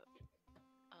the.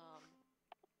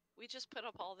 We just put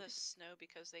up all this snow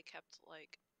because they kept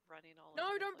like running all over.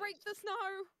 No, the don't break place. the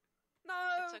snow! No,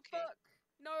 It's okay. fuck.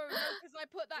 No, because I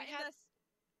put that We in had- this.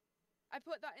 I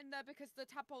put that in there because the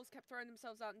tadpoles kept throwing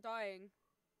themselves out and dying.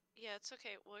 Yeah, it's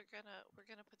okay. We're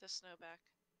gonna put the snow back.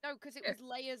 No, because it was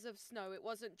layers of snow. It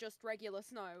wasn't just regular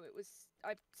snow. It was.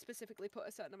 I specifically put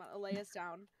a certain amount of layers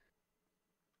down.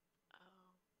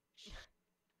 Oh.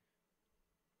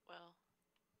 Well,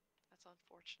 that's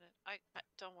unfortunate. I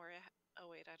don't worry. Oh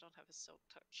wait, I don't have a silk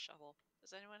touch shovel.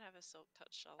 Does anyone have a silk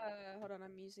touch shovel? Hold on.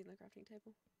 I'm using the crafting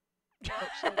table.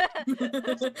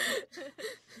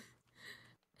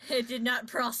 It did not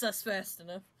process fast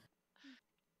enough.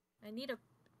 I need a...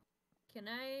 Can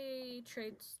I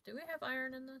trade... Do we have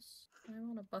iron in this? I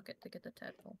want a bucket to get the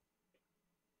tadpole.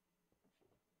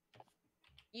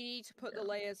 You need to put the Yeah.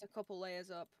 layers a couple layers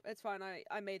up. It's fine.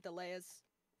 I made the layers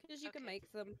because you can Okay.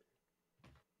 make them.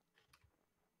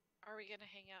 Are we gonna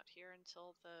hang out here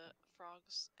until the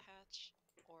frogs hatch,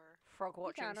 or Frog You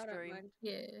watching can, I don't stream. mind.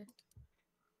 Yeah.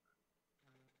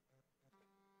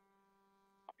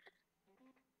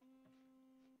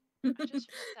 I just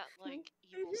want that like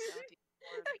evil sounding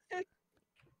horn.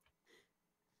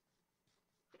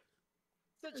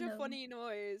 Such Hello. a funny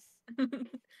noise.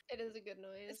 It is a good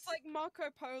noise. It's like Marco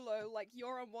Polo. Like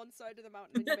you're on one side of the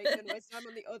mountain and you make the noise, and I'm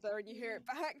on the other, and you hear it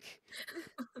back.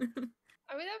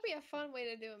 I mean, that'd be a fun way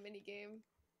to do a mini game.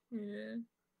 Yeah.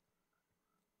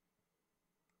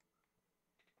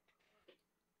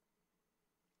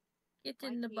 Get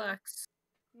in the Mikey. box.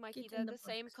 Mikey, Get they're in the the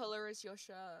same box. color as your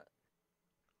shirt.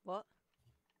 What?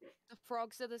 The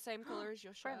frogs are the same color as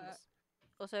your shirt. Friends.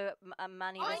 Also,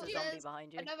 Manny, Oh, there's a zombie yes.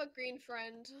 behind you. Another green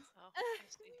friend. Oh, I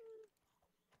see.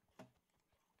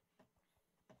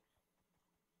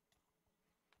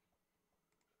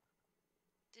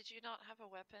 Did you not have a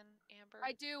weapon, Amber?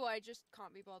 I do. I just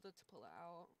can't be bothered to pull it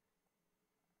out.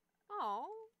 Oh,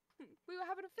 we were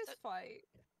having a fist fight.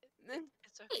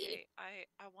 It's okay. I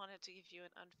wanted to give you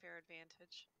an unfair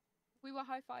advantage. We were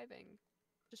high fiving,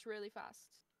 just really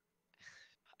fast.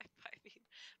 High-fiving,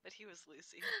 but he was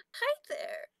losing. Hi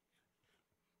there.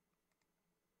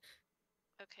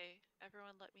 Okay,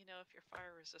 everyone let me know if your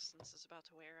fire resistance is about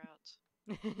to wear out.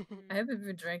 I haven't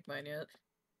even drank mine yet.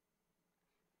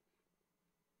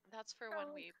 That's for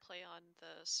when we play on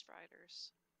the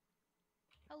Striders.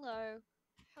 Hello.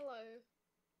 Hello.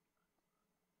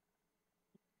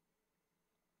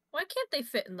 Why can't they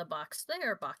fit in the box? They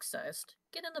are box-sized.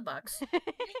 Get in the box.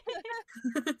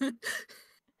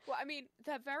 Well, I mean,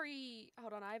 they're very.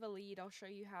 Hold on, I have a lead. I'll show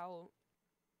you how.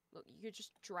 Look, you could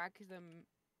just drag them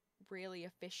really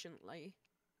efficiently.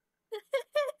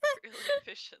 Really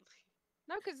efficiently.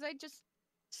 No, because they just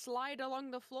slide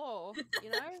along the floor, you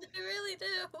know? They really do.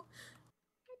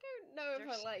 I don't know if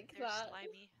I like they're that.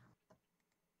 slimy.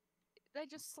 They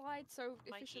just slide so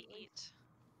Mikey, efficiently. eat.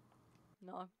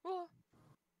 No. Oh,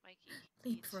 Mikey,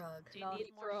 Leapfrog. eat. Do you No.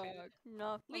 need more food? leapfrog. No.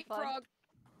 I'm fine. Leapfrog.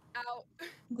 Out.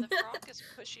 The frog is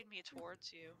pushing me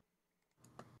towards you.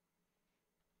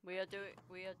 We are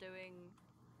doing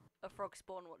a frog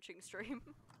spawn watching stream.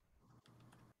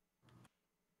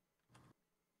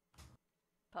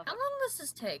 Perfect. How long does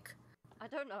this take? I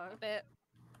don't know. A bit.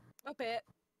 A bit.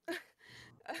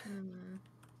 Hmm.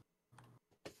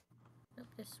 Up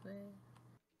this way.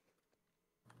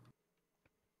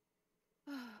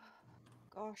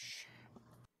 Gosh.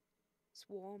 It's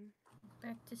warm.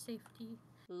 Back to safety.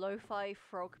 Lo-fi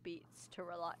frog beats to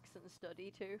relax and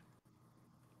study to.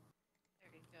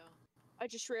 There you go. I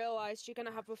just realised you're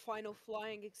gonna have a final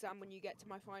flying exam when you get to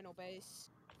my final base.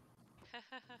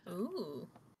 Ooh.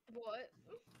 What?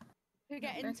 To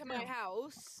get Back into my down.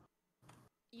 house,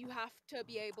 you have to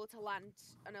be able to land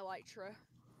an elytra.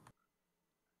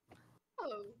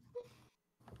 Oh.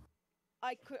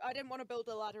 I didn't want to build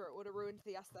a ladder, it would have ruined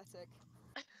the aesthetic.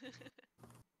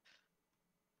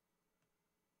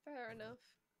 Fair enough.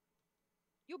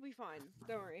 You'll be fine,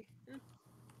 don't worry.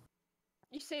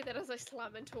 You say that as I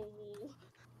slam into a wall.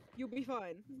 You'll be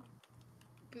fine.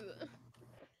 Good.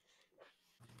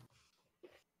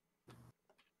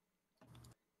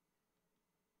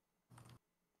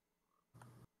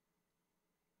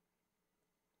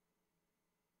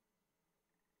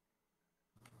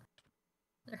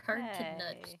 They're hard to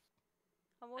nudge. Hey.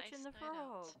 I'm watching Nice the night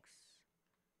out. frogs.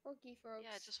 Froggy frogs.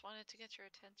 Yeah, I just wanted to get your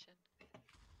attention.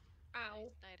 Ow.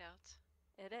 Nice night out.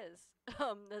 It is.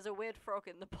 There's a weird frog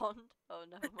in the pond. Oh,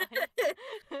 never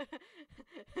mind.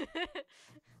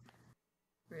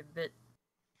 Ribbit.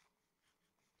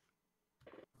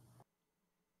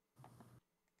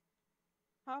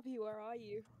 Harvey, where are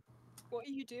you? What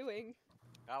are you doing?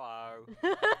 Hello.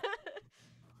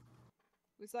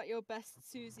 Was that your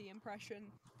best Susie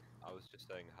impression? I was just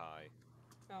saying hi.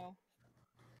 Oh.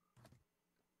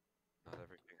 Not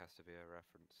everything has to be a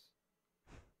reference.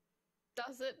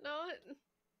 Does it not?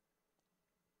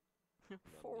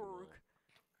 Frog.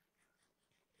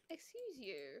 Excuse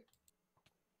you.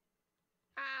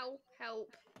 Ow.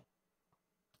 Help.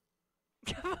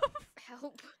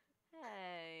 Help.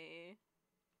 Hey.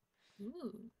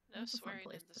 Ooh. No That's a fun swearing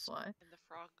place in to the fly. in the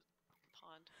frog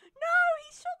pond. No, he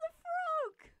shot the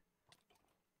frog!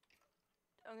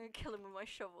 I'm gonna kill him with my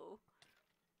shovel.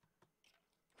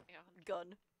 Yeah.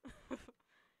 Gun.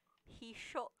 He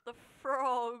shot the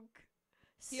frog.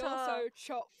 He Sir. also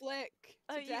shot Flick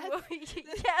to death.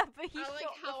 Yeah, but he I shot like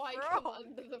how I the come frog.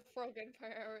 under the frog in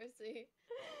priority.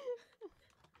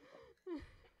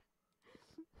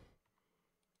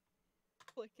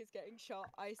 Flick is getting shot,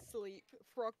 I sleep.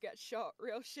 Frog gets shot.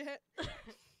 Real shit.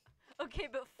 Okay,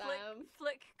 but Damn.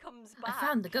 Flick comes I back.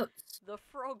 found the goats. The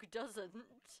frog doesn't.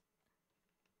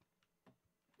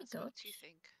 That's what you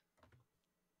think.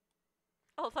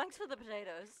 Oh, thanks for the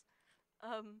potatoes.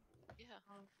 Yeah.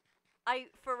 I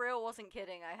for real wasn't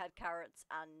kidding. I had carrots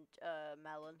and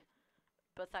melon,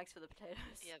 but thanks for the potatoes.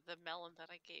 Yeah, the melon that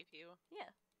I gave you. Yeah.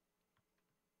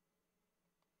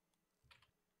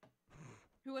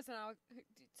 Who was an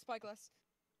Spyglass?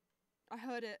 I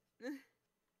heard it.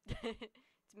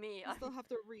 It's me. I still have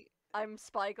to I'm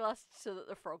spyglassed so that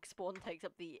the frog spawn takes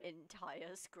up the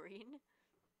entire screen.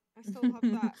 I still have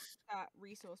that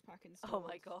resource pack installed. Oh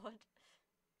my god.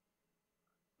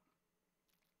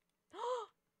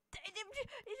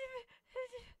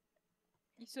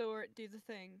 You saw it do the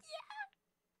thing.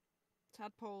 Yeah.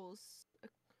 Tadpoles.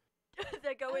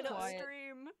 They're going Quiet.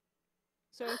 upstream.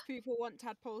 So if people want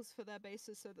tadpoles for their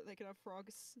bases so that they can have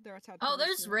frogs, there are tadpoles. Oh,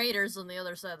 there's here. raiders on the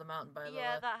other side of the mountain, by the way.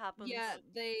 Yeah, that happens. Yeah,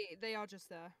 they are just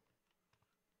there.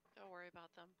 Don't worry about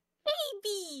them.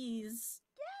 Babies!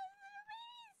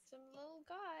 Some little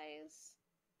guys.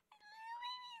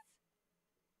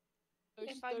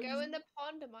 Those- If I go those- in the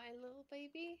pond, am I a little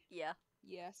baby? Yeah.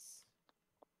 Yes.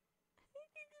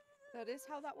 That is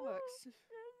how that works.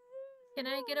 Can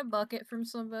I get a bucket from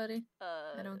somebody?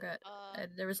 I don't got.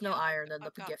 There was no yeah, iron in the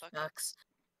I've got gift buckets. box.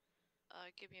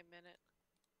 Give me a minute.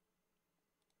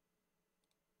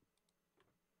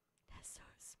 They're so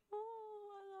small.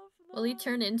 I love them. Will he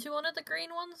turn into one of the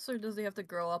green ones, or does he have to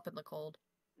grow up in the cold?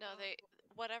 No, they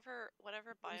whatever Depends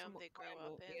on biome what they grow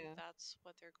biome, up in, yeah. that's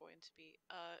what they're going to be.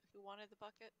 Who wanted the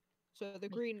bucket? So the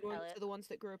green ones Elliot. are the ones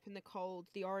that grew up in the cold,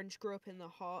 the orange grew up in the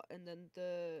hot, and then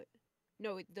the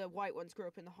white ones grew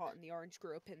up in the hot, and the orange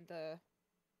grew up in the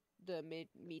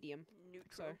medium.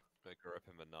 Neutral. So They grew up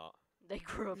in the knot. They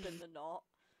grew up in the knot.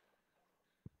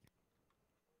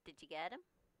 Did you get him?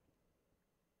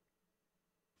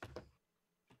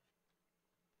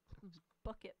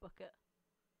 Bucket, bucket.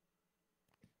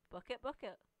 Bucket,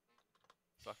 bucket.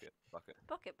 Bucket, bucket.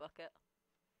 Bucket, bucket.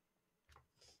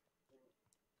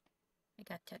 I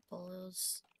got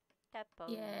tadpoles.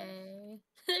 Tadpoles. Yay!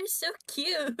 They're so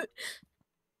cute.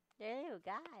 They're little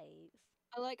guys.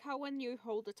 I like how when you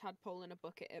hold a tadpole in a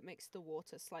bucket, it makes the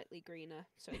water slightly greener,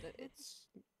 so that it's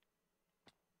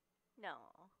No.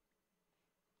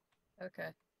 Okay.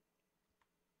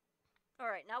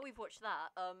 Alright, now we've watched that.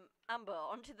 Amber,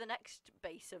 on to the next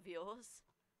base of yours.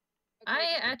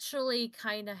 I actually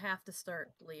kind of have to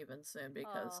start leaving soon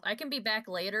because I can be back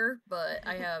later, but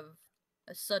I have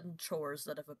sudden chores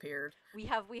that have appeared. We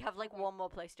have like one more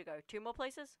place to go. 2 more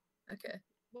places? Okay.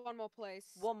 one more place.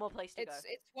 One more place to go.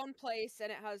 It's one place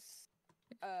and it has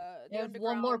I the have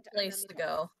one more underground and place then to the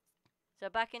go. So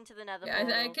back into the nether Yeah,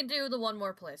 portal. I can do the one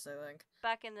more place, I think.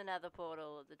 Back in the nether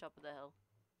portal at the top of the hill.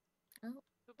 Oh,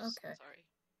 Oops, okay. sorry.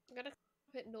 I'm gonna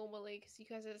keep it normally because you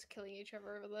guys are just killing each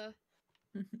other over there.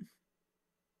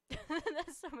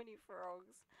 There's so many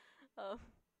frogs.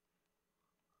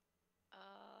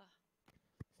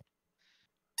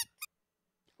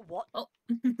 What? Oh.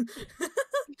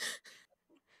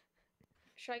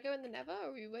 Should I go in the nether or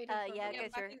are we waiting for Yeah, everyone?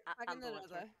 go through. back in the Amber went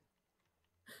through. nether.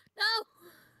 No!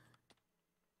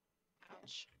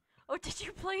 Ouch. Oh, did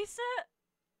you place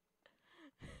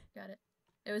it? Got it.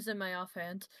 It was in my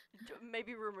offhand.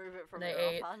 Maybe remove it from And I your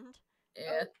ate. offhand.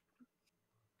 Yeah. Oh.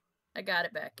 I got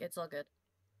it back. It's all good.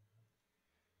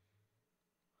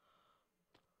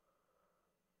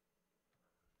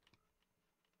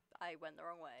 I went the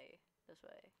wrong way. This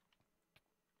way.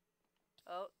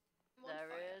 Oh, I'm on there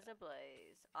fire. is a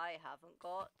blaze. I haven't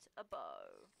got a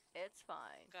bow. It's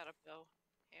fine. Got a bow.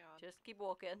 Hang on. Just keep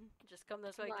walking. Just come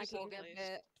this way. Keep Lagging walking. a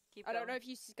bit. Keep I don't know going. if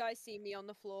you guys see me on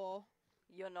the floor.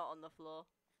 You're not on the floor.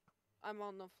 I'm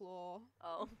on the floor.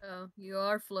 Oh. Oh, you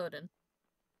are floating.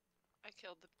 I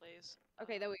killed the blaze.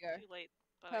 Okay, there we go. Too late,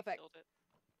 but I Perfect. killed it.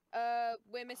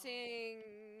 We're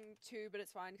missing 2, but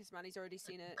it's fine because Manny's already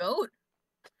seen it. Goat?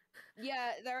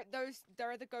 Yeah, there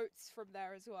are the goats from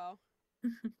there as well.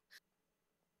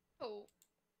 Oh,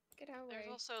 get out of the There's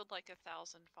way. also like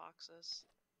 1,000 foxes.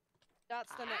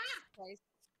 That's the next place.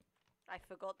 I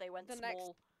forgot they went The next-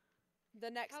 small.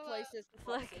 The next Hello. place is the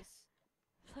Flick. foxes.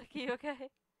 Flick, are you okay?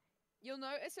 You'll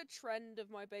notice a trend of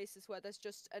my bases where there's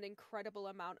just an incredible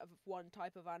amount of one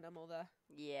type of animal there.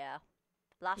 Yeah.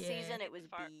 Last Yeah. season it was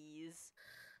Far- bees.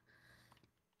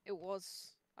 It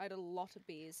was. I had a lot of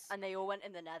bees. And they all went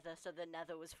in the nether, so the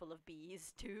nether was full of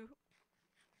bees too.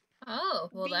 Oh,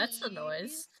 well that's a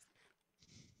noise.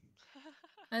 Bees.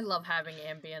 I love having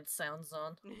ambient sounds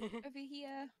on. Over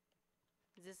here.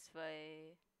 This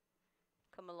way.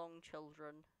 Come along,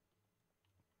 children.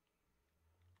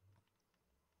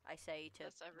 I say to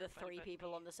That's the everybody 3 but people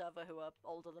me. on the server who are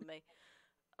older than me.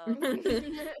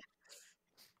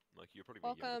 Like, you're probably my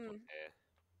youngest one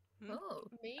here. Oh.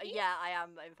 Me? Yeah, I am,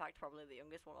 in fact, probably the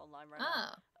youngest one online right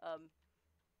Ah. now.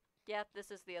 Yeah,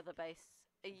 this is the other base.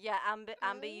 Yeah,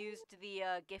 Amber used the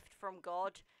gift from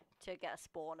God to get a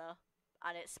spawner,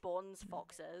 and it spawns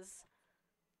foxes.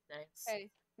 Nice. Hey,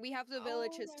 we have the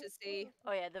villagers to see.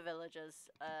 Oh yeah, the villagers.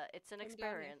 It's an Come down here.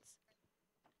 experience.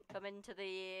 Come into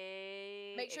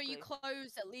the Make sure you igloo.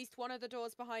 close at least one of the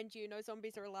doors behind you. No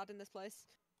zombies are allowed in this place.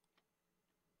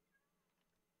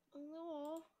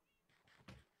 No.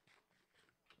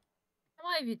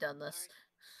 Why have you done this?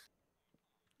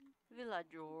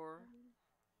 Villager.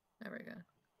 There we go.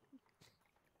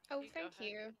 Oh, You go thank ahead.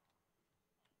 you.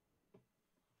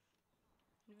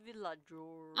 Villager.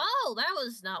 Oh, that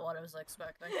was not what I was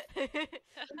expecting.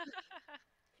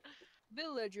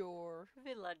 Villager.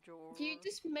 Villager. You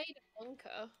just made a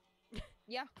bunker.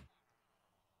 Yeah.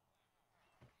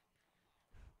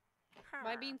 Am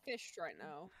I Har. being fished right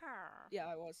now? Har. Yeah,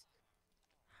 I was.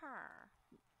 Har.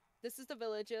 This is the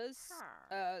villagers.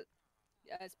 Har.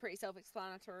 It's pretty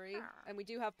self-explanatory, Huh. and we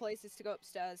do have places to go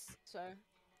upstairs. So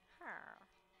Har.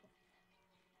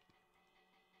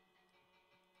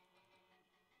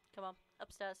 Come on,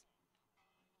 upstairs.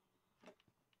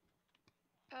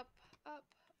 Up, up,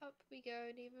 up we go.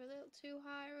 Neither a little too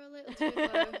high or a little too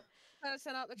low.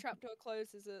 send out the trapdoor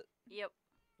closes it. Yep.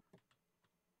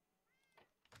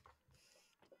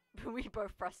 We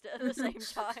both pressed it at the same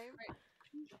time.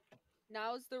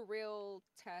 Now's the real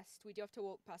test. We do have to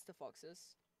walk past the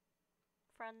foxes.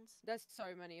 Friends. There's so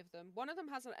many of them. One of them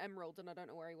has an emerald, and I don't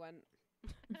know where he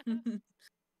went.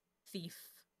 Thief.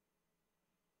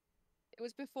 It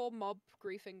was before mob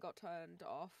griefing got turned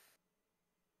off.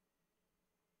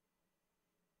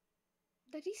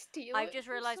 Did he steal I've it just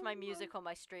from realised my someone? music on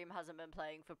my stream hasn't been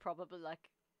playing for probably like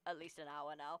at least an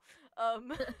hour now.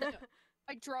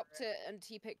 I dropped it, and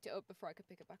he picked it up before I could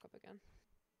pick it back up again.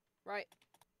 Right.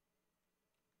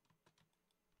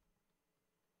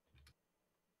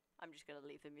 I'm just gonna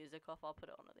leave the music off. I'll put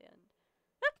it on at the end.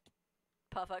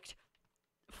 Perfect.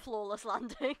 Flawless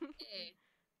landing. Hey.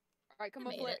 Alright, come You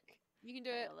on, made it. Flick. You can do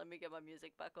Hang it. on, let me get my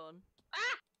music back on.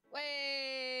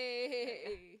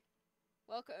 Way!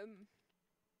 Welcome.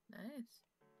 Nice.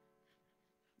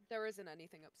 There isn't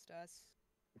anything upstairs.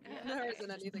 Yeah. There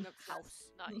isn't anything upstairs. House.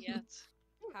 Not yet.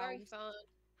 Very House. fun.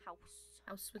 House.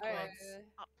 House with Uh, legs.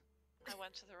 I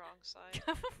went to the wrong side.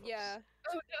 yeah.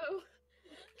 Oh no.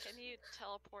 Can you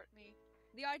teleport me?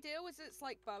 The idea was it's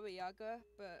like Baba Yaga,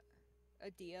 but a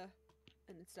deer,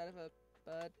 and instead of a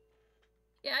bird.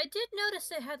 Yeah, I did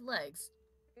notice it had legs.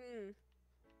 Mm.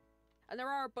 And there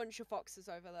are a bunch of foxes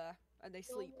over there, and they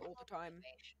sleep all the time.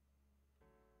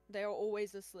 They are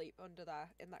always asleep under there,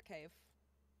 in that cave.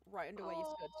 Right under where you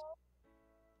stood.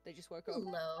 They just woke up.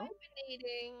 Hello.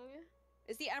 Hibernating.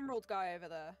 Is the emerald guy over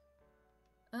there?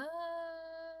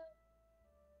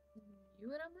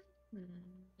 You and Emma?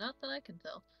 Not that I can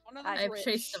tell. One of them's I've rich.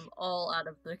 chased them all out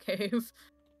of the cave.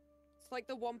 It's like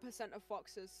the 1% of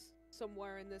foxes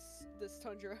somewhere in this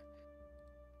tundra.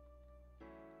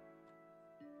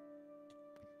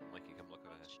 Mikey, come look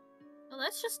over here. Well,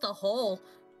 that's just a hole.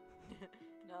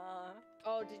 Nah.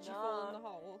 Oh, did you fall in No. the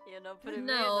hole? You're not putting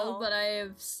No, me but I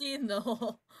have seen the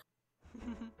hole.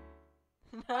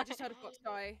 I just had a fox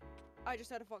die. I just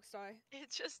had a fox die. It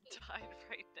just died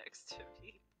right next to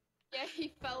me. Yeah, he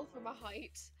fell from a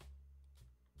height.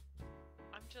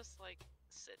 I'm just like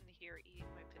sitting here eating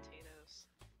my potatoes.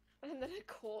 And then a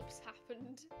corpse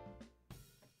happened.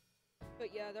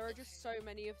 But yeah, there are just so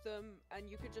many of them, and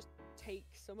you could just take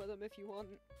some of them if you want.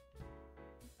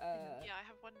 Yeah, I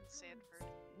have one in Sanford.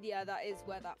 Yeah, that is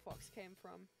where that fox came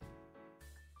from.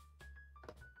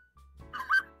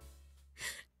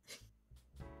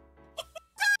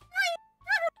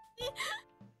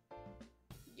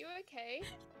 You okay?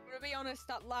 To be honest,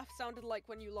 that laugh sounded like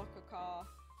when you lock a car.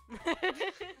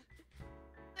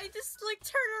 I just like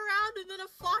turned around and then a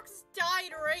fox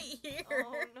died right here.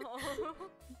 Oh no.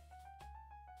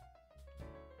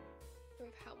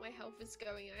 With how my health is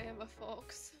going, I am a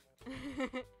fox.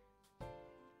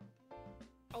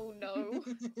 Oh no.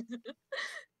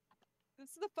 This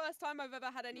is the first time I've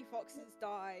ever had any foxes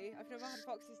die. I've never had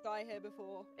foxes die here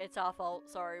before. It's our fault.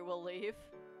 Sorry, we'll leave.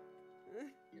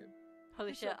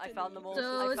 Holy It's shit, up I to found me. them all. So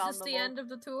I is found this them the all. end of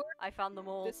the tour? I found them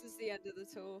all. This is the end of the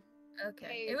tour. Okay.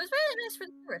 Hey. It was really nice for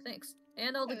the tour, thanks.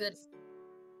 And all the good.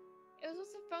 It was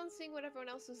also fun seeing what everyone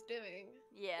else was doing.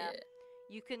 Yeah.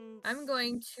 You can. I'm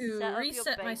going to set up your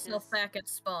reset myself bases. back at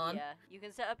spawn. Yeah, you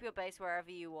can set up your base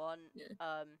wherever you want.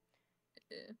 Yeah.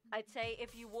 I'd say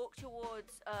if you walk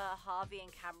towards Harvey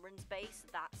and Cameron's base,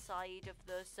 that side of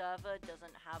the server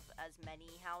doesn't have as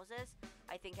many houses.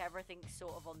 I think everything's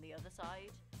sort of on the other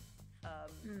side. So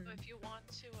if you want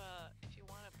to,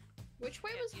 Which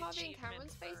way get was the Harvey and achievement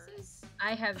Cameron's for- bases?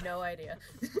 I have no idea.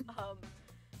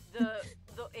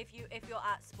 If you're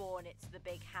at spawn, it's the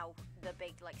big house, the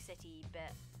big like city bit,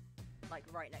 like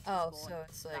right next to Oh, spawn. so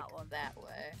it's like that one. that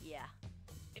way. Yeah.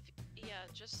 if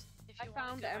if I you want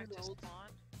found to go back to emeralds. spawn,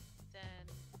 then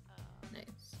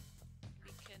Nice.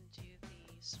 we can do the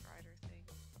Strider thing.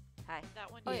 Hi.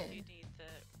 That one Oh, you yeah. do need the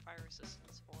fire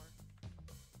resistance for.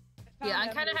 Yeah, I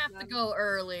found kind of emeralds have to then. go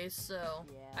early, so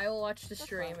Yeah. I will watch the That's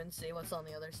stream fine. and see what's on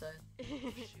the other side.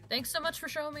 Shoot. Thanks so much for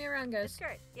showing me around, It's guys.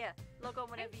 great. Yeah. Log on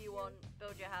whenever Thank you you. want.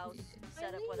 Build your house.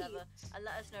 Set up Sweet. whatever, and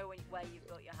let us know where you've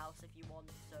built your house if you want,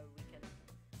 so we can.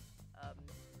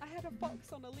 I had a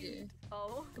fox on a lead.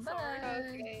 Oh, Goodbye.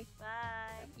 sorry. Okay.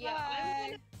 Bye. Yeah,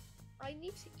 Bye. I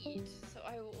need to eat, so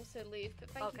I will also leave. But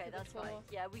thank you Okay, for that's the tour. fine.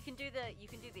 Yeah, you can do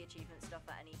the achievement stuff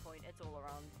at any point. It's all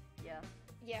around. Yeah.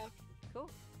 Yeah. Cool.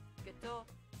 Good tour.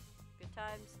 Good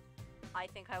times. I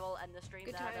think I will end the stream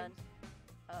Good there times.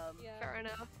 then. Yeah. Fair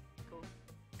enough. Cool.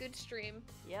 Good stream.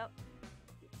 Yep.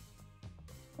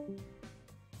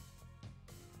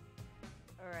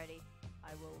 Alrighty.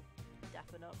 I will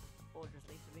deafen up or just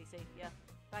leave the VC. Yeah.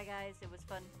 Bye guys. It was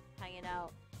fun hanging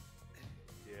out.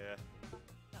 Yeah.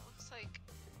 That looks like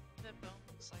the bone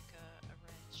looks like a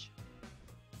wrench,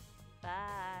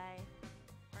 Bye.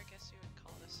 or I guess you would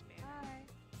call it a spanner.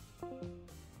 Bye.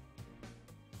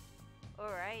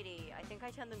 Alrighty, I think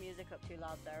I turned the music up too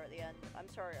loud there at the end. I'm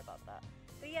sorry about that.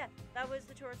 But yeah, that was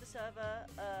the tour of the server.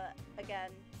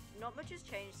 Again, not much has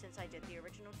changed since I did the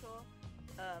original tour.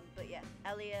 But yeah,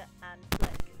 Elliot and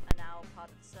Flick are now part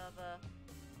of the server.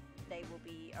 They will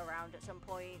be around at some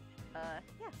point.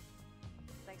 Yeah.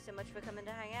 Thanks so much for coming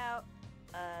to hang out.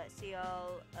 See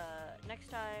y'all next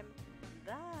time.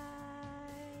 Bye.